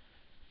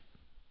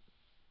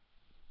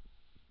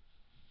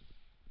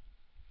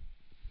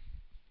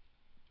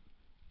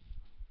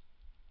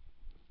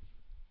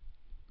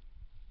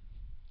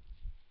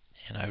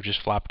 And I've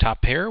just flopped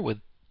top pair with,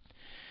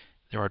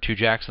 there are 2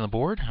 jacks on the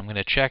board. I'm going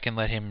to check and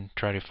let him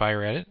try to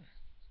fire at it.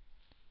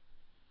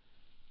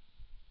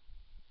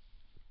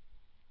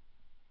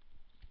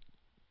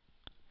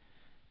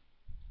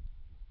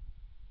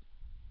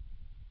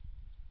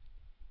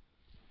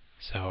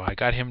 So I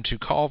got him to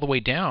call the way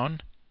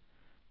down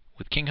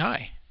with King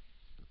High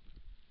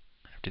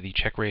after the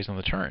check raise on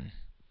the turn.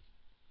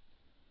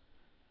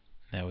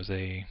 That was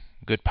a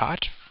good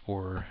pot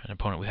for an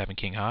opponent with having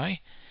King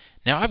High.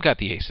 Now I've got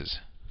the aces.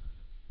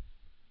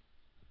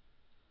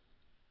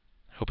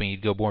 Hoping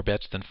he'd go more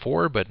bets than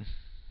 4, but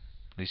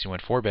at least he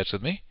went 4 bets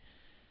with me.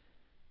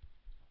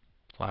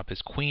 Flop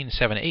is Queen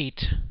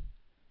 7-8.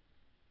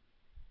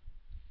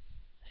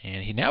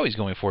 And now he's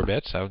going 4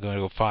 bets. I'm going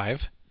to go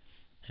 5.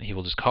 And he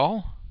will just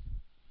call.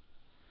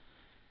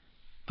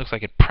 Looks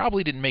like it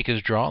probably didn't make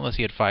his draw unless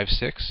he had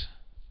 5-6.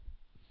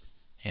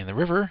 And the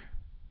river,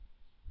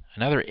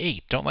 another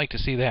 8. Don't like to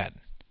see that.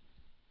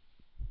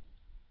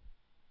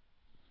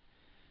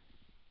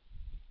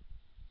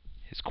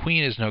 His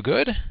queen is no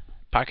good.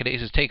 Pocket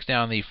aces takes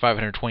down the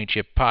 520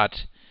 chip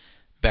pot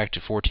back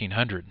to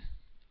 1400.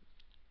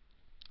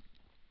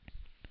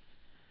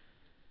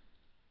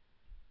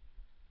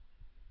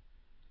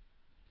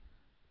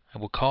 I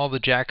will call the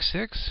Jack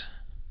 6.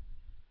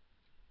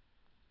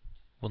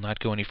 Will not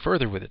go any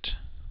further with it.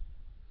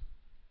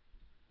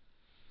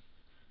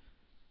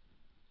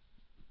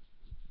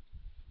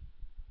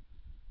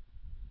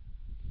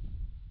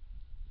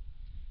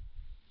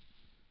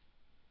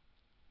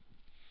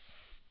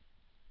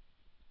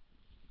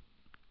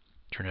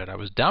 Turned out I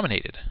was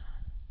dominated.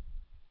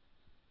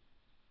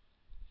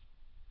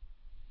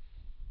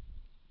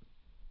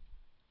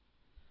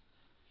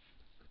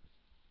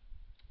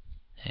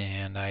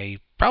 And I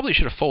probably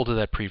should have folded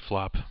that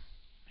pre-flop.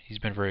 He's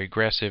been very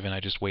aggressive, and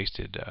I just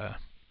wasted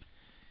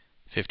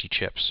 50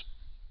 chips.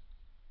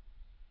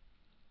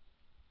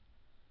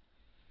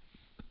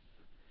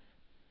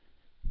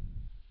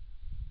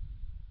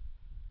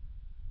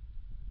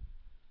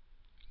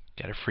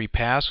 Got a free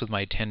pass with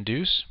my 10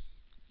 deuce.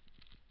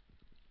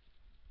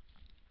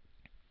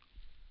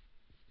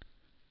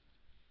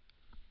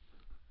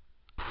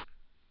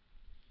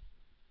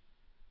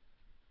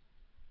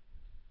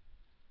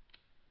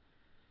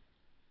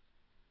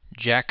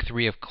 Jack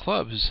 3 of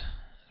clubs is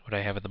what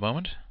I have at the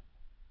moment.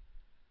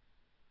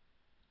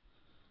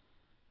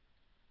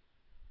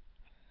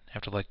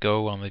 Have to let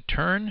go on the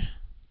turn.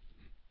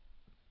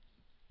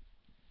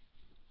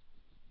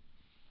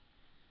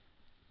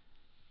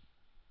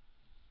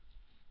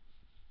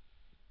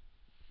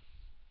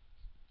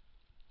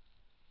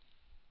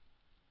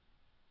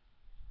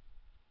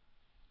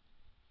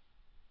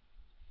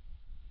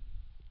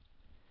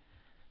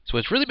 So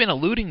what's really been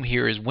eluding me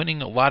here is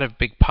winning a lot of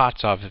big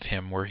pots off of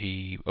him where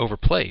he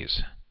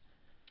overplays.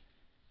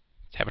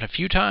 It's happened a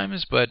few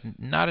times, but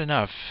not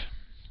enough.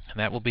 And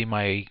that will be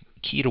my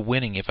key to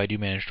winning if I do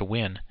manage to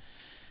win.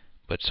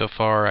 But so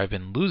far I've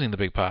been losing the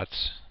big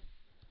pots.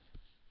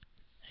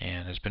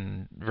 And it's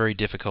been very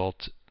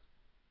difficult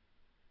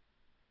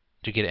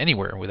to get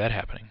anywhere with that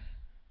happening.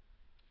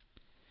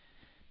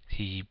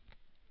 He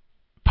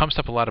pumps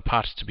up a lot of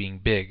pots to being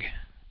big.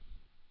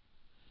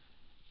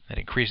 That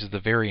increases the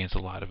variance a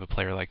lot of a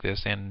player like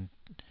this, and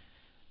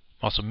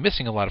also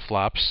missing a lot of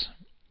flops,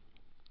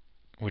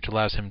 which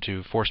allows him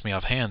to force me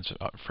off hands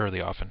fairly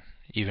often,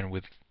 even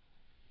with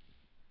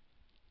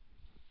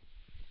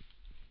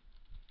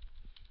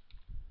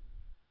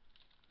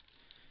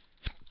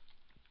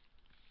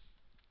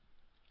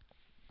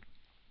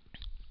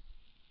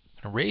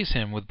raise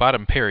him with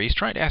bottom pair. He's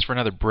trying to ask for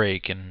another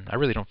break, and I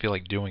really don't feel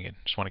like doing it.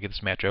 Just want to get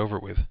this match over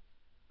with.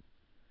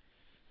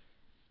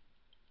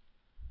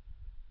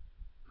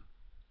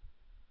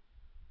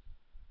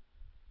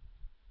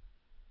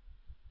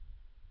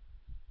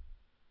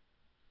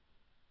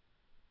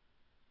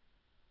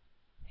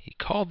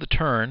 called the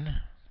turn.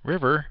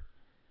 River,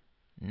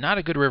 not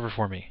a good river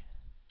for me.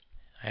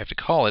 I have to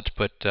call it,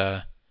 but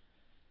I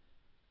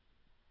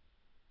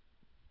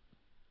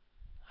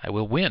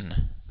will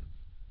win.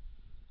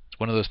 It's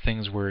one of those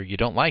things where you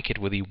don't like it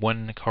with the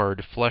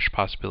one-card flush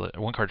possibility,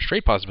 or one-card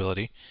straight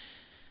possibility,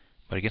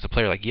 but against a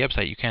player like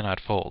Yebsite, you cannot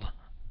fold.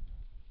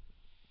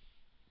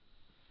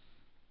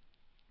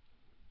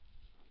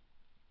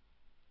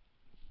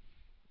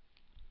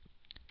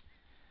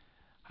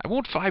 I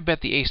won't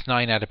 5-bet the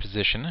ace-9 out of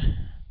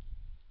position.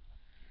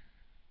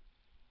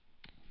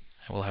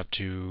 I will have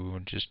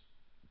to just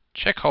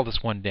check call this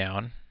one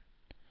down.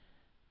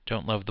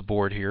 Don't love the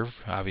board here,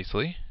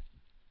 obviously.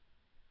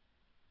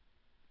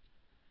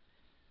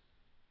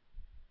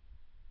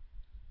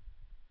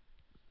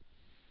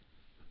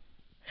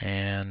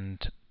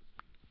 And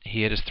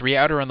he had his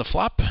 3-outer on the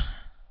flop.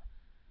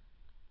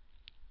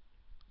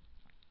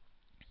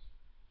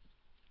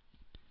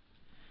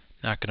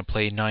 Not going to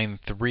play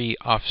 9-3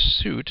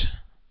 offsuit.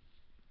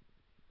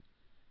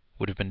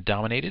 Would have been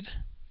dominated.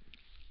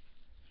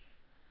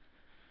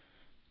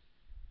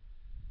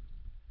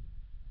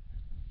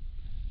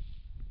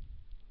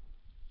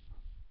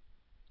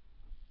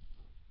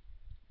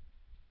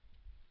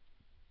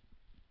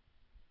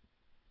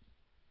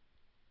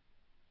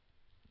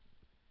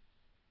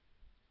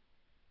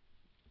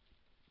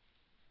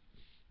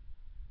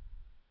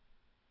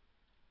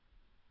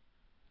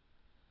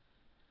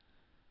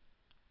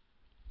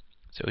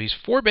 So he's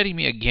 4-betting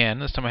me again.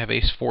 This time I have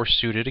ace-4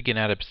 suited, again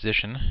out of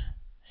position.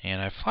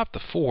 And I flopped the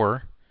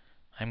 4.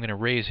 I'm going to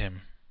raise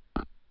him.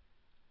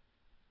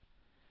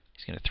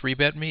 He's going to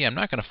 3-bet me. I'm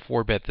not going to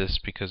 4-bet this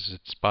because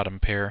it's bottom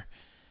pair.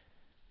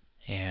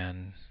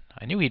 And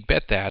I knew he'd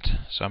bet that,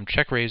 so I'm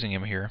check-raising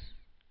him here.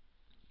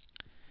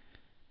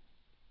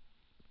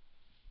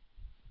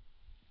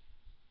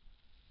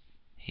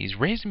 He's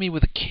raising me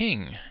with a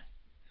king.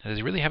 Now, does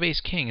he really have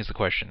ace-king is the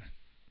question.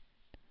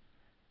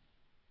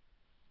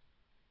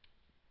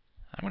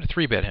 I'm going to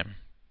 3-bet him.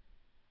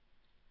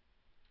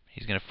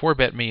 He's going to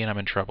 4-bet me, and I'm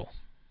in trouble.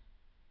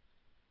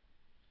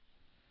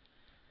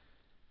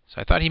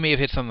 So I thought he may have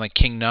hit something like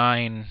king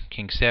 9,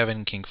 king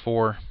 7, king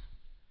 4.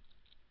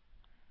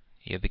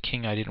 He had the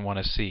king I didn't want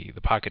to see,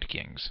 the pocket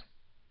kings.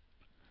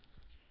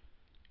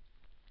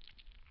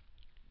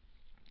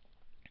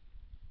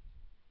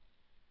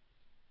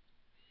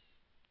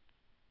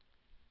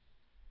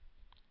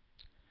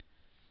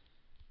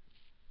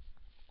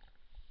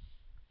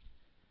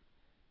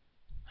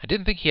 I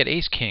didn't think he had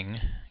ace-king,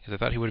 because I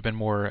thought he would have been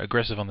more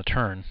aggressive on the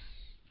turn.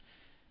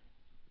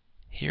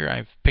 Here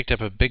I've picked up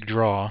a big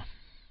draw,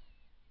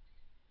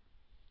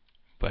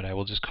 but I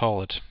will just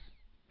call it.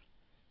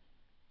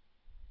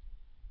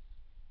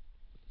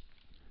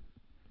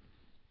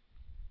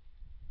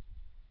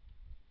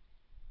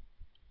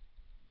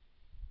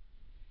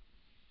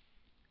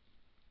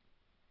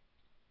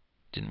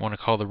 Didn't want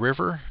to call the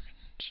river.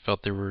 Just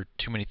felt there were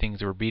too many things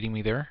that were beating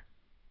me there.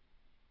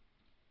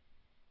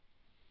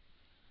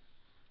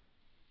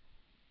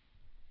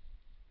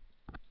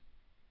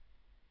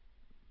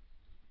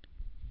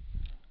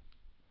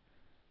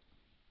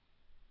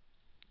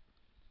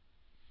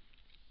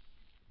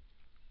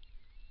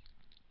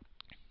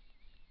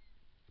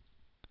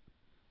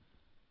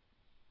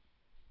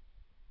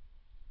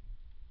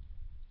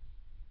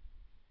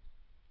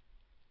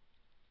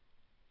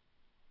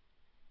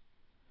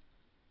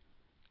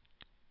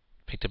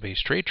 Picked up a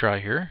straight draw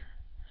here,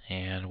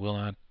 and will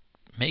not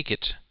make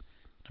it.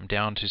 I'm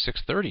down to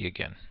 630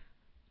 again.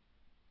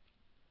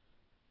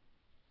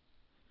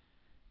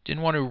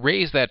 Didn't want to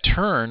raise that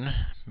turn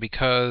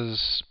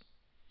because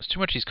it's too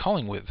much he's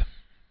calling with.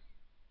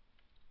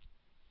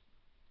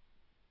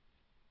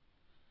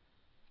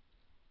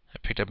 I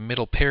picked up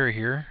middle pair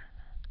here.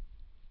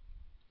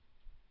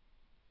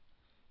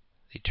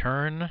 The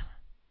turn.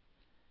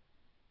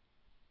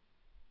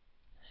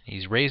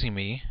 He's raising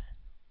me.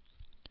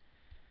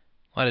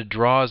 A lot of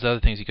draws, other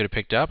things he could have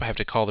picked up. I have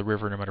to call the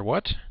river no matter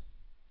what.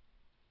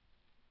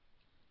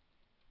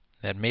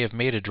 That may have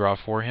made a draw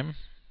for him.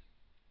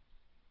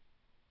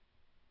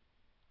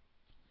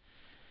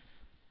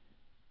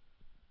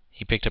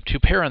 He picked up 2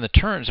 pair on the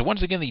turn. So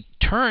once again, the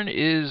turn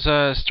is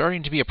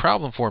starting to be a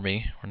problem for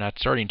me. Or not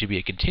starting to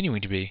be,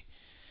 continuing to be.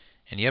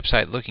 And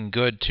Yebsite looking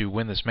good to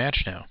win this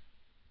match now.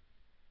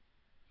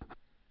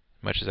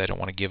 Much as I don't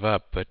want to give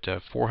up, but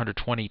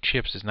 420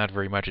 chips is not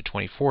very much at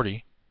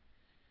 2040.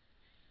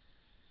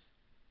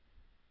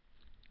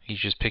 He's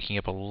just picking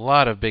up a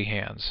lot of big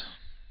hands.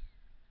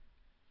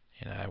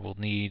 And I will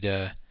need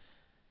a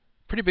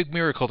pretty big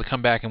miracle to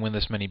come back and win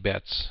this many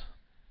bets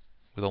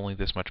with only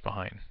this much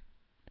behind.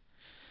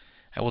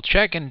 I will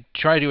check and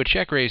try to do a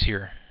check raise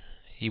here.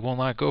 He will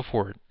not go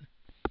for it.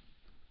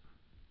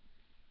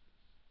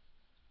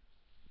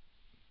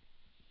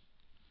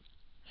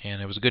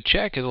 And it was a good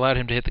check. It allowed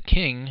him to hit the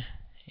king.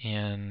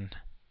 And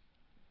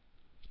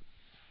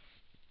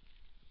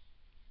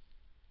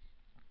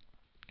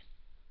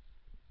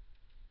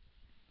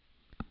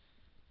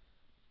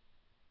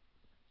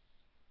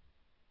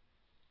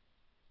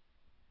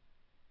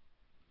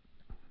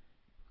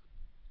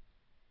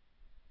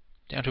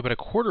down to about a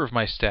quarter of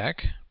my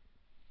stack.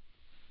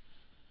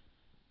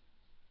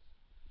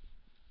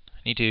 I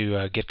need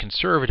to get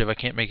conservative. I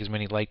can't make as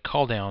many light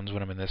call downs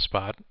when I'm in this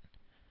spot,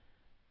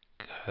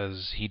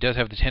 because he does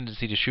have the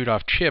tendency to shoot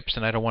off chips,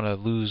 and I don't want to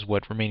lose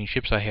what remaining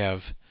chips I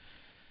have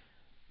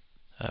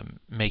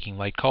making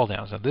light call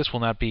downs. Now this will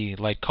not be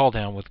light call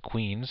down with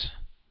queens.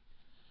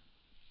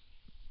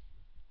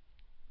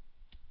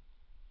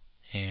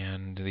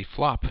 And the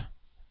flop,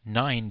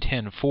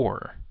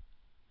 9-10-4.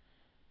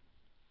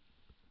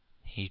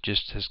 He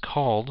just has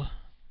called,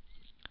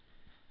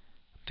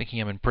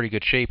 thinking I'm in pretty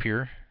good shape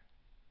here.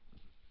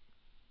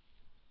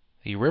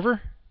 The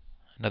river,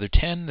 another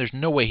 10. There's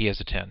no way he has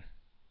a 10.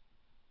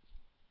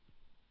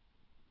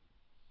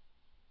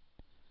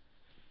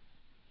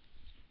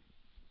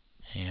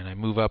 And I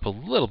move up a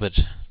little bit.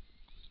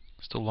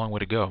 Still a long way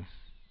to go.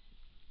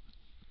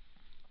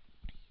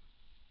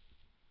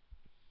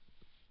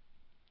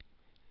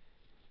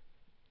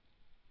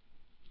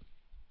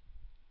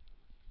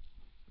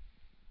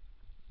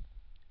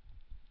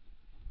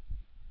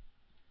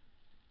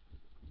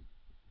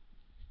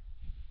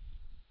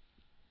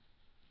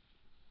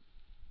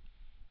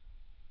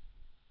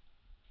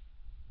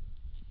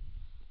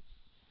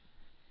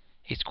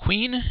 Ace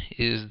Queen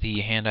is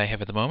the hand I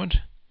have at the moment.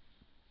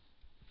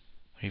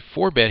 When you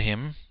 4-bet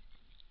him,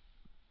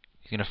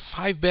 he's going to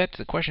 5-bet.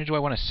 The question is, do I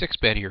want to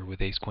 6-bet here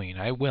with Ace Queen?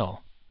 I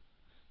will.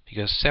 If he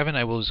goes 7,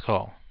 I will lose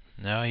call.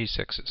 No, he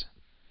 6s.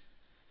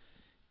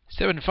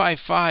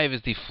 7-5-5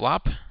 is the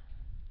flop.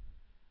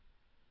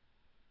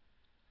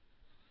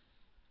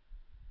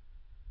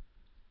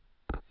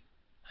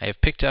 I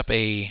have picked up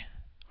a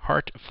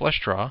heart flush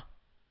draw.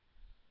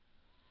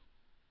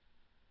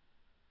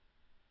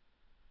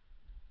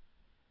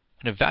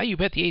 I'm going to value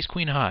bet the Ace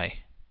Queen high.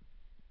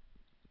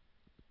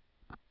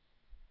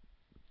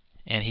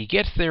 And he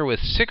gets there with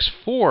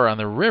 6-4 on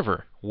the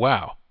river.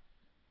 Wow.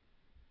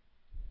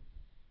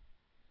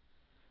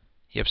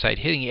 Yebsite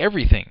hitting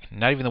everything,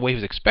 not even the way he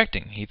was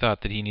expecting. He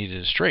thought that he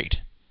needed a straight.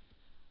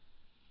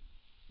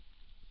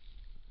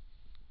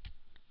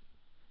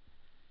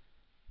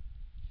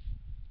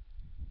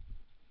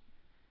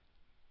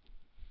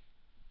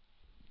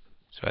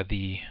 So at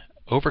the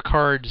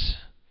overcards,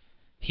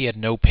 he had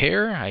no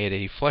pair. I had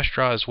a flush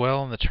draw as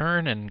well on the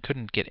turn and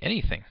couldn't get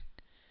anything.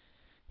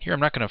 Here I'm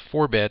not going to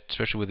 4-bet,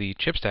 especially with the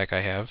chip stack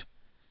I have.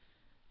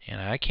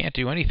 And I can't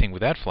do anything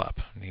with that flop.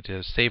 I need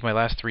to save my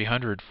last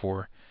 300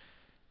 for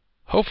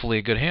hopefully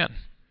a good hand.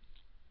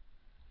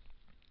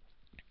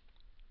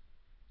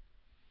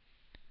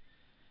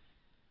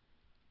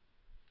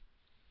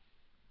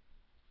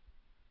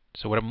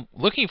 So what I'm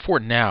looking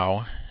for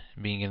now,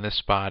 being in this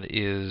spot,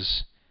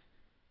 is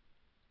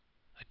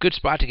a good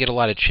spot to get a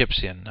lot of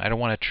chips in. I don't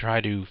want to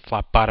try to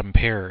flop bottom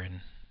pair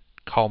and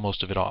call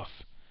most of it off.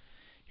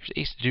 Here's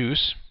Ace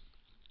Deuce.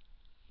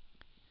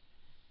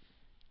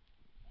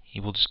 He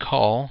will just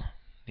call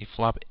the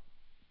flop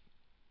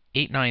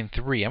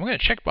 8-9-3. I'm going to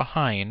check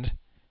behind,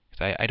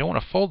 because I don't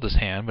want to fold this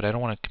hand, but I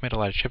don't want to commit a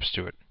lot of chips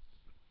to it.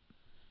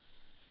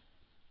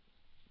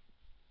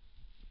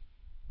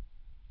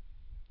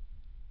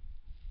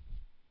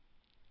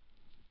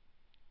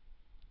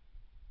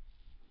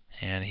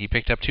 And he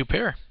picked up 2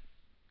 pair.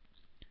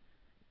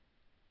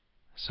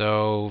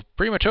 So,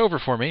 pretty much over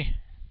for me.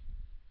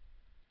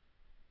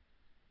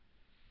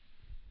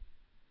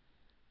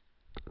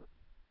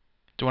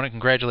 Don't want to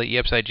congratulate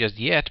Yebsite just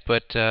yet,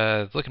 but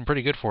it's looking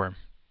pretty good for him.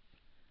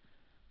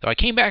 Though I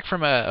came back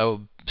from a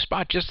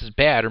spot just as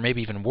bad, or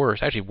maybe even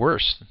worse, actually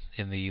worse,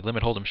 in the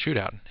Limit Holdem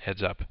Shootout,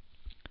 heads up.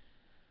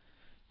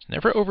 It's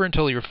never over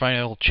until your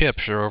final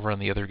chips are over on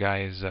the other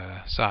guy's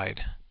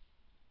side.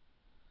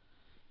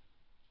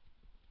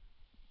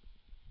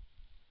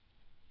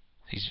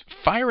 He's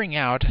firing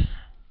out.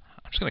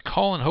 I'm just going to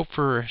call and hope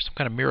for some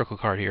kind of miracle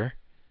card here.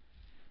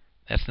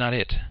 That's not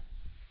it.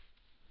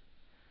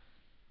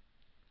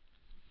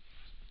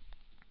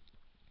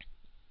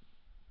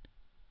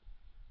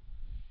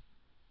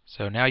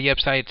 So now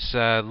Yebsite's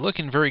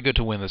looking very good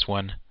to win this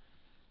one.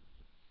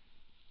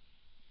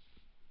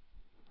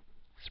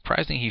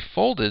 Surprising he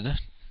folded. I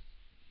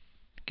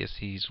guess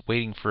he's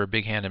waiting for a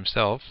big hand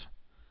himself.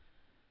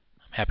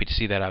 I'm happy to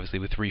see that, obviously,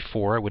 with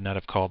 3-4. I would not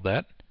have called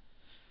that.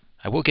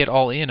 I will get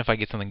all in if I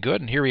get something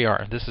good, and here we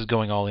are. This is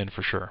going all in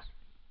for sure.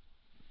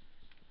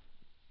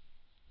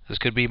 This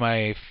could be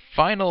my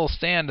final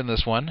stand in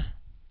this one.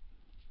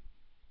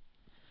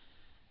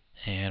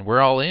 And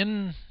we're all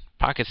in.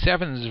 Pocket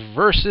sevens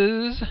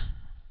versus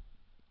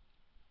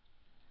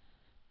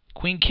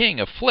Queen King,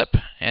 a flip.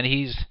 And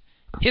he's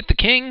hit the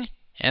king,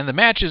 and the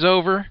match is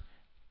over.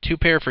 2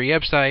 pair for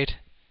Yebsite.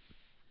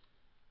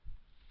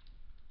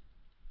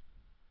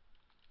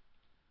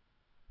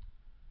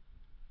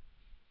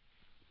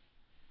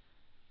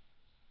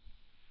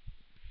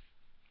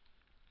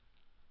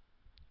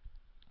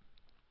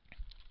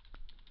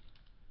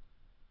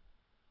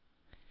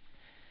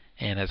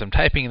 And as I'm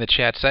typing in the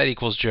chat, site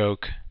equals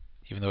joke,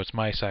 even though it's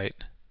my site.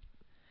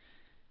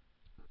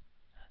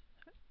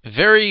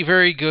 Very,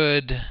 very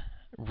good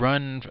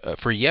run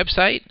for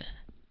Yebsite.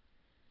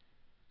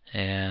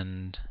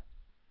 And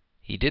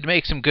He did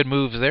make some good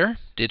moves there,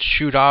 did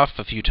shoot off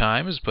a few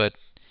times, but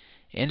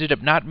ended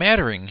up not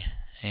mattering,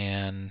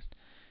 and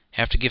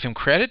have to give him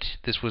credit.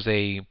 This was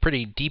a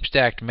pretty deep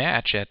stacked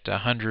match at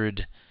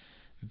 100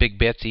 big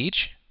bets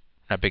each.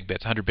 Not big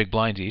bets, 100 big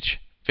blinds each,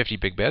 50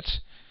 big bets.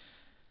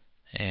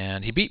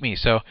 And he beat me.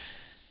 So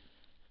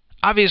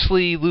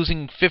obviously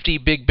losing 50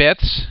 big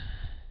bets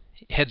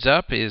heads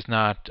up is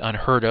not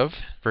unheard of,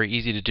 very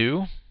easy to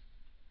do.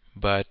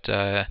 But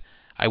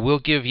I will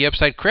give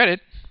Yebsite credit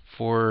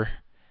for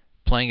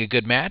playing a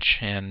good match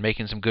and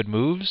making some good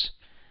moves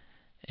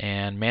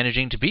and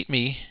managing to beat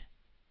me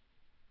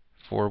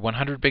for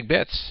 100 big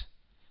bets.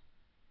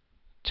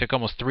 Took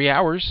almost 3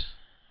 hours,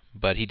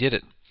 but he did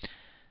it.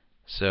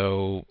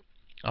 So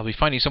I'll be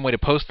finding some way to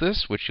post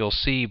this, which you'll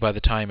see by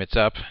the time it's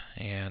up.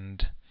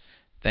 And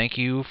thank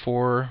you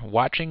for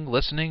watching,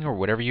 listening, or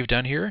whatever you've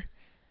done here.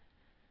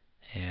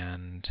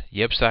 And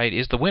Yebsite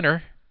is the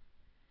winner.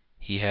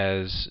 He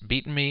has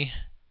beaten me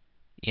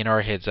in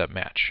our heads-up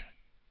match.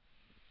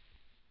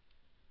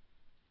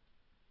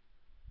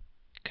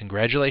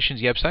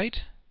 Congratulations, Yebsite.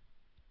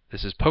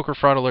 This is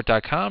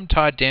PokerFraudAlert.com.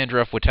 Todd, Dan,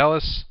 Druff,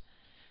 Witteles.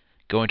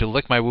 Going to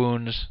lick my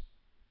wounds.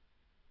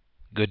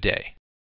 Good day.